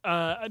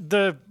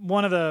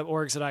one of the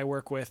orgs that I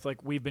work with,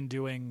 like we've been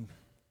doing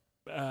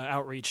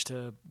outreach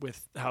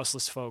with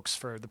houseless folks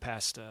for the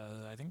past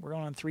I think we're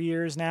going on 3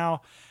 years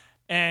now,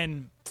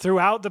 and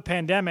throughout the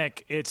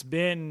pandemic it's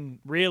been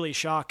really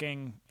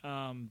shocking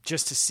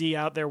just to see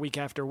out there week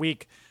after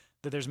week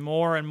that there's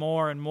more and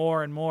more and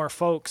more and more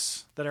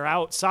folks that are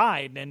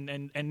outside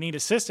and need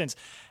assistance,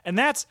 and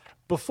that's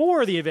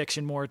before the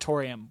eviction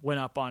moratorium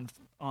went up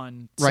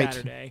on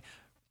Saturday.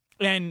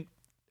 And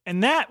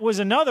that was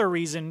another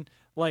reason.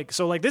 This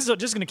is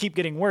just going to keep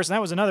getting worse. And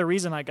that was another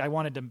reason I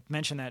wanted to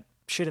mention that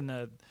shit in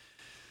the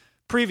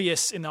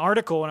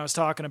article when I was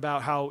talking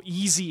about how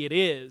easy it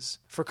is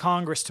for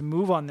Congress to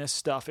move on this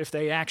stuff if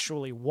they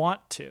actually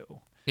want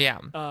to. Yeah.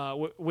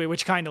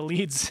 Which kind of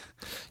leads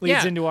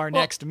into our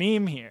next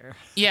meme here.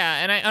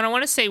 Yeah, and I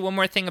want to say one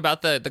more thing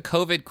about the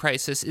COVID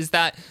crisis is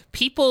that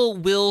people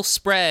will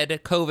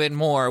spread COVID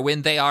more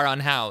when they are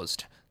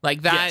unhoused.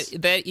 Like that,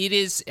 yes. That it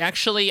is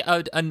actually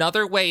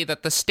another way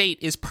that the state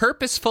is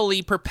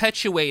purposefully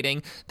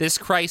perpetuating this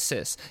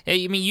crisis.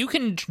 You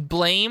can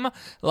blame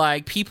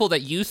like people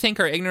that you think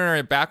are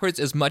ignorant or backwards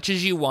as much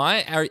as you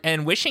want,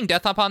 and wishing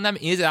death upon them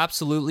is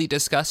absolutely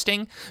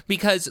disgusting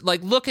because,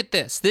 like, look at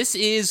this. This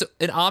is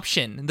an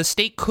option. The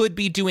state could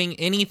be doing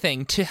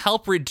anything to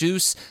help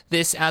reduce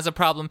this as a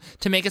problem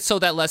to make it so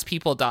that less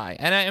people die.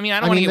 And I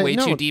don't want to get way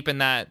too deep in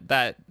that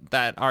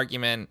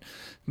argument.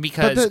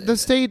 Because the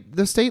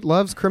state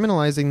loves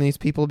criminalizing these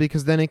people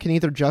because then it can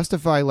either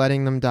justify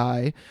letting them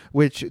die,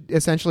 which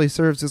essentially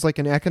serves as like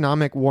an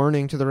economic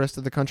warning to the rest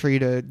of the country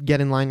to get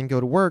in line and go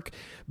to work,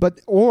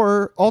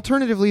 or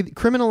alternatively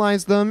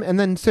criminalize them and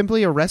then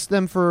simply arrest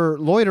them for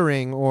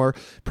loitering or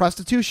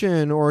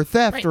prostitution or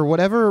theft or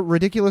whatever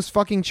ridiculous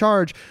fucking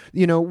charge,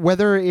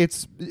 whether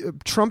it's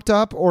trumped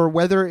up or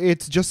whether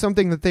it's just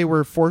something that they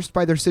were forced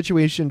by their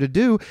situation to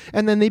do,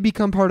 and then they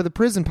become part of the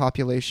prison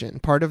population,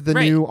 part of the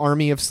new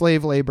army of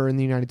slave labor in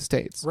the United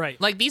States. Right.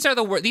 Like these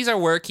are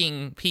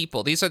working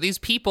people. These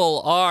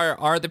people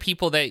are the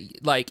people that,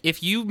 like,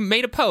 if you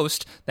made a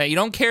post that you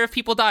don't care if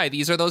people die,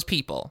 these are those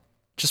people.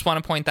 Just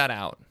want to point that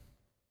out.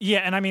 Yeah,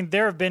 and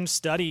there have been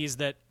studies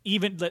that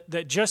even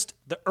that just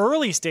the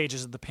early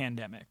stages of the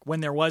pandemic, when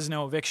there was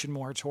no eviction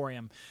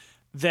moratorium,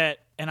 and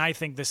I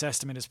think this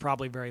estimate is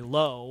probably very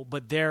low,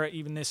 but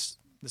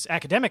this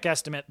academic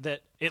estimate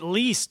that at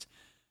least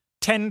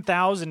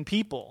 10,000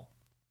 people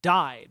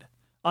died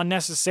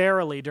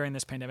unnecessarily during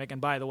this pandemic. And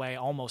by the way,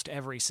 almost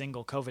every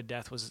single COVID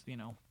death was,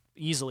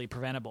 easily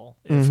preventable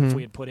if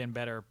we had put in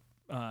better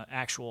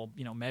actual,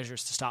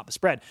 measures to stop the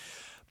spread.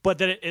 But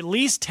that at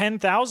least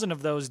 10,000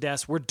 of those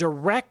deaths were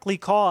directly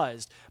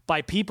caused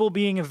by people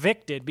being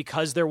evicted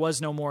because there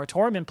was no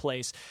moratorium in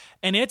place.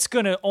 And that's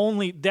going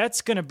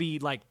to be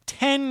like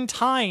 10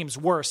 times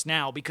worse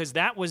now, because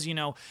that was,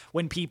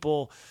 when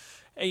people,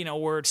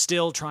 were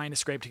still trying to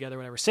scrape together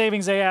whatever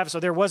savings they have. So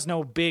there was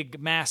no big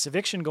mass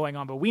eviction going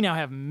on, but we now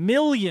have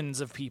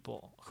millions of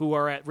people who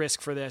are at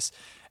risk for this.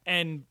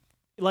 And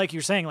like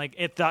you're saying, like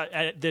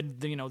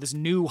this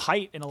new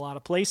height in a lot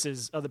of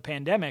places of the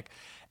pandemic.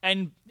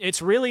 And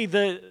it's really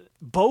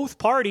both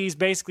parties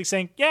basically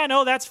saying, yeah,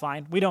 no, that's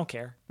fine. We don't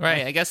care.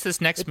 Right. I guess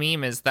this next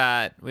meme is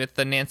that with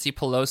the Nancy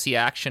Pelosi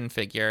action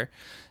figure.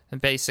 And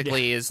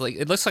basically is like,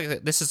 it looks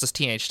like this is a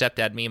Teenage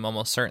Stepdad meme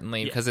almost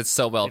certainly because it's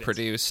so well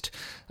produced.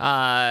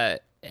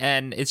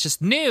 And it's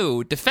just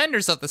new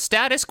defenders of the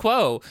status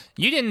quo.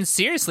 You didn't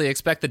seriously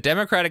expect the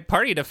Democratic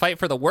Party to fight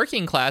for the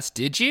working class,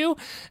 did you?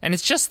 And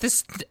it's just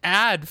this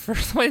ad for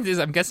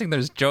I'm guessing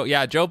there's Joe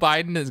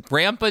Biden is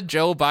Grandpa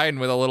Joe Biden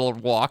with a little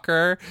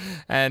walker.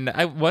 And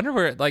I wonder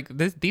where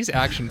these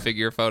action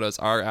figure photos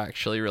are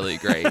actually really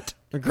great.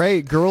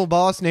 Great. Girl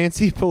boss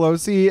Nancy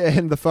Pelosi,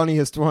 and the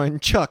funniest one,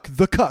 Chuck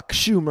the Cuck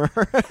Schumer.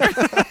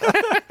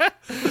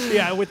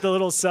 Yeah, with the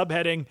little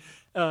subheading,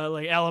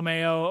 like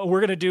LMAO,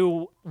 we're going to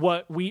do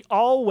what we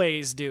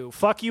always do.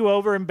 Fuck you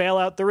over and bail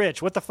out the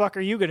rich. What the fuck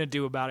are you going to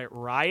do about it?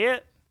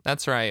 Riot?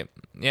 That's right.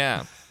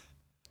 Yeah.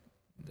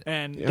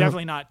 And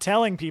definitely not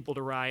telling people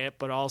to riot,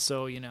 but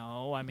also,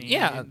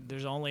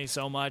 there's only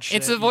so much.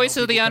 It's the voice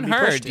of the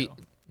unheard.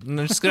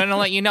 I'm just going to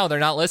let you know they're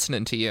not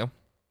listening to you.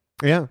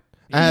 Yeah.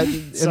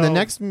 In the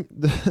next,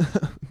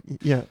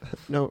 yeah.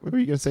 No, were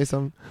you gonna say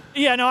something?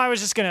 Yeah, no, I was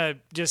just gonna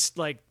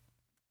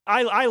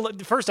I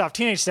first off,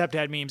 Teenage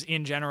Stepdad memes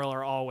in general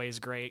are always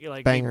great.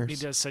 Like bangers. He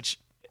does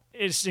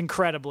it's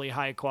incredibly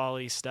high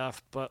quality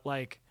stuff. But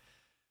I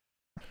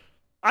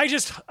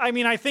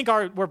think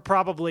we're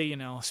probably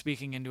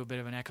speaking into a bit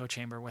of an echo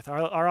chamber with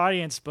our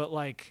audience. But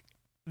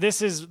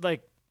this is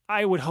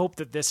I would hope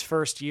that this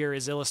first year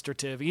is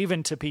illustrative,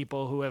 even to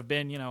people who have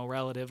been,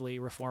 relatively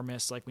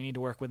reformist. We need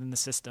to work within the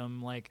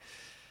system.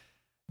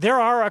 There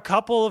are a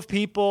couple of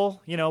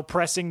people,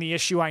 pressing the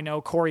issue. I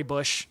know Cory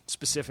Bush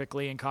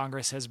specifically in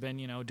Congress has been,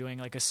 doing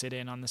a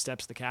sit-in on the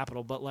steps of the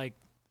Capitol. But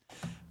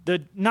the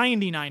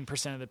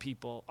 99% of the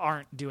people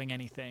aren't doing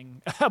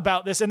anything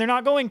about this, and they're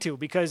not going to,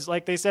 because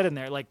like they said in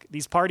there,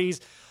 these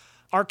parties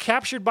are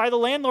captured by the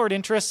landlord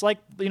interests,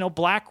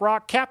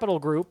 BlackRock Capital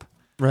Group,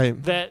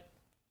 right? That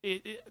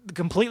it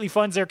completely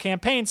funds their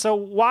campaign. So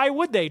why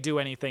would they do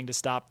anything to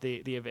stop the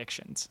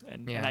evictions?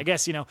 And I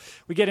guess,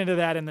 we get into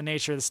that in the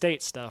nature of the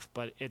state stuff,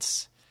 but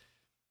this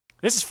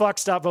is fuck.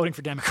 Stop voting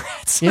for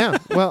Democrats. Yeah.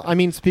 Well,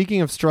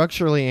 speaking of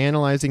structurally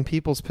analyzing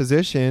people's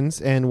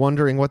positions and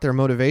wondering what their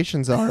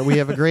motivations are, we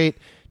have a great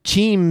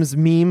Cheems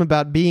meme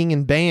about being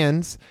in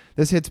bands.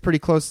 This hits pretty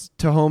close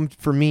to home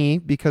for me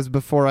because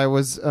before I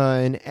was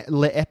an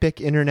Le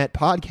Epic internet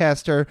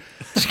podcaster,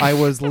 I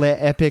was Le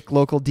Epic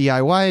local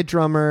DIY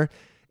drummer.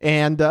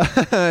 And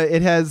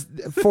it has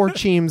 4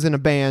 Cheems in a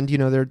band.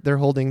 They're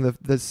holding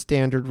the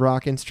standard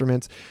rock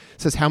instruments.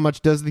 It says, how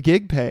much does the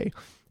gig pay?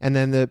 And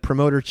then the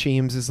promoter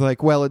Cheems is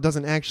like, well, it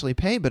doesn't actually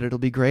pay, but it'll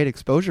be great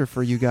exposure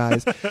for you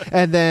guys.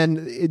 And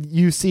then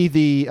you see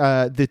the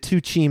 2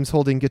 Cheems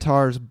holding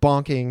guitars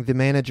bonking the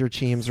manager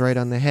Cheems right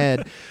on the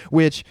head,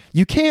 which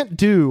you can't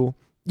do.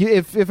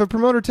 If a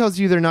promoter tells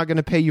you they're not going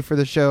to pay you for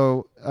the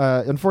show,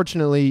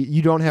 unfortunately,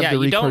 you don't have the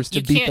recourse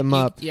to beat them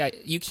up.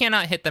 You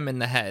cannot hit them in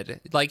the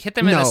head. Hit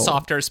them in a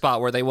softer spot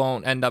where they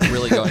won't end up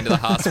really going to the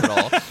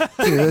hospital.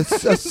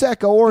 A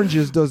sack of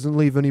oranges doesn't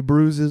leave any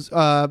bruises.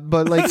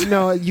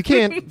 But you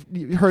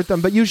can't hurt them.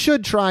 But you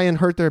should try and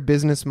hurt their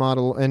business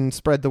model and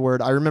spread the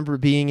word. I remember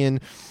being in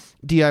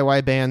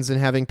DIY bands and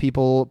having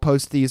people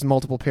post these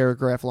multiple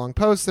paragraph long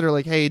posts that are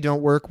like, hey,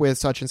 don't work with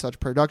such and such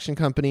production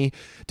company,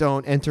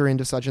 don't enter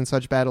into such and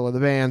such battle of the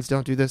bands,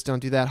 don't do this,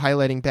 don't do that,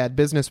 highlighting bad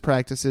business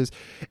practices.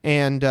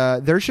 And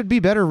there should be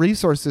better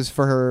resources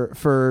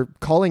for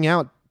calling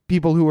out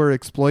people who are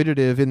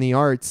exploitative in the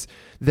arts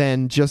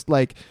than just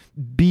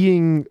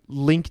being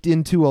linked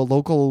into a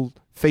local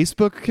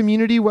Facebook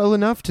community well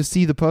enough to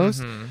see the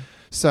post. Mm-hmm.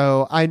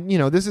 So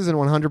this isn't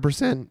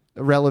 100%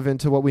 relevant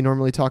to what we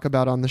normally talk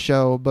about on the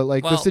show, but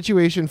the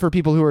situation for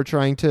people who are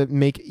trying to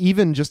make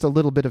even just a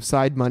little bit of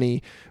side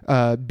money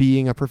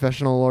being a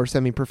professional or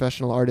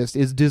semi-professional artist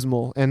is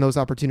dismal, and those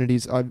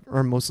opportunities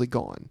are mostly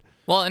gone.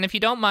 Well, and if you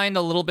don't mind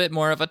a little bit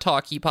more of a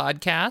talky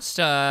podcast,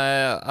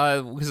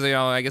 because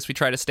I guess we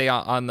try to stay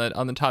on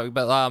the topic,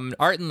 but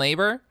Art and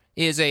Labor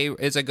is a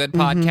good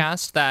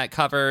podcast that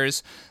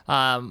covers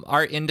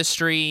art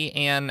industry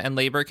and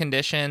labor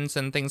conditions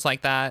and things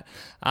like that.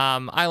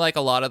 I like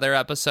a lot of their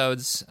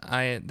episodes.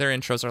 Their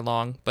intros are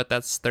long, but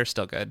they're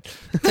still good.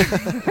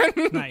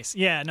 Nice.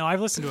 Yeah, no,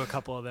 I've listened to a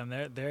couple of them.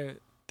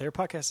 Their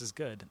podcast is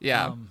good.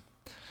 Yeah.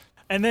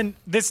 And then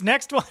this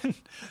next one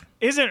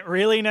isn't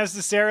really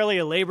necessarily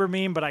a labor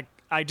meme, but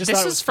I just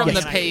thought it was from funny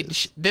the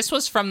page. This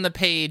was from the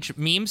page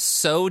memes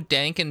so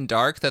dank and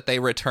dark that they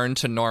return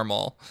to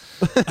normal.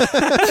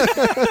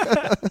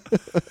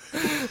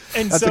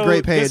 And That's so a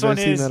great page. This one I've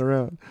seen is, that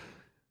around.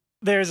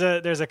 There's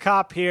a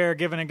cop here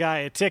giving a guy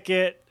a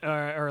ticket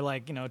or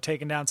like, you know,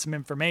 taking down some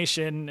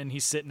information, and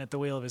he's sitting at the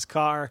wheel of his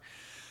car.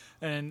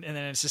 And then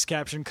it's just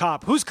captioned,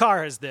 "Cop, whose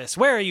car is this?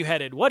 Where are you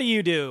headed? What do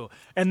you do?"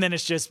 And then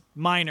it's just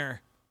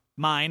minor,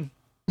 mine.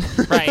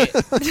 Right.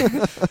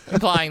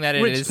 Implying that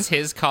it is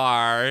his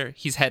car,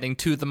 he's heading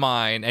to the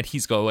mine, and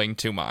he's going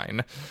to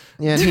mine.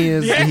 Yeah, he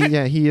is.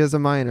 He is a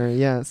minor.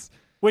 Yes.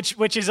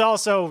 Which is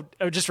also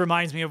just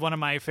reminds me of one of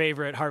my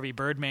favorite Harvey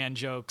Birdman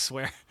jokes,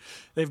 where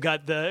they've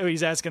got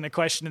he's asking the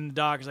question in the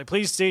doc. He's like,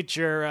 "Please state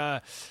your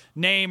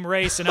name,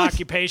 race, and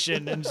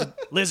occupation." And it's,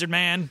 "Lizard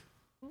man."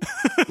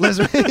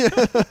 Lizard.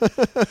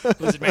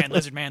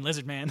 lizard man. But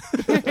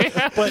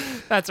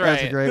that's right.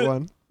 That's a great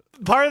one.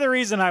 Part of the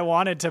reason I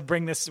wanted to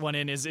bring this one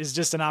in is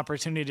just an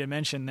opportunity to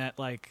mention that,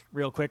 like,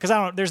 real quick,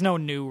 because there's no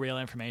new real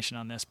information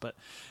on this, but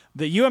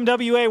the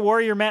UMWA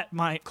Warrior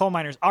coal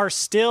miners are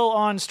still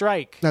on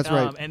strike. That's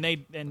right. And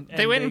they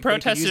went and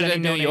protested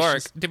in New York.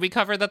 donations. Did we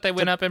cover that they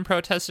went up and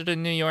protested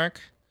in New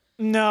York?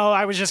 No,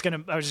 I was just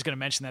gonna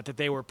mention that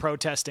they were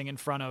protesting in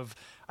front of,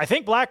 I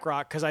think,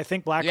 BlackRock, because I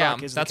think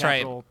BlackRock is the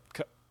capital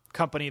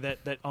company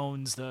that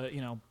owns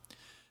the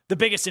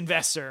biggest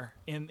investor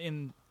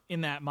in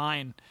that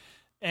mine.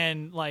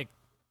 And, like,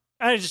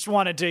 I just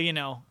wanted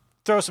to,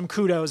 throw some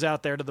kudos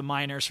out there to the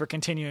miners for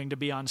continuing to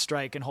be on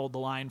strike and hold the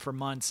line for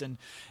months. And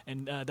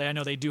I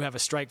know they do have a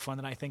strike fund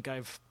that I think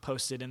I've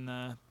posted in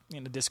the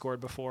Discord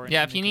before.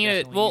 Yeah, if you need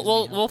it,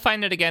 we'll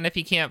find it again. If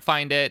you can't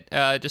find it,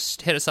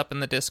 just hit us up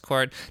in the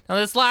Discord. Now,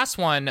 this last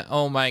one,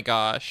 oh my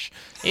gosh,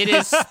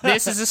 this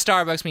is a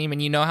Starbucks meme,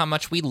 and you know how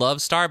much we love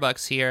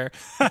Starbucks here.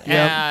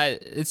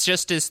 Yep. It's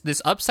just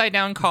this upside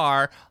down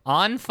car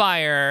on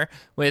fire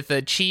with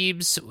a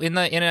Cheebs in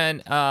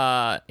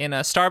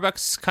a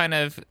Starbucks kind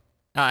of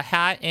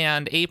hat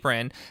and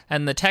apron,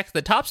 and the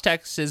top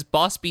text is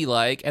 "Boss be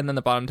like," and then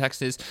the bottom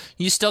text is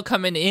 "You still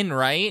coming in,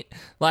 right?"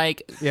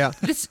 Like, yeah,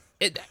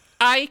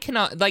 I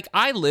cannot, like,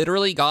 I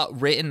literally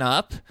got written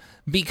up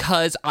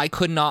because I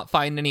could not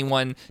find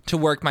anyone to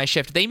work my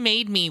shift. They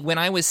made me, when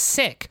I was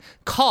sick,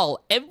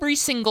 call every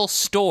single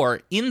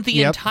store in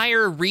the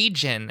entire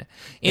region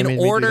in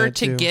order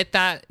to get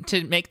that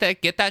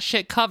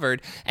shit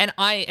covered.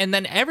 And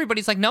then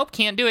everybody's like, "Nope,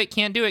 can't do it.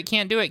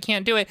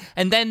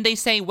 And then they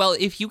say, "Well,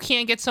 if you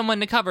can't get someone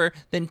to cover,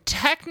 then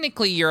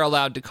technically you're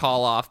allowed to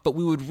call off, but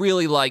we would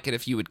really like it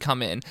if you would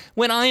come in."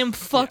 When I am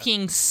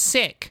fucking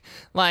sick.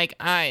 Like,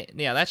 I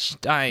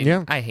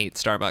hate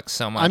Starbucks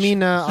so much. I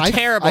mean,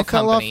 terrible company.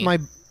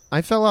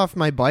 I fell off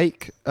my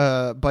bike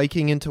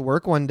biking into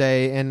work one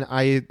day, and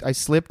I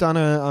slipped on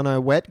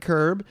a wet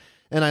curb,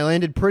 and I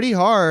landed pretty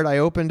hard. I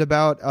opened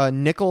about a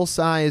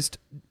nickel-sized,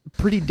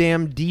 pretty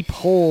damn deep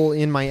hole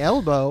in my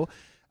elbow,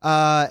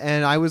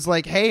 and I was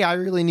like, "Hey, I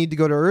really need to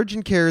go to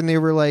urgent care," and they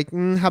were like,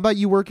 "How about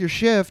you work your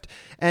shift?"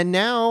 And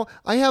now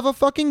I have a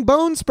fucking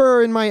bone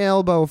spur in my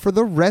elbow for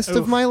the rest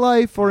of my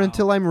life, or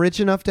until I'm rich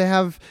enough to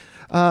have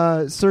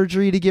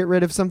surgery to get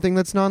rid of something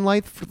that's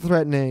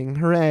non-life-threatening.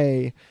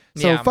 Hooray.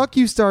 So fuck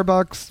you,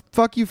 Starbucks.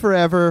 Fuck you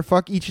forever.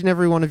 Fuck each and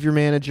every one of your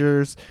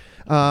managers.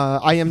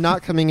 I am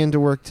not coming into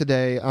work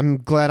today. I'm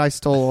glad I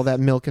stole all that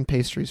milk and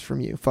pastries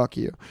from you. Fuck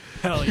you.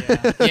 Hell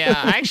yeah. Yeah,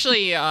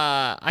 actually,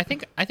 I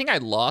think I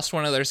lost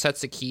one of their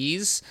sets of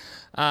keys.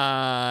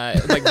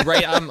 And because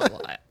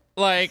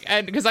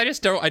I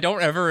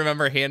don't ever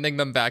remember handing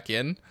them back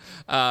in.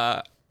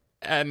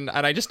 And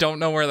I just don't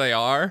know where they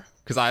are,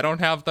 because I don't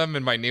have them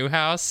in my new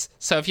house.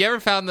 So if you ever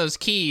found those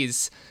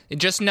keys,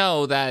 just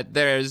know that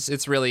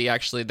it's really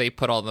actually they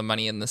put all the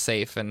money in the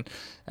safe, and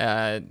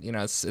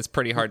it's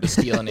pretty hard to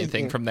steal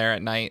anything from there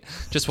at night.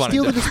 Just want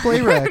steal the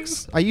display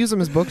racks. I use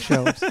them as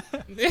bookshelves.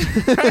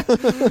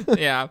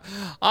 Yeah.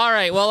 All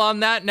right. Well, on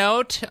that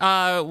note,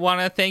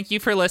 want to thank you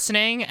for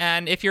listening,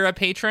 and if you're a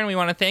patron, we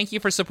want to thank you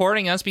for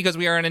supporting us, because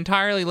we are an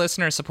entirely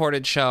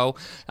listener-supported show.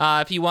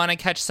 If you want to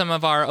catch some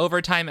of our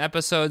overtime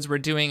episodes, we're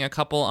doing a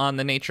couple on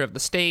the nature of the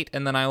state,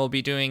 and then I will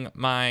be doing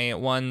my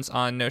ones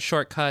on No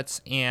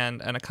Shortcuts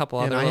and a couple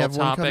other little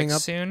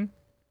topics soon.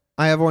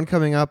 I have one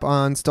coming up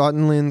on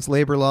Stoughton Lynn's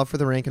labor law for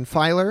the rank and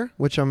filer,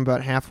 which I'm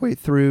about halfway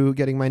through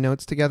getting my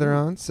notes together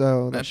on,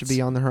 so that should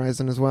be on the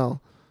horizon as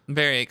well.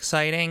 Very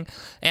exciting.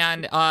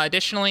 And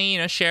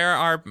additionally, share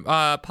our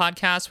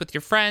podcast with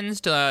your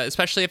friends,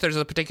 especially if there's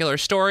a particular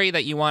story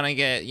that you want to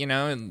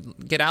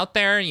get out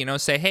there.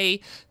 Say, hey,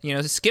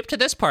 skip to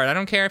this part. I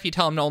don't care if you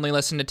tell them to only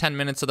listen to 10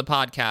 minutes of the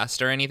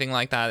podcast or anything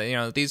like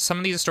that. Some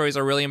of these stories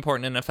are really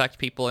important and affect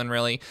people in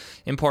really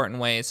important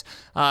ways.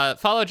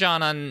 Follow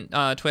John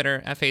on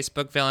Twitter, at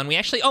Facebook Villain.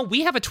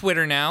 We have a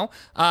Twitter now,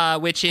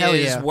 which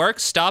is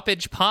Work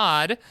Stoppage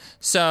Pod.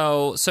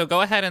 So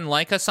go ahead and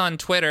like us on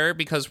Twitter,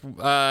 because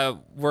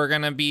we're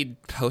gonna be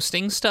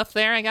posting stuff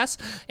there, I guess.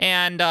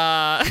 And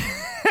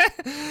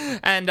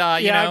and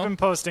you know, I've been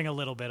posting a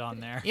little bit on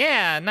there.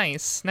 yeah,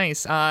 nice.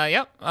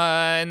 Yep.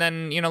 And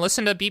then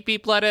listen to Beep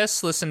Beep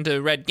Lettuce, listen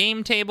to Red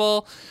Game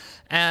Table,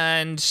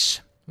 and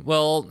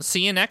we'll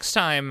see you next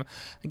time.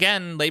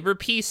 Again, labor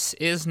peace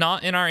is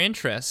not in our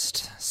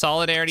interest.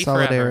 Solidarity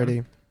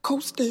forever.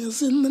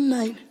 Coasters in the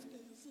night,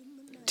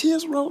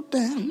 tears roll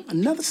down,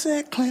 another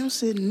sad clown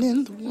sitting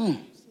in the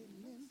room.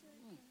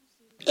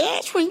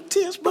 Ash ring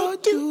tears,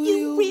 but do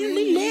you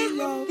really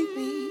love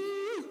me?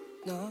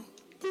 No.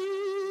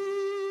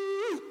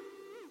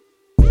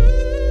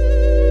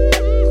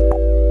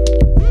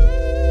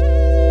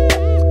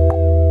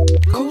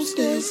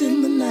 Coasters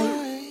in the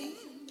night,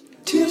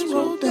 tears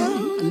roll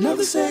down,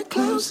 another sad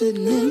clown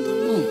sitting in the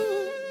room.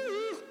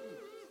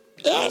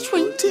 Ash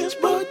ring tears,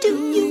 but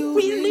do you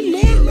really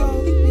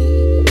love me?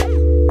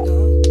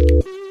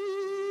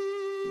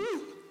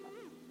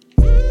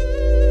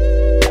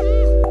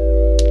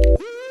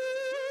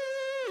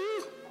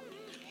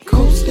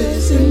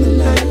 Coasters in the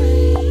night,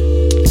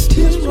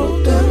 tears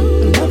roll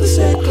down, another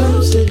sad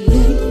clown sitting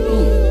in the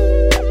room.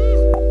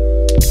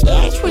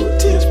 Ash ring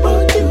tears,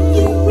 but do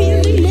you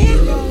really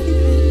love me?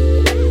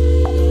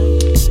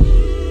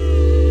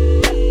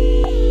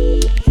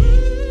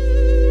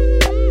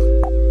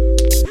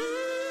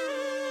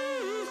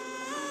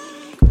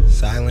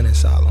 Silent and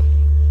solemn,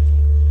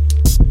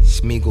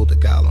 Smeagol to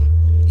Gollum,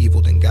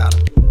 evil then got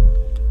him.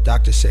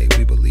 Doctors say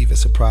we believe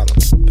it's a problem.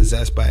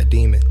 Possessed by a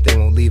demon, they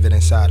won't leave it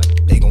inside him.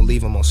 They gon'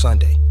 leave him on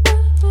Sunday.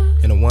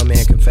 In a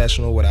one-man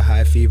confessional with a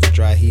high fever,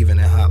 dry heaving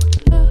and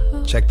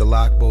hollering. Check the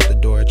lock, bolt the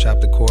door,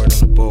 chop the cord on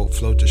the boat,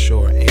 float to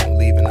shore, ain't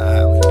leaving the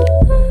island.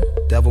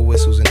 Devil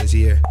whistles in his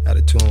ear, out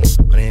of tune,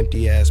 on an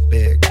empty-ass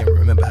bed, can't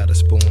remember how to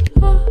spoon.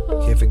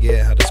 Can't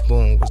forget how the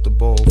spoon was the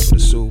bowl for the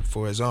soup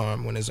for his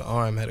arm when his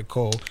arm had a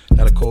cold.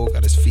 Now the cold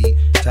got his feet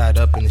tied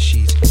up in the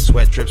sheets.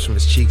 Sweat drips from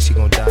his cheeks, he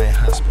gon' die in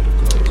hospital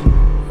clothes.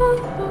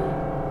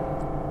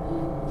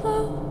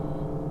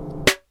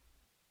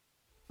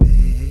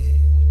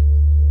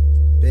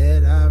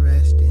 Bed I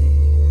rest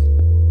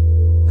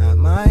in, not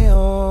my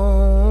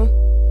own.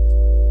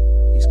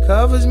 These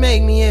covers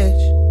make me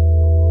itch.